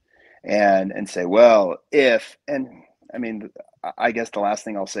Twitter and say, well, I mean, I guess the last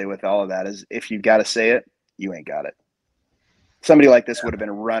thing I'll say with all of that is, if you've got to say it, you ain't got it. Somebody like this would have been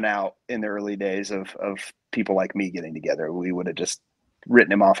run out in the early days of people like me getting together. We would have just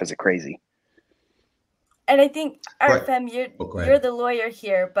written him off as a crazy. And I think, RFM, you're the lawyer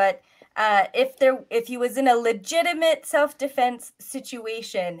here, but if he was in a legitimate self-defense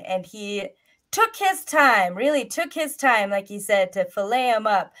situation and he took his time, really took his time, like he said, to fillet him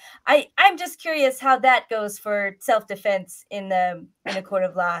up, I'm just curious how that goes for self-defense in a court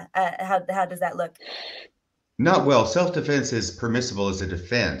of law. How does that look? Not well. Self-defense is permissible as a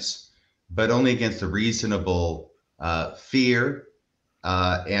defense, but only against a reasonable fear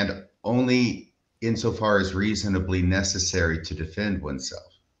and only insofar as reasonably necessary to defend oneself.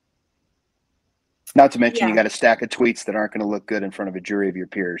 Not to mention, you got a stack of tweets that aren't going to look good in front of a jury of your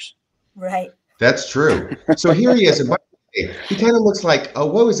peers. Right. That's true. So here he is. And he kind of looks like, oh,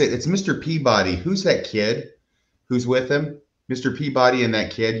 what was it? It's Mr. Peabody. Who's that kid who's with him? Mr. Peabody and that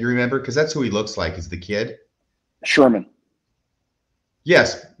kid, you remember? Because that's who he looks like, is the kid. Sherman.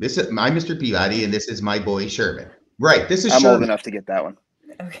 Yes, this is my Mr. Peabody, and this is my boy Sherman. Right, this is I'm Sherman. old enough to get that one.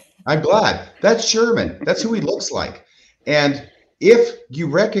 Okay. I'm glad. That's Sherman. That's who he looks like. And if you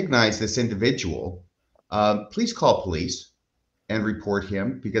recognize this individual, please call police and report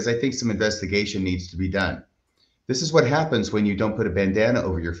him, because I think some investigation needs to be done. This is what happens when you don't put a bandana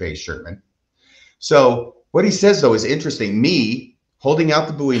over your face, Sherman. So what he says, though, is interesting. Me holding out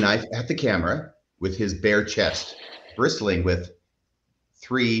the Bowie knife at the camera with his bare chest, bristling with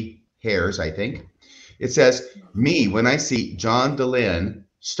 3 hairs, I think. It says, me, when I see John Dehlin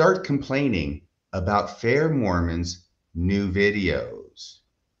start complaining about Fair Mormon's new videos.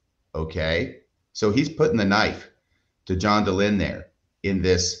 Okay? So he's putting the knife to John Dehlin there in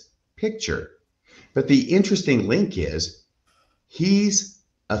this picture. But the interesting link is he's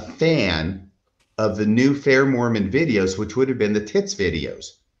a fan of the new Fair Mormon videos, which would have been the tits videos,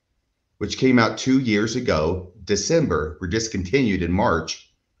 which came out 2 years ago, December, were discontinued in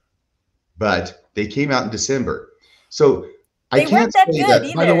March, but they came out in December. So I can't say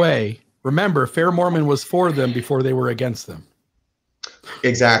that. By the way, remember, Fair Mormon was for them before they were against them.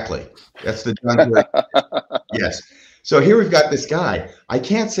 Exactly. That's the John Dehlin. Yes. So here we've got this guy. I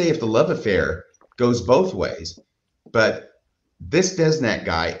can't say if the love affair goes both ways, but this DezNat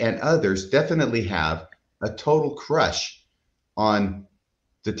guy and others definitely have a total crush on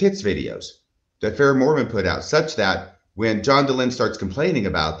the tits videos that Fair Mormon put out, such that when John Dehlin starts complaining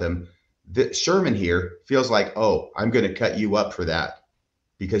about them, Sherman here feels like, oh, I'm going to cut you up for that,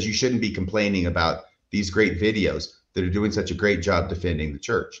 because you shouldn't be complaining about these great videos that are doing such a great job defending the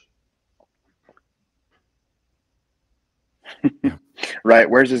church. Right.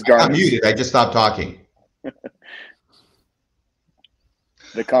 Where's his garment? I'm muted. I just stopped talking.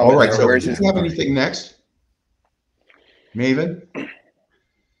 The comment. All right. So where's do his you have anything next, Maven?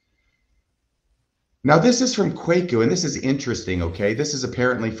 Now, this is from Kwaku, and this is interesting, okay? This is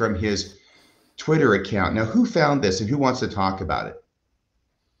apparently from his Twitter account. Now, who found this and who wants to talk about it?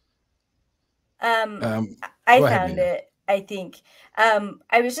 I found it, I think.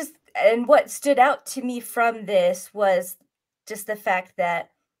 I was just, and what stood out to me from this was just the fact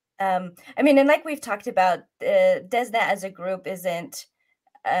that, I mean, and like we've talked about, DezNat as a group isn't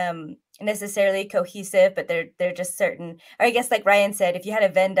necessarily cohesive, but they're just certain, or I guess like Ryan said, if you had a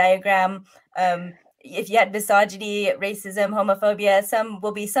Venn diagram, if you had misogyny, racism, homophobia, some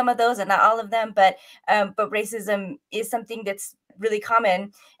will be some of those and not all of them, but racism is something that's really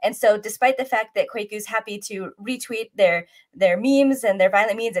common. And so despite the fact that Kwaku's happy to retweet their memes and their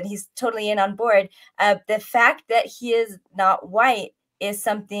violent memes, and he's totally in on board, the fact that he is not white is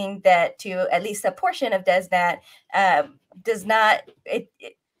something that, to at least a portion of DezNat, does not,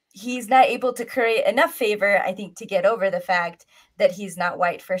 he's not able to curry enough favor, I think, to get over the fact that he's not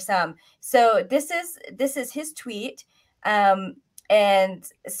white for some. So this is his tweet. And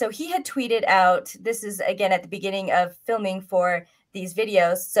so he had tweeted out, this is again at the beginning of filming for these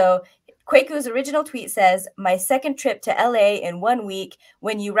videos. So Kwaku's original tweet says, "My second trip to LA in 1 week.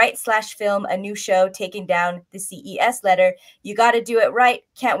 When you write/film a new show taking down the CES letter, you got to do it right.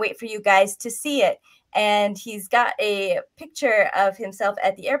 Can't wait for you guys to see it." And he's got a picture of himself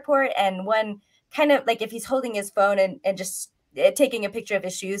at the airport, and one kind of like if he's holding his phone and just taking a picture of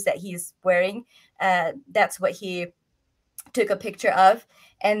his shoes that he's wearing. That's what he took a picture of.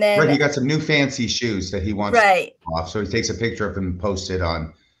 And then he got some new fancy shoes that he wants to off. So he takes a picture of them and posts it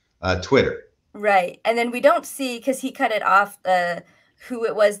on Twitter. Right. And then we don't see, because he cut it off, who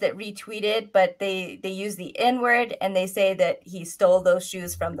it was that retweeted, but they use the N-word and they say that he stole those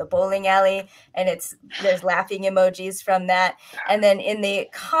shoes from the bowling alley, and there's laughing emojis from that. And then in the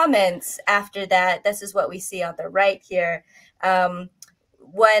comments after that, this is what we see on the right here.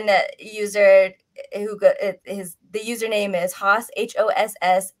 One user the username is Hoss,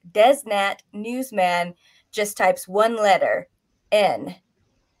 HOSS, DezNat Newsman, just types one letter, N.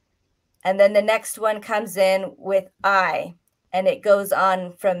 And then the next one comes in with I, and it goes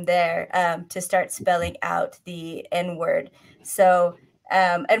on from there to start spelling out the N-word. So,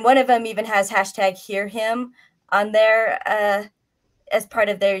 and one of them even has hashtag hear him on there as part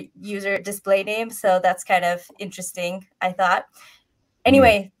of their user display name. So that's kind of interesting, I thought.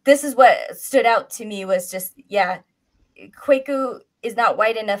 Anyway, this is what stood out to me was just, Kwaku is not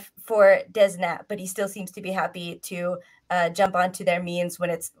white enough for DezNat, but he still seems to be happy to jump onto their memes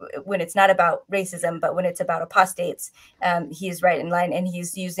when it's not about racism, but when it's about apostates. He's right in line, and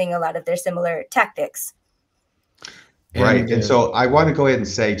he's using a lot of their similar tactics. Right. And so I want to go ahead and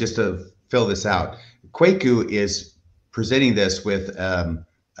say, just to fill this out, Kwaku is presenting this with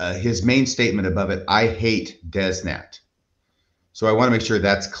his main statement above it, "I hate DezNat." So I want to make sure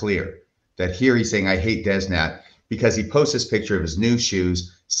that's clear, that here he's saying, "I hate DezNat," because he posts this picture of his new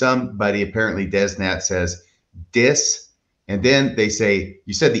shoes. Somebody, apparently DezNat, says dis, And then they say,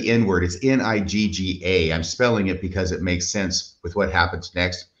 you said the N word, it's Nigga. I'm spelling it because it makes sense with what happens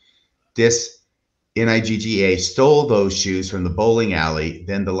next. This Nigga stole those shoes from the bowling alley,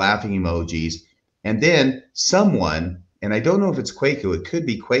 then the laughing emojis, and then someone, and I don't know if it's Kwaku, it could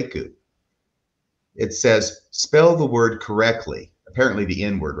be Kwaku. It says, spell the word correctly. Apparently the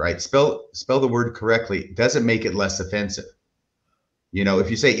N word, right? Spell the word correctly doesn't make it less offensive. You know, if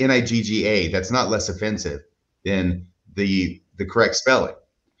you say Nigga, that's not less offensive than the correct spelling.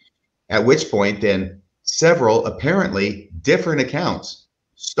 At which point then several apparently different accounts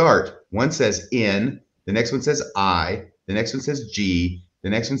start. One says N, the next one says I, the next one says G, the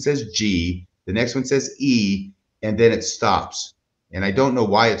next one says G, the next one says E, and then it stops. And I don't know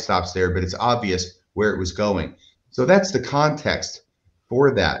why it stops there, but it's obvious where it was going. So that's the context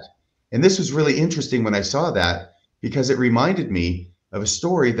for that. And this was really interesting when I saw that, because it reminded me of a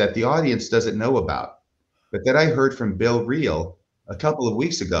story that the audience doesn't know about, but that I heard from Bill Reel a couple of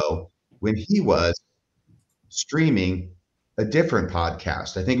weeks ago when he was streaming a different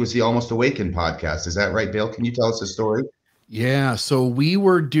podcast. I think it was the Almost Awakened podcast. Is that right, Bill? Can you tell us the story? Yeah. So we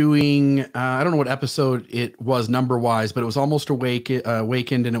were doing, I don't know what episode it was number wise, but it was Almost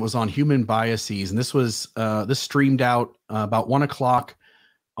Awakened, and it was on human biases. And this was, this streamed out about 1 o'clock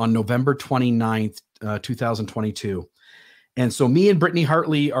on November 29th, 2022. And so me and Brittany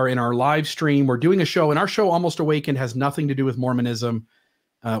Hartley are in our live stream. We're doing a show, and our show Almost Awakened has nothing to do with Mormonism.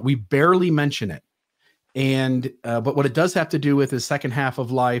 We barely mention it. And, but what it does have to do with is second half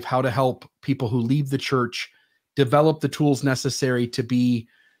of life, how to help people who leave the church develop the tools necessary to be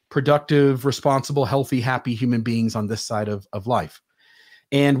productive, responsible, healthy, happy human beings on this side of life.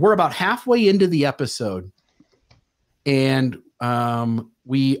 And we're about halfway into the episode, and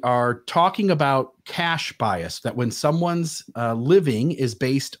we are talking about cash bias, that when someone's living is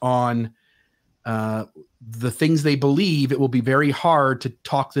based on the things they believe, it will be very hard to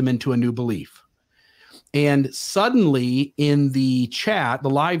talk them into a new belief. And suddenly in the chat, the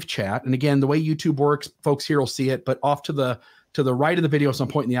live chat, and again, the way YouTube works, folks here will see it, but off to the right of the video, so I'm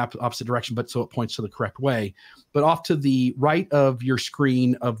pointing the opposite direction, but so it points to the correct way. But off to the right of your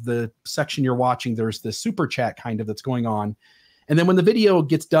screen of the section you're watching, there's this super chat kind of that's going on. And then when the video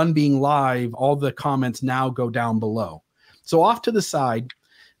gets done being live, all the comments now go down below. So off to the side,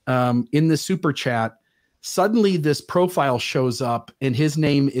 in the super chat, suddenly this profile shows up, and his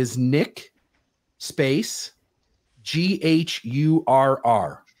name is Nick space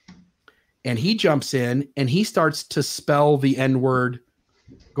Ghurr. And he jumps in and he starts to spell the N-word.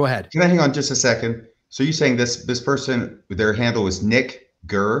 Go ahead. Can I hang on just a second? So you're saying this person, their handle was Nick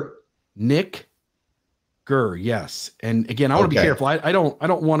Gurr? Nick Gurr, yes. And again, I want to be careful. I don't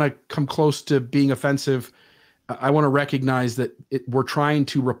want to come close to being offensive. I want to recognize that we're trying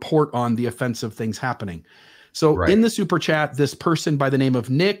to report on the offensive things happening. So in the super chat, this person by the name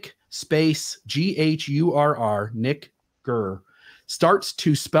of Nick space Ghurr, Nick Gurr, starts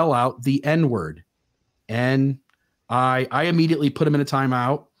to spell out the N-word. And I immediately put him in a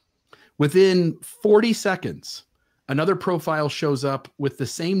timeout. Within 40 seconds, another profile shows up with the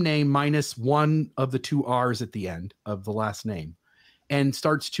same name minus one of the two R's at the end of the last name, and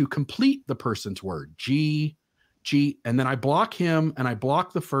starts to complete the person's word, G, and then I block him and I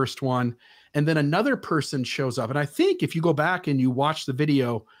block the first one. And then another person shows up. And I think if you go back and you watch the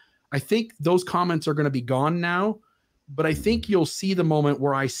video, I think those comments are going to be gone now, but I think you'll see the moment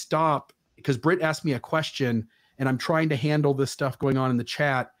where I stop, because Britt asked me a question and I'm trying to handle this stuff going on in the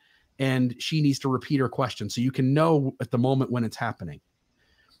chat, and she needs to repeat her question. So you can know at the moment when it's happening.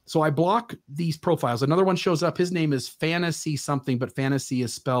 So I block these profiles. Another one shows up. His name is Fantasy something, but Fantasy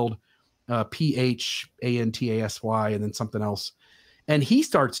is spelled Phantasy and then something else. And he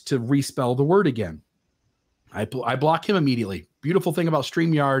starts to respell the word again. I block him immediately. Beautiful thing about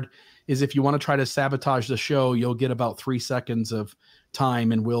StreamYard is if you want to try to sabotage the show, you'll get about 3 seconds of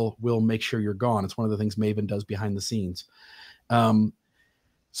time, and we'll make sure you're gone. It's one of the things Maven does behind the scenes.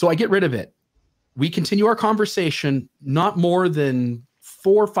 So I get rid of it. We continue our conversation, not more than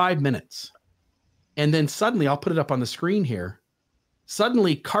 4 or 5 minutes. And then suddenly, I'll put it up on the screen here.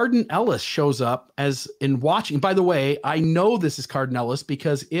 Suddenly, Carden Ellis shows up as in watching. By the way, I know this is Carden Ellis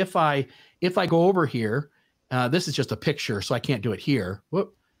because if I go over here, this is just a picture, so I can't do it here.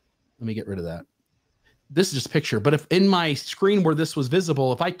 Whoop. Let me get rid of that. This is just a picture. But if in my screen where this was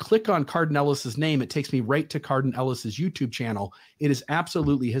visible, if I click on Carden Ellis's name, it takes me right to Carden Ellis's YouTube channel. It is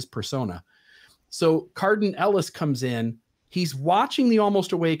absolutely his persona. So Carden Ellis comes in. He's watching the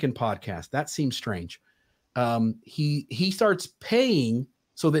Almost Awakened podcast. That seems strange. He starts paying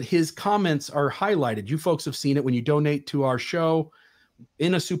so that his comments are highlighted. You folks have seen it when you donate to our show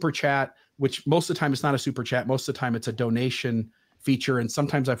in a super chat. which most of the time it's not a super chat. Most of the time it's a donation feature. And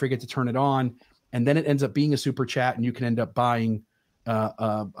sometimes I forget to turn it on, and then it ends up being a super chat, and you can end up buying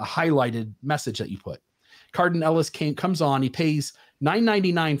a highlighted message that you put. Cardin Ellis comes on, he pays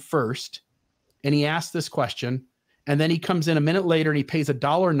 $9.99 first, and he asks this question, and then he comes in a minute later and he pays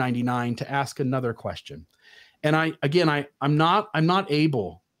 $1.99 to ask another question. And I'm not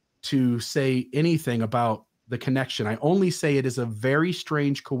able to say anything about the connection. I only say it is a very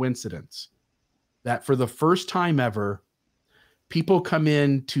strange coincidence that for the first time ever, people come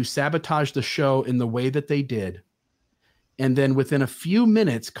in to sabotage the show in the way that they did. And then within a few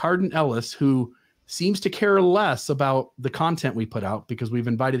minutes, Cardin Ellis, who seems to care less about the content we put out, because we've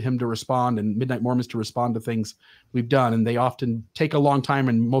invited him to respond and Midnight Mormons to respond to things we've done, and they often take a long time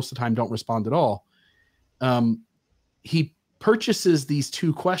and most of the time don't respond at all. He purchases these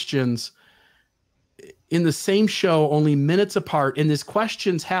two questions in the same show, only minutes apart, and his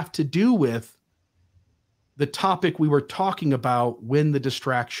questions have to do with the topic we were talking about when the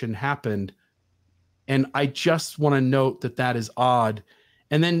distraction happened. And I just want to note that that is odd.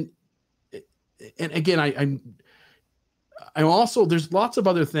 And then, and again, I'm also, there's lots of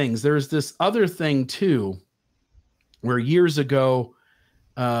other things. There's this other thing too, where years ago,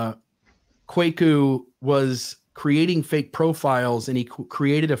 Kwaku was creating fake profiles, and he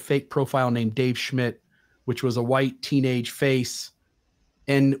created a fake profile named Dave Schmidt, which was a white teenage face.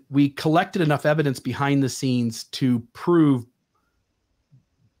 And we collected enough evidence behind the scenes to prove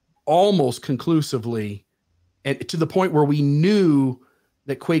almost conclusively, and to the point where we knew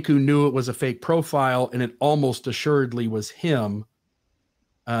that Kwaku knew it was a fake profile, and it almost assuredly was him,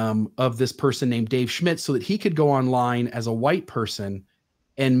 of this person named Dave Schmidt, so that he could go online as a white person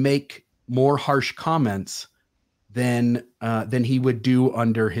and make more harsh comments than he would do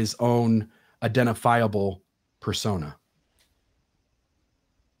under his own identifiable persona.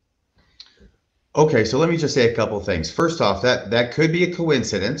 Okay, so let me just say a couple things. First off, that could be a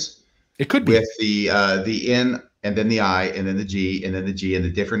coincidence. It could be, with the N and then the I and then the G and then the G and the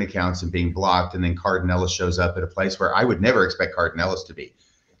different accounts and being blocked, and then Cardin Ellis shows up at a place where I would never expect Cardin Ellis to be.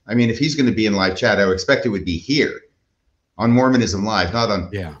 I mean, if he's going to be in live chat, I would expect it would be here on Mormonism Live, not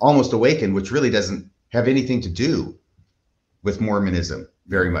on Almost Awakened, which really doesn't have anything to do with Mormonism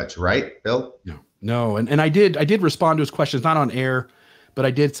very much, right, Bill? No, and I did respond to his questions, not on air, but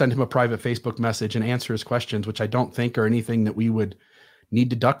I did send him a private Facebook message and answer his questions, which I don't think are anything that we would need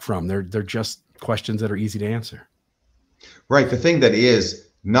to duck from. They're just questions that are easy to answer. Right. The thing that is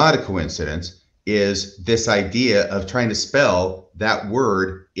not a coincidence is this idea of trying to spell that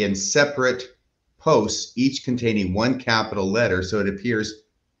word in separate posts, each containing one capital letter, so it appears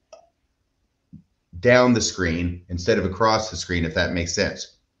down the screen instead of across the screen, if that makes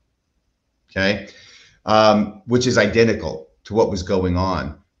sense. Okay. Which is identical to what was going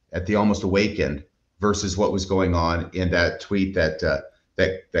on at the Almost Awakened versus what was going on in that tweet that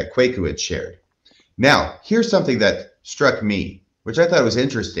Kwaku had shared. Now, here's something that struck me, which I thought was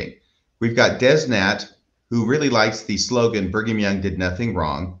interesting. We've got DezNat, who really likes the slogan, Brigham Young did nothing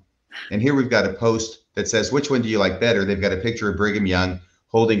wrong. And here we've got a post that says, which one do you like better? They've got a picture of Brigham Young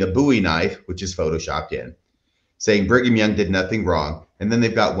holding a Bowie knife, which is photoshopped in, saying Brigham Young did nothing wrong. And then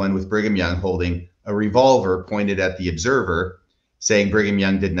they've got one with Brigham Young holding a revolver pointed at the observer, saying Brigham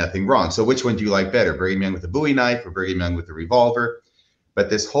Young did nothing wrong. So which one do you like better, Brigham Young with a Bowie knife or Brigham Young with a revolver? But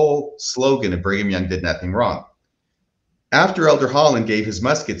this whole slogan of Brigham Young did nothing wrong. After Elder Holland gave his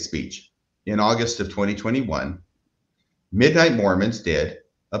musket speech in August of 2021, Midnight Mormons did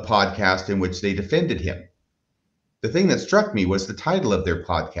a podcast in which they defended him. The thing that struck me was the title of their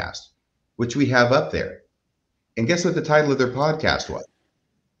podcast, which we have up there. And guess what the title of their podcast was?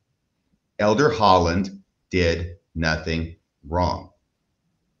 Elder Holland did nothing wrong.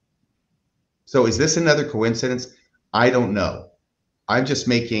 So is this another coincidence? I don't know. I'm just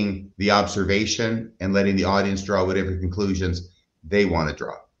making the observation and letting the audience draw whatever conclusions they want to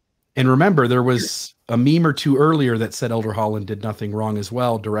draw. And remember, there was a meme or two earlier that said Elder Holland did nothing wrong as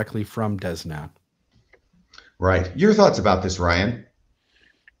well, directly from DezNat. Right. Your thoughts about this, Ryan?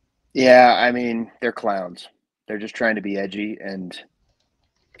 Yeah, I mean, they're clowns. They're just trying to be edgy, and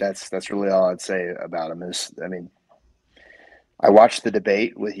that's really all I'd say about them. Is, I mean, I watched the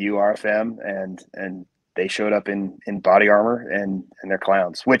debate with URFM, and they showed up in body armor, and they're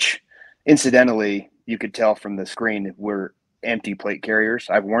clowns, which incidentally, you could tell from the screen, we're empty plate carriers.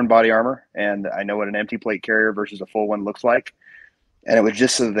 I've worn body armor, and I know what an empty plate carrier versus a full one looks like. And it was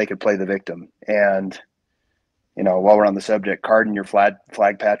just so that they could play the victim. And, you know, while we're on the subject, Cardin, your flag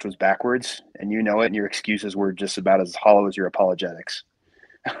patch was backwards, and you know it, and your excuses were just about as hollow as your apologetics.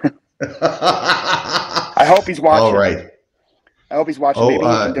 I hope he's watching. All right. I hope he's watching. Maybe he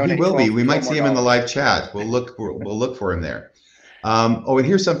can donate. He will be. We might $12 see him in the more. live chat. We'll look for him there. And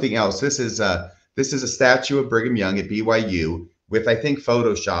here's something else. This is a statue of Brigham Young at BYU with, I think,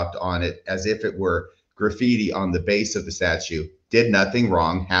 photoshopped on it as if it were graffiti on the base of the statue. Did nothing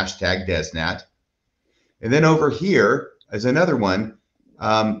wrong. Hashtag DezNat. And then over here is another one.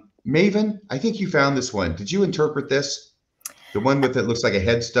 Maven, I think you found this one. Did you interpret this? The one with it looks like a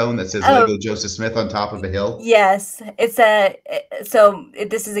headstone that says Lego Joseph Smith on top of a hill? Yes. So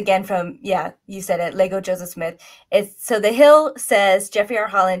this is again from, you said it, Lego Joseph Smith. So the hill says Jeffrey R.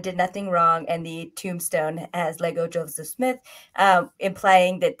 Holland did nothing wrong, and the tombstone has Lego Joseph Smith,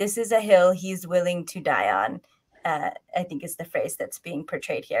 implying that this is a hill he's willing to die on. I think is the phrase that's being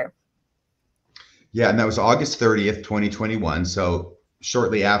portrayed here. Yeah, and that was August 30th, 2021. So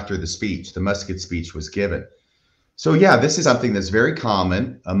shortly after the Musket speech was given. So yeah, this is something that's very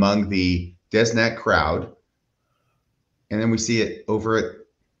common among the DezNat crowd. And then we see it over at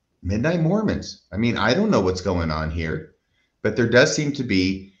Midnight Mormons. I mean, I don't know what's going on here, but there does seem to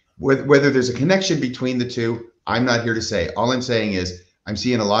be, whether there's a connection between the two, I'm not here to say. All I'm saying is I'm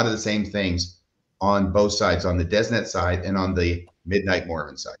seeing a lot of the same things on both sides, on the DezNat side and on the Midnight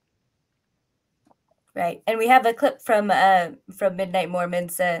Mormon side. Right. And we have a clip from Midnight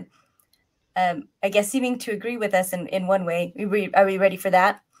Mormons, I guess seeming to agree with us in one way. Are we ready for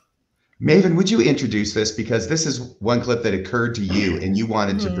that? Maven, would you introduce this? Because this is one clip that occurred to you and you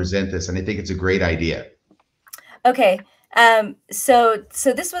wanted to present this, and I think it's a great idea. Okay. So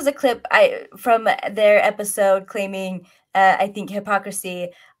this was a clip from their episode claiming, I think, hypocrisy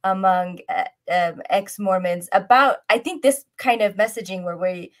among ex-Mormons about, I think, this kind of messaging where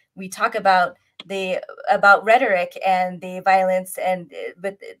we talk about rhetoric and the violence and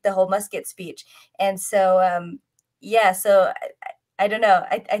with the whole Musket speech. And so, so I don't know.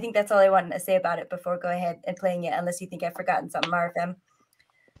 I think that's all I wanted to say about it before going ahead and playing it, unless you think I've forgotten something, RFM.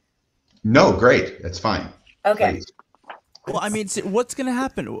 No, great. That's fine. Okay. Please. Well, I mean, what's going to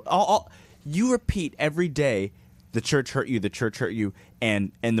happen? You repeat every day, the church hurt you, the church hurt you,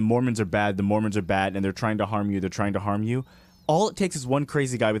 and the Mormons are bad, and they're trying to harm you, All it takes is one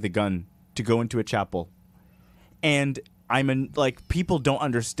crazy guy with a gun to go into a chapel. And people don't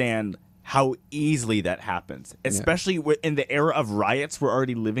understand how easily that happens, especially in the era of riots we're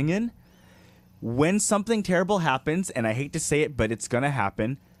already living in. When something terrible happens, and I hate to say it, but it's going to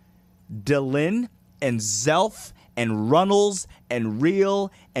happen, Delin and Zelf and Runnels and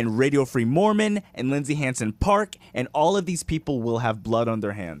Real and Radio Free Mormon and Lindsay Hansen Park and all of these people will have blood on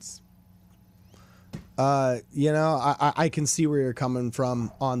their hands. I can see where you're coming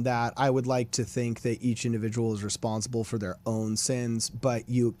from on that. I would like to think that each individual is responsible for their own sins, but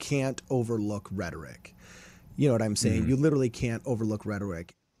you can't overlook rhetoric. You know what I'm saying? You literally can't overlook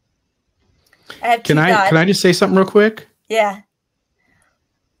rhetoric. Can I just say something real quick? Yeah.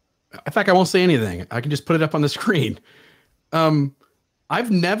 In fact, I won't say anything. I can just put it up on the screen. I've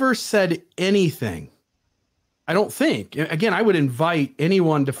never said anything. I don't think. Again, I would invite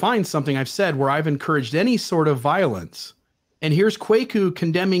anyone to find something I've said where I've encouraged any sort of violence. And here's Kwaku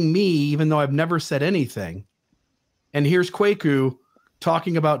condemning me, even though I've never said anything. And here's Kwaku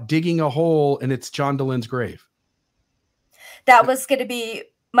talking about digging a hole and it's John Delin's grave. That was going to be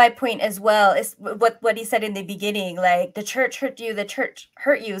my point as well, is what he said in the beginning, like the church hurt you, the church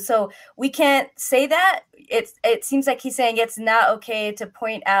hurt you. So we can't say that. It seems like he's saying it's not okay to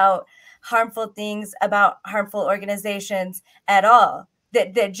point out harmful things about harmful organizations at all.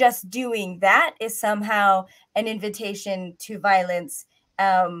 That just doing that is somehow an invitation to violence,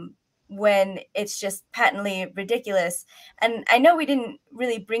 when it's just patently ridiculous. And I know we didn't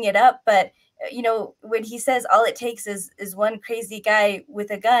really bring it up, but when he says all it takes is one crazy guy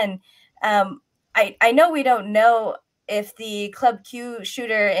with a gun, I know we don't know if the Club Q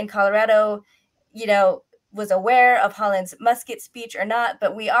shooter in Colorado, was aware of Holland's Musket speech or not,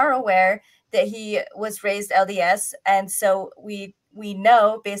 but we are aware that he was raised LDS. And so we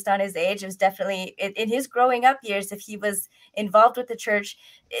know, based on his age, it was definitely in his growing up years, if he was involved with the church,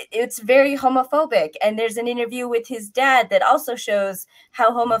 it's very homophobic. And there's an interview with his dad that also shows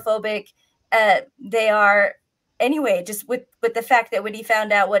how homophobic they are anyway, just with the fact that when he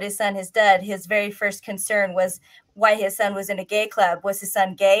found out what his son has done, his very first concern was why his son was in a gay club. Was his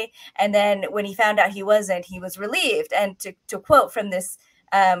son gay? And then when he found out he wasn't, he was relieved. And to quote from this,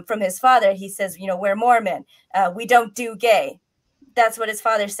 from his father, he says, we're Mormon. We don't do gay. That's what his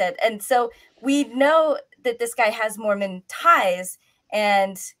father said. And so we know that this guy has Mormon ties,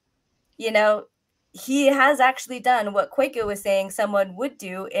 and, he has actually done what Kwaku was saying someone would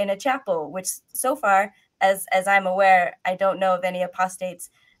do in a chapel, which so far, as I'm aware, I don't know of any apostates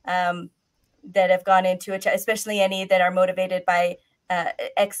that have gone into it, especially any that are motivated by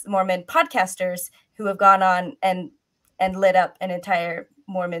ex-Mormon podcasters who have gone on and lit up an entire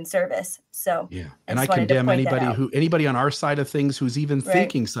Mormon service. So yeah, and I condemn anybody on our side of things who's even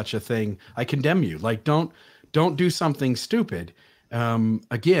thinking such a thing. I condemn you. Like, don't do something stupid.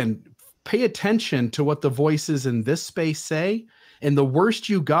 Again, pay attention to what the voices in this space say. And the worst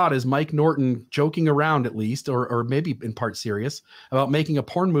you got is Mike Norton joking around, at least, or maybe in part serious, about making a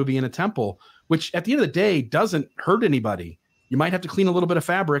porn movie in a temple, which at the end of the day doesn't hurt anybody. You might have to clean a little bit of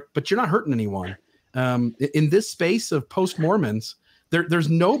fabric, but you're not hurting anyone. In this space of post-Mormons, there's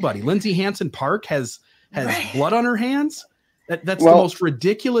nobody. Lindsay Hansen Park has blood on her hands. That's the most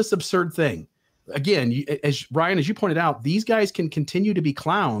ridiculous, absurd thing. Again, as Ryan, as you pointed out, these guys can continue to be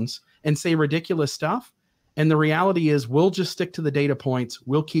clowns and say ridiculous stuff. And the reality is we'll just stick to the data points.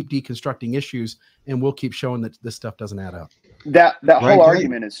 We'll keep deconstructing issues, and we'll keep showing that this stuff doesn't add up. That whole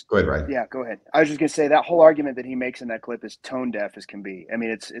argument is go ahead, Ryan. Yeah, go ahead. I was just gonna say that whole argument that he makes in that clip is tone deaf as can be. I mean,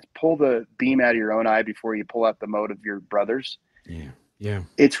 it's pull the beam out of your own eye before you pull out the mote of your brother's. Yeah.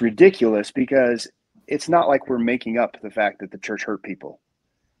 It's ridiculous because it's not like we're making up the fact that the church hurt people.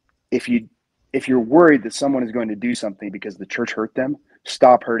 If you're worried that someone is going to do something because the church hurt them,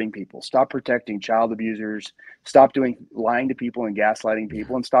 stop hurting people. Stop protecting child abusers. Stop lying to people and gaslighting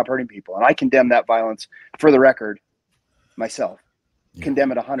people, and stop hurting people. And I condemn that violence, for the record, myself.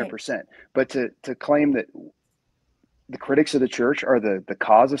 Condemn it 100%. But to claim that the critics of the church are the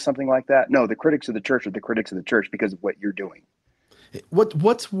cause of something like that, no, the critics of the church are the critics of the church because of what you're doing.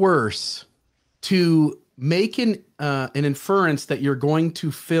 What's worse, to make an inference that you're going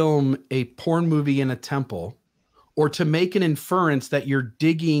to film a porn movie in a temple, or to make an inference that you're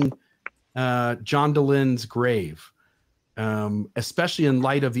digging John DeLynne's grave, especially in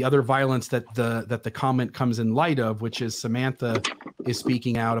light of the other violence that the comment comes in light of, which is Samantha is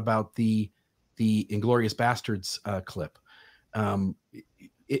speaking out about the Inglourious Bastards clip.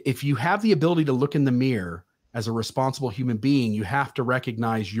 If you have the ability to look in the mirror as a responsible human being, you have to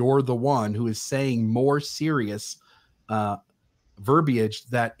recognize you're the one who is saying more serious verbiage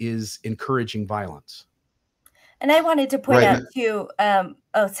that is encouraging violence. And I wanted to point out too,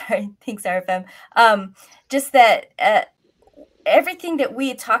 thanks, RFM. Just that everything that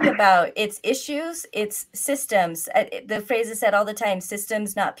we talk about, it's issues, it's systems. The phrase is said all the time,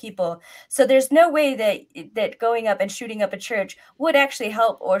 systems, not people. So there's no way that going up and shooting up a church would actually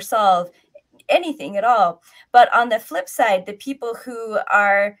help or solve anything at all. But on the flip side, the people who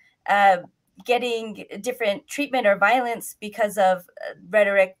are getting different treatment or violence because of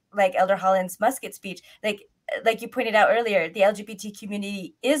rhetoric like Elder Holland's musket speech, like you pointed out earlier, the LGBT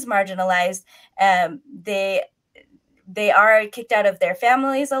community is marginalized. They are kicked out of their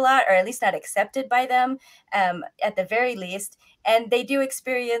families a lot, or at least not accepted by them, at the very least. And they do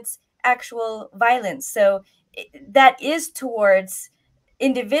experience actual violence. So that is towards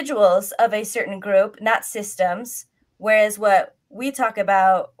individuals of a certain group, not systems. Whereas what we talk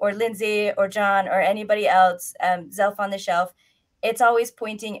about, or Lindsay or John or anybody else, Zelf on the Shelf, it's always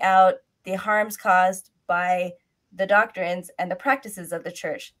pointing out the harms caused by the doctrines and the practices of the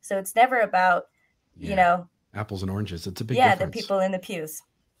church. So it's never about, apples and oranges. It's a big difference. difference. The people in the pews.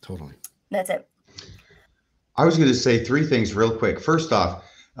 Totally. That's it. I was going to say three things real quick. First off,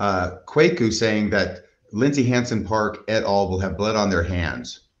 Kwaku saying that Lindsay Hansen Park et al. Will have blood on their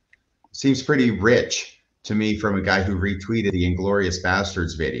hands seems pretty rich to me from a guy who retweeted the Inglourious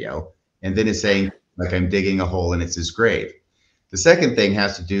Bastards video and then is saying, like, I'm digging a hole and it's his grave. The second thing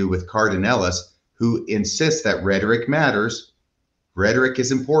has to do with Cardinellis, who insists that rhetoric matters. Rhetoric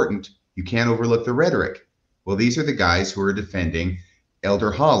is important. You can't overlook the rhetoric. Well, these are the guys who are defending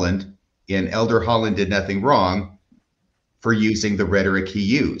Elder Holland in Elder Holland Did Nothing Wrong for using the rhetoric he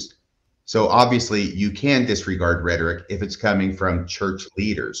used. So obviously you can disregard rhetoric if it's coming from church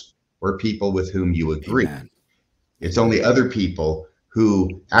leaders or people with whom you agree. Amen. It's only other people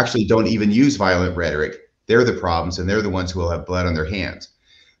who actually don't even use violent rhetoric. They're the problems, and they're the ones who will have blood on their hands.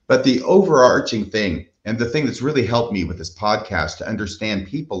 But the overarching thing, and the thing that's really helped me with this podcast to understand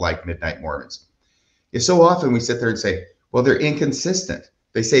people like Midnight Mormons, is so often we sit there and say, well, they're inconsistent.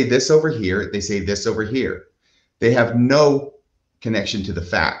 They say this over here, they say this over here. They have no connection to the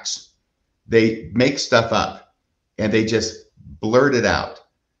facts. They make stuff up and they just blurt it out.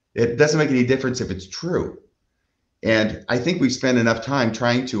 It doesn't make any difference if it's true. And I think we spend enough time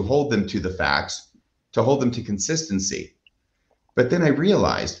trying to hold them to the facts, to hold them to consistency. But then I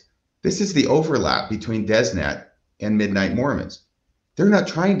realized this is the overlap between DezNat and Midnight Mormons. They're not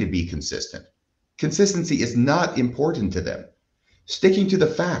trying to be consistent. Consistency is not important to them. Sticking to the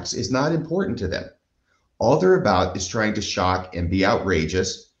facts is not important to them. All they're about is trying to shock and be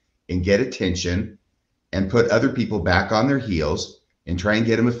outrageous and get attention and put other people back on their heels and try and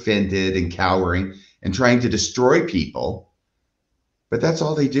get them offended and cowering and trying to destroy people. But that's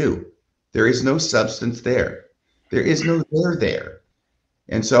all they do. There is no substance there. There is no there.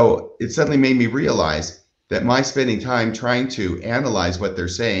 And so it suddenly made me realize that my spending time trying to analyze what they're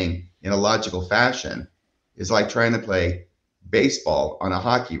saying in a logical fashion is like trying to play baseball on a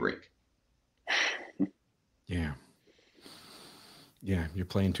hockey rink. Yeah. Yeah, you're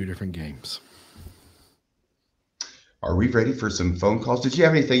playing two different games. Are we ready for some phone calls? Did you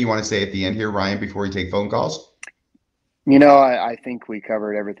have anything you want to say at the end here, Ryan, before we take phone calls? You know, I think we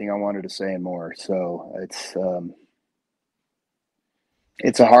covered everything I wanted to say and more. So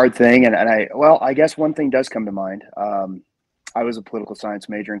it's a hard thing. And I guess one thing does come to mind. I was a political science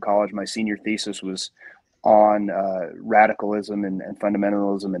major in college. My senior thesis was on radicalism and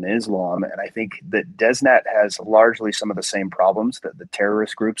fundamentalism in Islam. And I think that DezNat has largely some of the same problems that the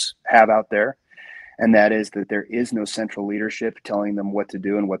terrorist groups have out there. And that is that there is no central leadership telling them what to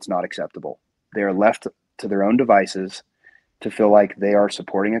do and what's not acceptable. They are left to their own devices to feel like they are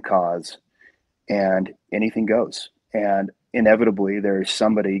supporting a cause, and anything goes. And inevitably, there is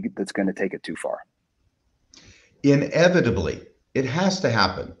somebody that's going to take it too far. Inevitably, it has to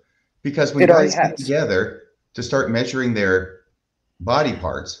happen, because when guys get together to start measuring their body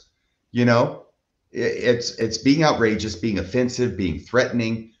parts, you know, it's being outrageous, being offensive, being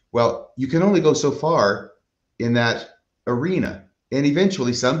threatening. Well, you can only go so far in that arena, and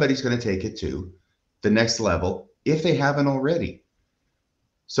eventually somebody's going to take it to the next level if they haven't already.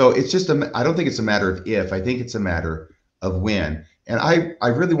 So it's just I don't think it's a matter of if, I think it's a matter of when. And I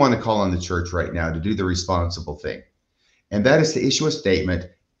really want to call on the church right now to do the responsible thing. And that is to issue a statement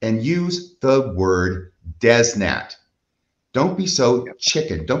and use the word DezNat. Don't be so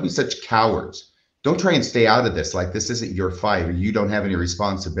chicken. Don't be such cowards. Don't try and stay out of this like this isn't your fight or you don't have any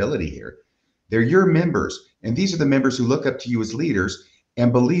responsibility here. They're your members. And these are the members who look up to you as leaders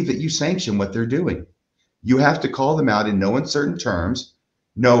and believe that you sanction what they're doing. You have to call them out in no uncertain terms.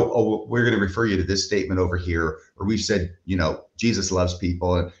 No, oh, we're going to refer you to this statement over here. Or we've said, you know, Jesus loves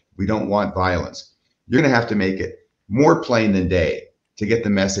people and we don't want violence. You're going to have to make it more plain than day to get the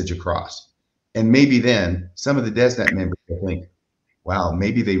message across. And maybe then some of the DezNat members will think, wow,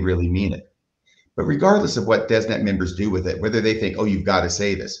 maybe they really mean it. But regardless of what DezNat members do with it, whether they think, oh, you've got to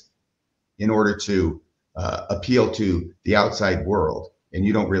say this in order to appeal to the outside world, and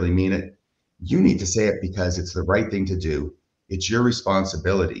you don't really mean it, you need to say it because it's the right thing to do. It's your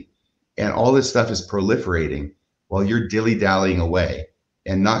responsibility. And all this stuff is proliferating while you're dilly-dallying away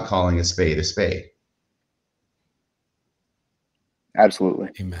and not calling a spade a spade. Absolutely.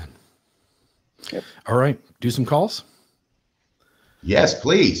 Amen. Yep. All right. Do some calls? Yes,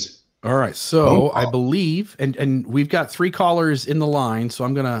 please. All right. So I believe, and we've got 3 callers in the line. So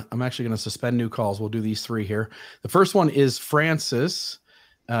I'm actually going to suspend new calls. We'll do these 3 here. The first one is Francis.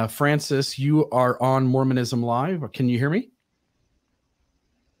 Francis, you are on Mormonism Live. Can you hear me?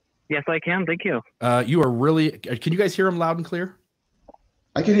 Yes, I can. Thank you. You are really, can you guys hear him loud and clear?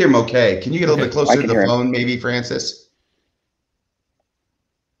 I can hear him okay. Can you get a little bit closer to the phone, maybe, Francis?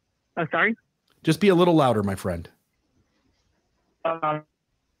 Sorry? Just be a little louder, my friend.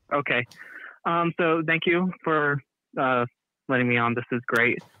 Okay. So thank you for letting me on. This is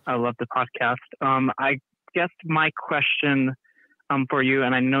great. I love the podcast. I guess my question for you,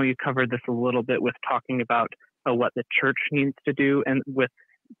 and I know you covered this a little bit with talking about what the church needs to do and with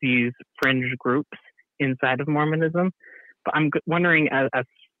these fringe groups inside of Mormonism. But I'm wondering, as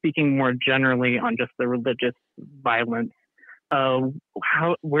speaking more generally on just the religious violence,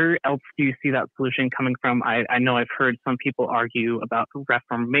 where else do you see that solution coming from? I know I've heard some people argue about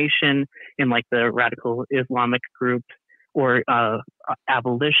reformation in like the radical Islamic groups or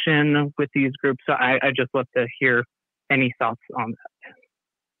abolition with these groups. So I just love to hear any thoughts on that.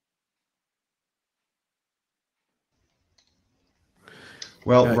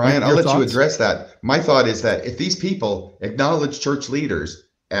 Well, Ryan, I'll let you address that. My thought is that if these people acknowledge church leaders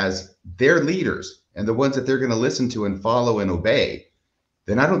as their leaders and the ones that they're going to listen to and follow and obey,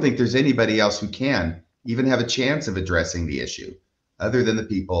 then I don't think there's anybody else who can even have a chance of addressing the issue other than the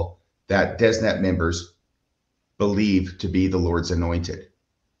people that DezNat members believe to be the Lord's anointed.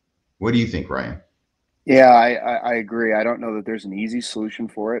 What do you think, Ryan? Yeah, I agree. I don't know that there's an easy solution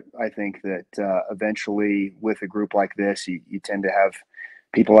for it. I think that eventually with a group like this, you tend to have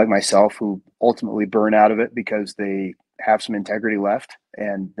people like myself who ultimately burn out of it because they have some integrity left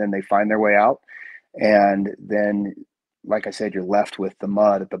and then they find their way out. And then, like I said, you're left with the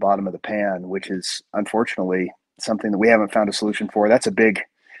mud at the bottom of the pan, which is unfortunately something that we haven't found a solution for. That's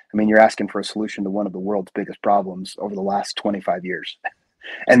you're asking for a solution to one of the world's biggest problems over the last 25 years.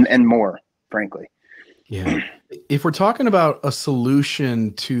 and more, frankly. Yeah. If we're talking about a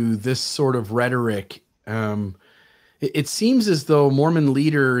solution to this sort of rhetoric, it seems as though Mormon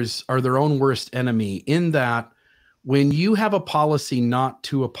leaders are their own worst enemy, in that when you have a policy not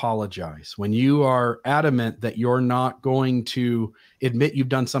to apologize, when you are adamant that you're not going to admit you've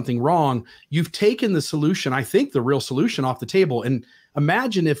done something wrong, you've taken the solution, I think the real solution, off the table. And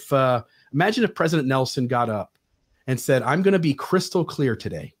imagine if President Nelson got up and said, I'm going to be crystal clear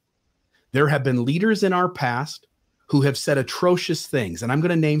today. There have been leaders in our past who have said atrocious things, and I'm going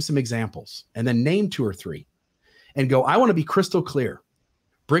to name some examples, and then name 2 or 3 and go, I want to be crystal clear.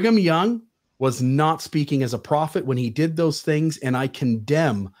 Brigham Young was not speaking as a prophet when he did those things, and I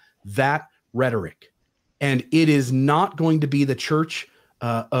condemn that rhetoric. And it is not going to be the church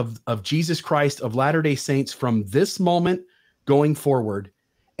of Jesus Christ of Latter-day Saints from this moment going forward.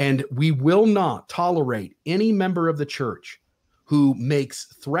 And we will not tolerate any member of the church who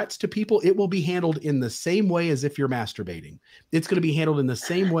makes threats to people. It will be handled in the same way as if you're masturbating. It's going to be handled in the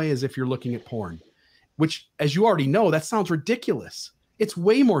same way as if you're looking at porn, which, as you already know, that sounds ridiculous. It's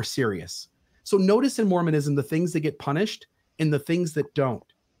way more serious. So notice in Mormonism the things that get punished and the things that don't.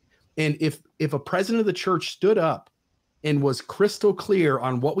 And if a president of the church stood up and was crystal clear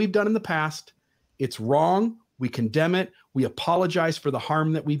on what we've done in the past, it's wrong, we condemn it, we apologize for the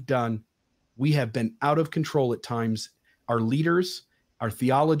harm that we've done. We have been out of control at times, our leaders, our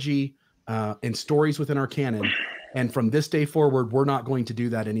theology, and stories within our canon. And from this day forward, we're not going to do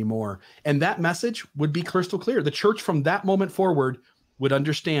that anymore. And that message would be crystal clear. The church from that moment forward would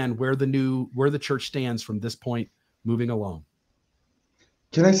understand where the church stands from this point moving along.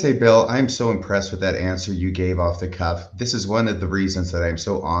 Can I say, Bill, I'm so impressed with that answer you gave off the cuff. This is one of the reasons that I'm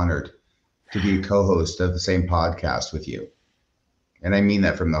so honored to be a co-host of the same podcast with you. And I mean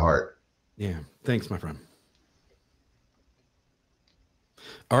that from the heart. Yeah. Thanks, my friend.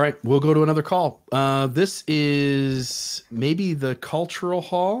 All right, we'll go to another call. This is maybe the Cultural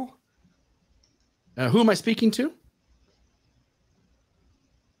Hall. Who am I speaking to?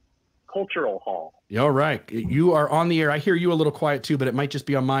 Cultural Hall. All right, you are on the air. I hear you a little quiet too, but it might just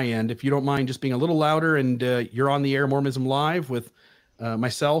be on my end. If you don't mind just being a little louder, and you're on the air, Mormonism Live, with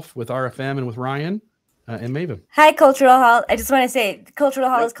myself, with RFM, and with Ryan and Maven. Hi, Cultural Hall. I just want to say, Cultural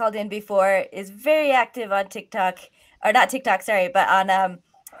Hall has called in before, is very active on TikTok, or not TikTok, sorry, but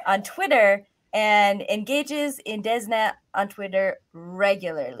on Twitter, and engages in DezNat on Twitter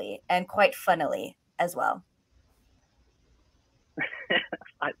regularly and quite funnily as well.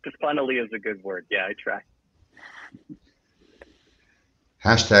 Funnily is a good word. Yeah, I try.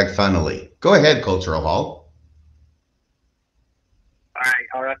 Hashtag funnily. Go ahead, Cultural Hall. All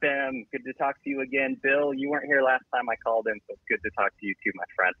right, RFM, good to talk to you again. Bill, you weren't here last time I called in, so it's good to talk to you too, my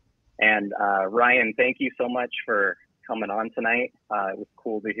friend. And Ryan, thank you so much for coming on tonight. It was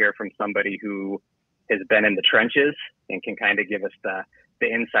cool to hear from somebody who has been in the trenches and can kind of give us the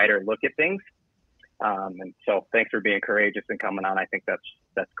insider look at things. And so thanks for being courageous and coming on. I think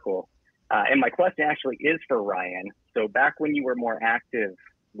that's cool. And my question actually is for Ryan. So back when you were more active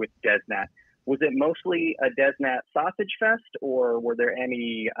with DezNat, was it mostly a DezNat sausage fest, or were there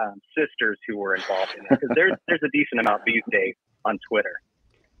any sisters who were involved in it? Because there's a decent amount these days on Twitter.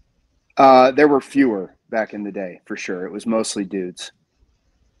 There were fewer back in the day, for sure. It was mostly dudes.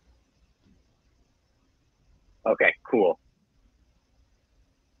 Okay, cool.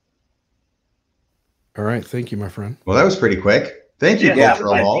 All right, thank you, my friend. Well, that was pretty quick. Thank you,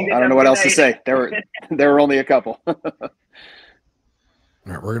 Cultural Hall. I don't know what else to say. There were only a couple. All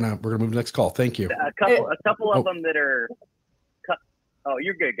right, we're gonna move to the next call. Thank you. A couple of them that are. Oh,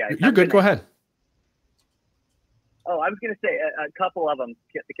 you're good, guys. You're good. Go ahead. Oh, I was going to say a couple of them.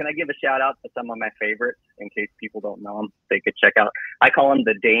 Can I give a shout out to some of my favorites in case people don't know them? They could check out. I call them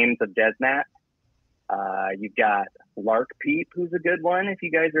the Dames of DezNat. You've got Lark Peep, who's a good one. If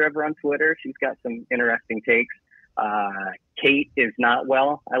you guys are ever on Twitter, she's got some interesting takes. Kate is not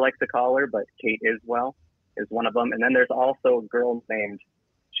well, I like to call her, but Kate is well is one of them. And then there's also a girl named,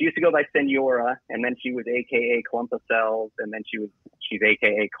 she used to go by Senora, and then she was AKA Clump of Cells, and then she's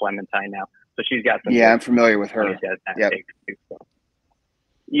AKA Clementine now. So she's got some. Yeah, I'm familiar with her. Yep. Too, so.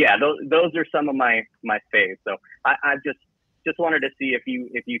 Yeah, those are some of my faves. So I just wanted to see if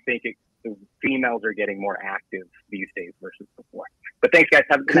you think the females are getting more active these days versus before. But thanks, guys.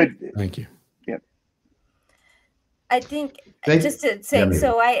 Have a good night. Thank you. Yep. I think just to say,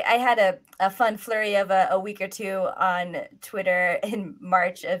 so I had a fun flurry of a week or two on Twitter in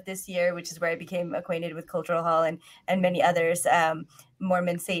March of this year, which is where I became acquainted with Cultural Hall and many others,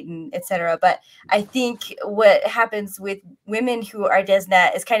 Mormon, Satan, etc. But I think what happens with women who are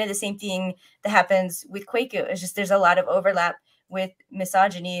DezNat is kind of the same thing that happens with Kwaku. It's just there's a lot of overlap with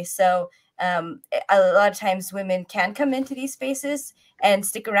misogyny. So a lot of times women can come into these spaces and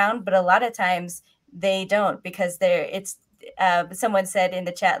stick around, but a lot of times they don't, because someone said in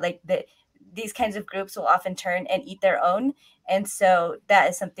the chat, like, these kinds of groups will often turn and eat their own. And so that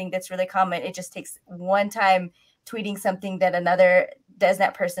is something that's really common. It just takes one time tweeting something that another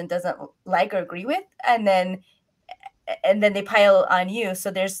DezNat person doesn't like or agree with, and then they pile on you.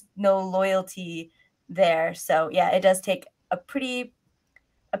 So there's no loyalty there. So yeah, it does take a pretty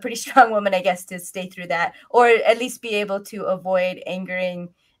strong woman, I guess, to stay through that, or at least be able to avoid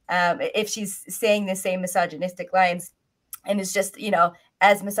angering if she's saying the same misogynistic lines and is just,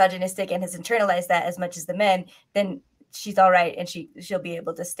 as misogynistic and has internalized that as much as the men, then she's all right and she'll be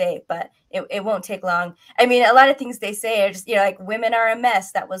able to stay. But it won't take long. I mean, a lot of things they say are just, like, women are a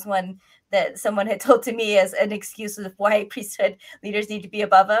mess. That was one that someone had told to me as an excuse of why priesthood leaders need to be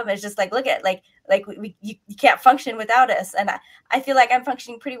above them. It's just like, look at, you can't function without us. And I feel like I'm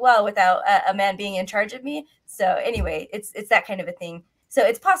functioning pretty well without a man being in charge of me. So anyway, it's that kind of a thing. So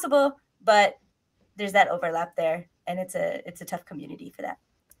it's possible, but there's that overlap there, and it's a tough community for that.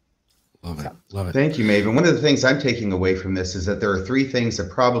 Love it. Thank you, Maven. One of the things I'm taking away from this is that there are 3 things that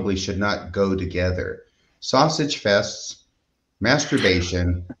probably should not go together: sausage fests,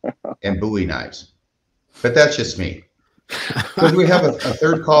 masturbation, and Bowie knives. But that's just me. Could we have a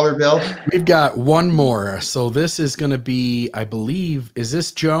third caller, Bill? We've got one more. So this is going to be, I believe, is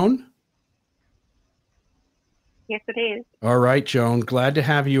this Joan? Yes, it is. All right, Joan. Glad to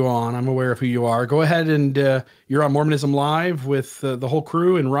have you on. I'm aware of who you are. Go ahead and you're on Mormonism Live with the whole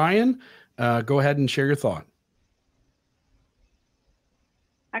crew and Ryan. Go ahead and share your thought.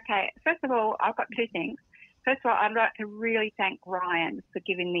 Okay. First of all, I've got 2 things. First of all, I'd like to really thank Ryan for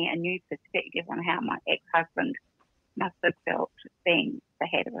giving me a new perspective on how my ex-husband must have felt being the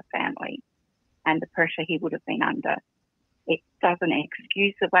head of a family and the pressure he would have been under. It doesn't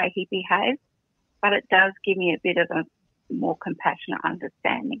excuse the way he behaved, but it does give me a bit of a more compassionate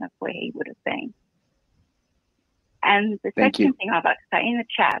understanding of where he would have been. And the second thing I'd like to say, in the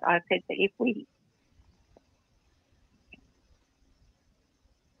chat, I said that if we...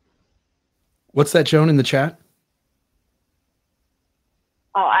 What's that, Joan, in the chat?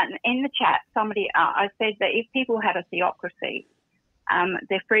 Oh, and in the chat, I said that if people had a theocracy,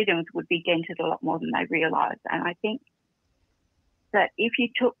 their freedoms would be dented a lot more than they realise. And I think that if you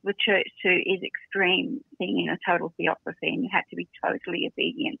took the church to its extreme, being in a total theocracy, and you had to be totally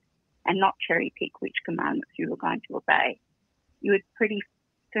obedient and not cherry pick which commandments you were going to obey, you would pretty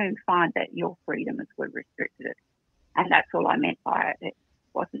soon find that your freedoms were restricted. And that's all I meant by it. It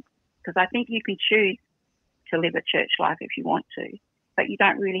wasn't, because I think you can choose to live a church life if you want to, but you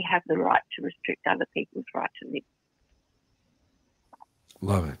don't really have the right to restrict other people's right to live.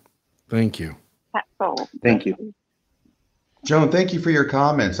 Love it. Thank you. That's all. Thank you. Joan, thank you for your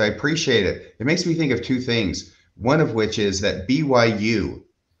comments. I appreciate it. It makes me think of 2 things. One of which is that BYU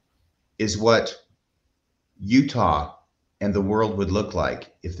is what Utah and the world would look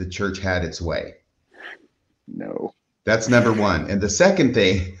like if the church had its way. No. That's number 1. And the second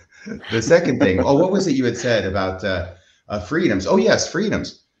thing, oh, what was it you had said about freedoms? Oh, yes,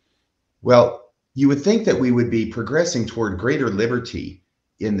 freedoms. Well, you would think that we would be progressing toward greater liberty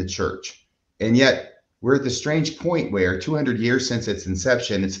in the church. And yet we're at the strange point where 200 years since its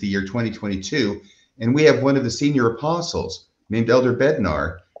inception, it's the year 2022, and we have one of the senior apostles named Elder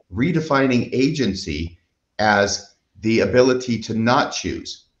Bednar redefining agency as the ability to not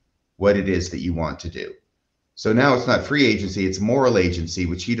choose what it is that you want to do. So now it's not free agency, it's moral agency,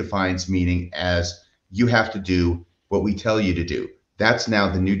 which he defines meaning as you have to do what we tell you to do. That's now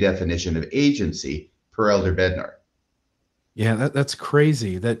the new definition of agency per Elder Bednar. Yeah, that's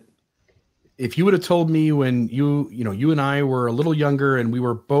crazy. That if you would have told me when you and I were a little younger and we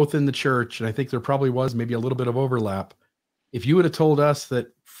were both in the church, and I think there probably was maybe a little bit of overlap, if you would have told us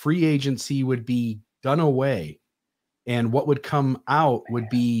that free agency would be done away and what would come out would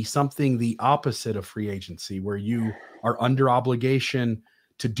be something the opposite of free agency, where you are under obligation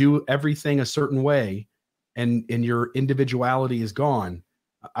to do everything a certain way and your individuality is gone,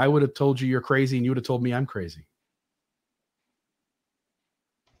 I would have told you you're crazy, and you would have told me I'm crazy.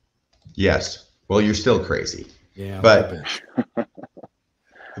 Yes. Well, you're still crazy. Yeah.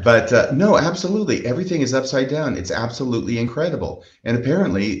 But no, absolutely. Everything is upside down. It's absolutely incredible. And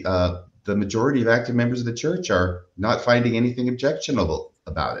apparently the majority of active members of the church are not finding anything objectionable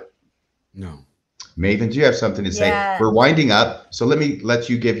about it. No. Maven, do you have something to say? Yeah. We're winding up, so let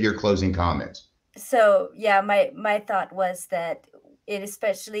you give your closing comments. So yeah, my thought was that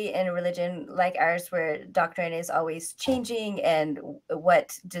especially in a religion like ours, where doctrine is always changing, and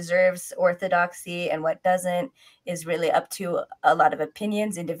what deserves orthodoxy and what doesn't is really up to a lot of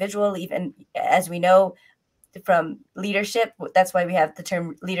opinions, individual, even as we know from leadership. That's why we have the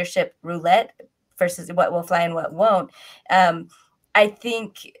term leadership roulette versus what will fly and what won't. I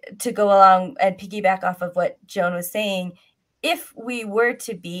think, to go along and piggyback off of what Joan was saying, if we were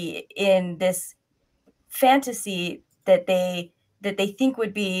to be in this fantasy that they think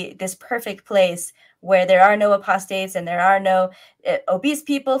would be this perfect place where there are no apostates and there are no obese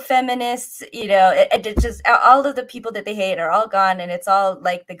people, feminists, it just, all of the people that they hate are all gone and it's all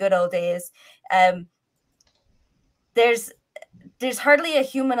like the good old days. There's hardly a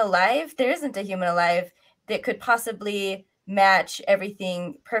human alive. There isn't a human alive that could possibly match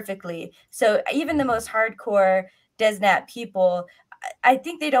everything perfectly. So even the most hardcore DezNat people, I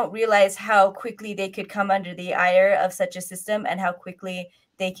think they don't realize how quickly they could come under the ire of such a system and how quickly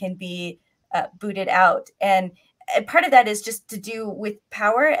they can be booted out. And part of that is just to do with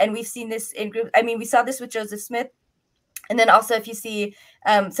power. And we've seen this in groups. I mean, we saw this with Joseph Smith. And then also, if you see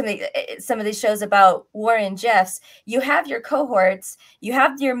some of these shows about Warren Jeffs, you have your cohorts, you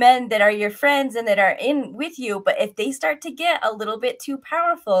have your men that are your friends and that are in with you. But if they start to get a little bit too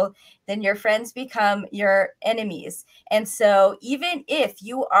powerful, then your friends become your enemies. And so even if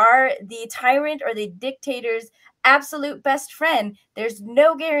you are the tyrant or the dictator's absolute best friend, there's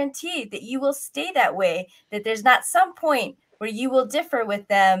no guarantee that you will stay that way, that there's not some point where you will differ with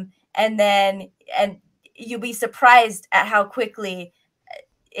them and you'll be surprised at how quickly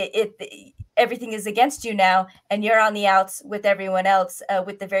everything is against you now, and you're on the outs with everyone else,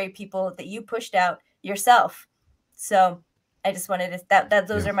 with the very people that you pushed out yourself. So I just wanted to,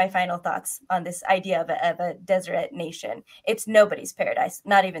 those are my final thoughts on this idea of a Deseret nation. It's nobody's paradise,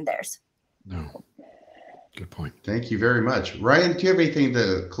 not even theirs. No. Good point. Thank you very much. Ryan, do you have anything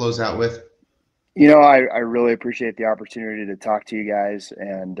to close out with? I really appreciate the opportunity to talk to you guys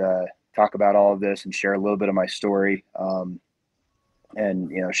and talk about all of this and share a little bit of my story.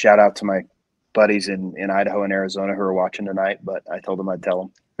 And, shout out to my buddies in Idaho and Arizona who are watching tonight, but I told them I'd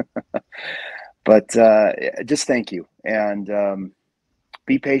tell them. But just thank you. And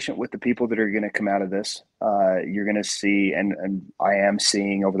be patient with the people that are going to come out of this. You're going to see, and I am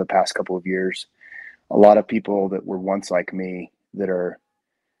seeing over the past couple of years, a lot of people that were once like me that are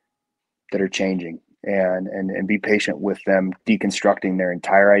changing, and be patient with them deconstructing their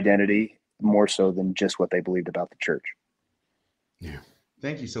entire identity more so than just what they believed about the church. Yeah.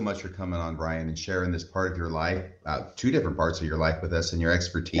 Thank you so much for coming on, Ryan, and sharing this part of your life, two different parts of your life with us and your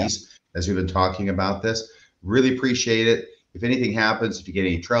expertise as we've been talking about this. Really appreciate it. If anything happens, if you get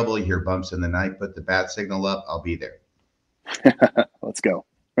any trouble, you hear bumps in the night, put the bat signal up. I'll be there. Let's go.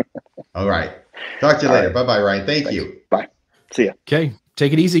 All right. Talk to you later. Right. Bye-bye, Ryan. Thanks. You. Bye. See ya. Okay.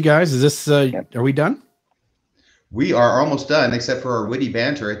 Take it easy, guys. Is this, are we done? We are almost done, except for our witty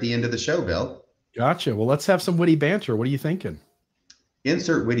banter at the end of the show, Bill. Gotcha. Well, let's have some witty banter. What are you thinking?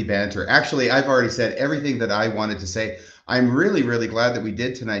 Insert witty banter. Actually, I've already said everything that I wanted to say. I'm really, really glad that we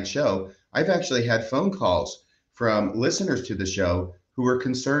did tonight's show. I've actually had phone calls from listeners to the show who were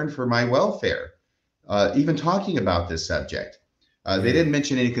concerned for my welfare, even talking about this subject. They didn't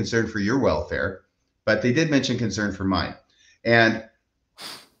mention any concern for your welfare, but they did mention concern for mine. And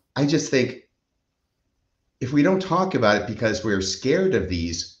I just think if we don't talk about it because we're scared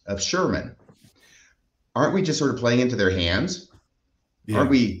of Sherman, aren't we just sort of playing into their hands? Yeah.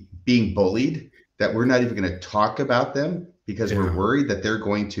 Aren't we being bullied that we're not even going to talk about them because we're worried that they're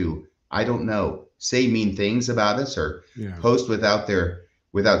going to, I don't know, say mean things about us or post without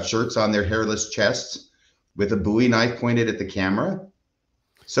shirts on their hairless chests with a Bowie knife pointed at the camera?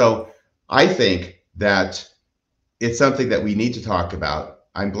 So I think that it's something that we need to talk about.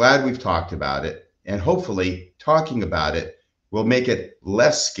 I'm glad we've talked about it, and hopefully talking about it will make it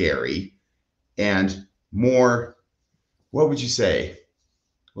less scary and more, what would you say?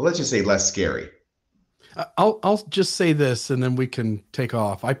 Well, let's just say less scary. I'll just say this and then we can take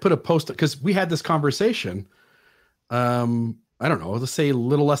off. I put a post because we had this conversation. I don't know, let's say a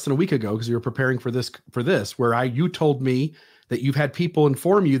little less than a week ago, because you were preparing for this, where you told me that you've had people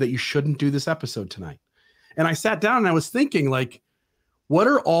inform you that you shouldn't do this episode tonight. And I sat down and I was thinking, like, what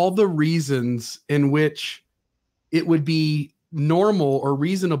are all the reasons in which it would be normal or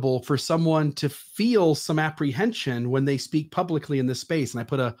reasonable for someone to feel some apprehension when they speak publicly in this space? And I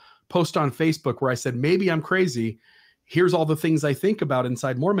put a post on Facebook where I said, maybe I'm crazy. Here's all the things I think about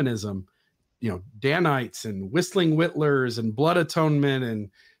inside Mormonism. Danites and whistling whittlers and blood atonement and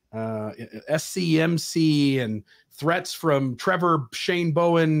SCMC and threats from Trevor Shane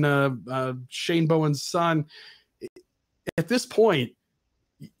Bowen, Shane Bowen's son. At this point,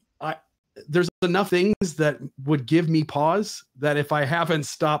 there's enough things that would give me pause that if I haven't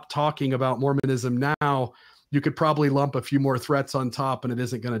stopped talking about Mormonism now, you could probably lump a few more threats on top and it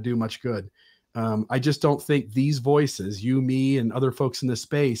isn't going to do much good. I just don't think these voices, you, me, and other folks in this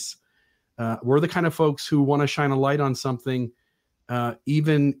space, we're the kind of folks who want to shine a light on something,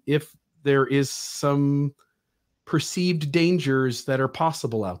 even if there is some perceived dangers that are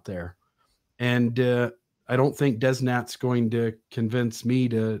possible out there. And I don't think DezNat's going to convince me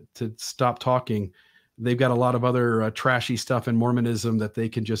to stop talking. They've got a lot of other trashy stuff in Mormonism that they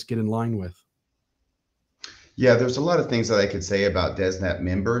can just get in line with. Yeah, there's a lot of things that I could say about DezNat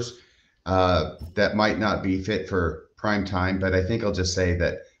members that might not be fit for prime time, but I think I'll just say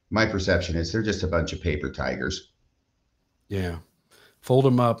that my perception is they're just a bunch of paper tigers. Yeah. Fold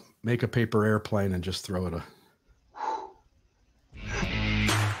them up, make a paper airplane, and just throw it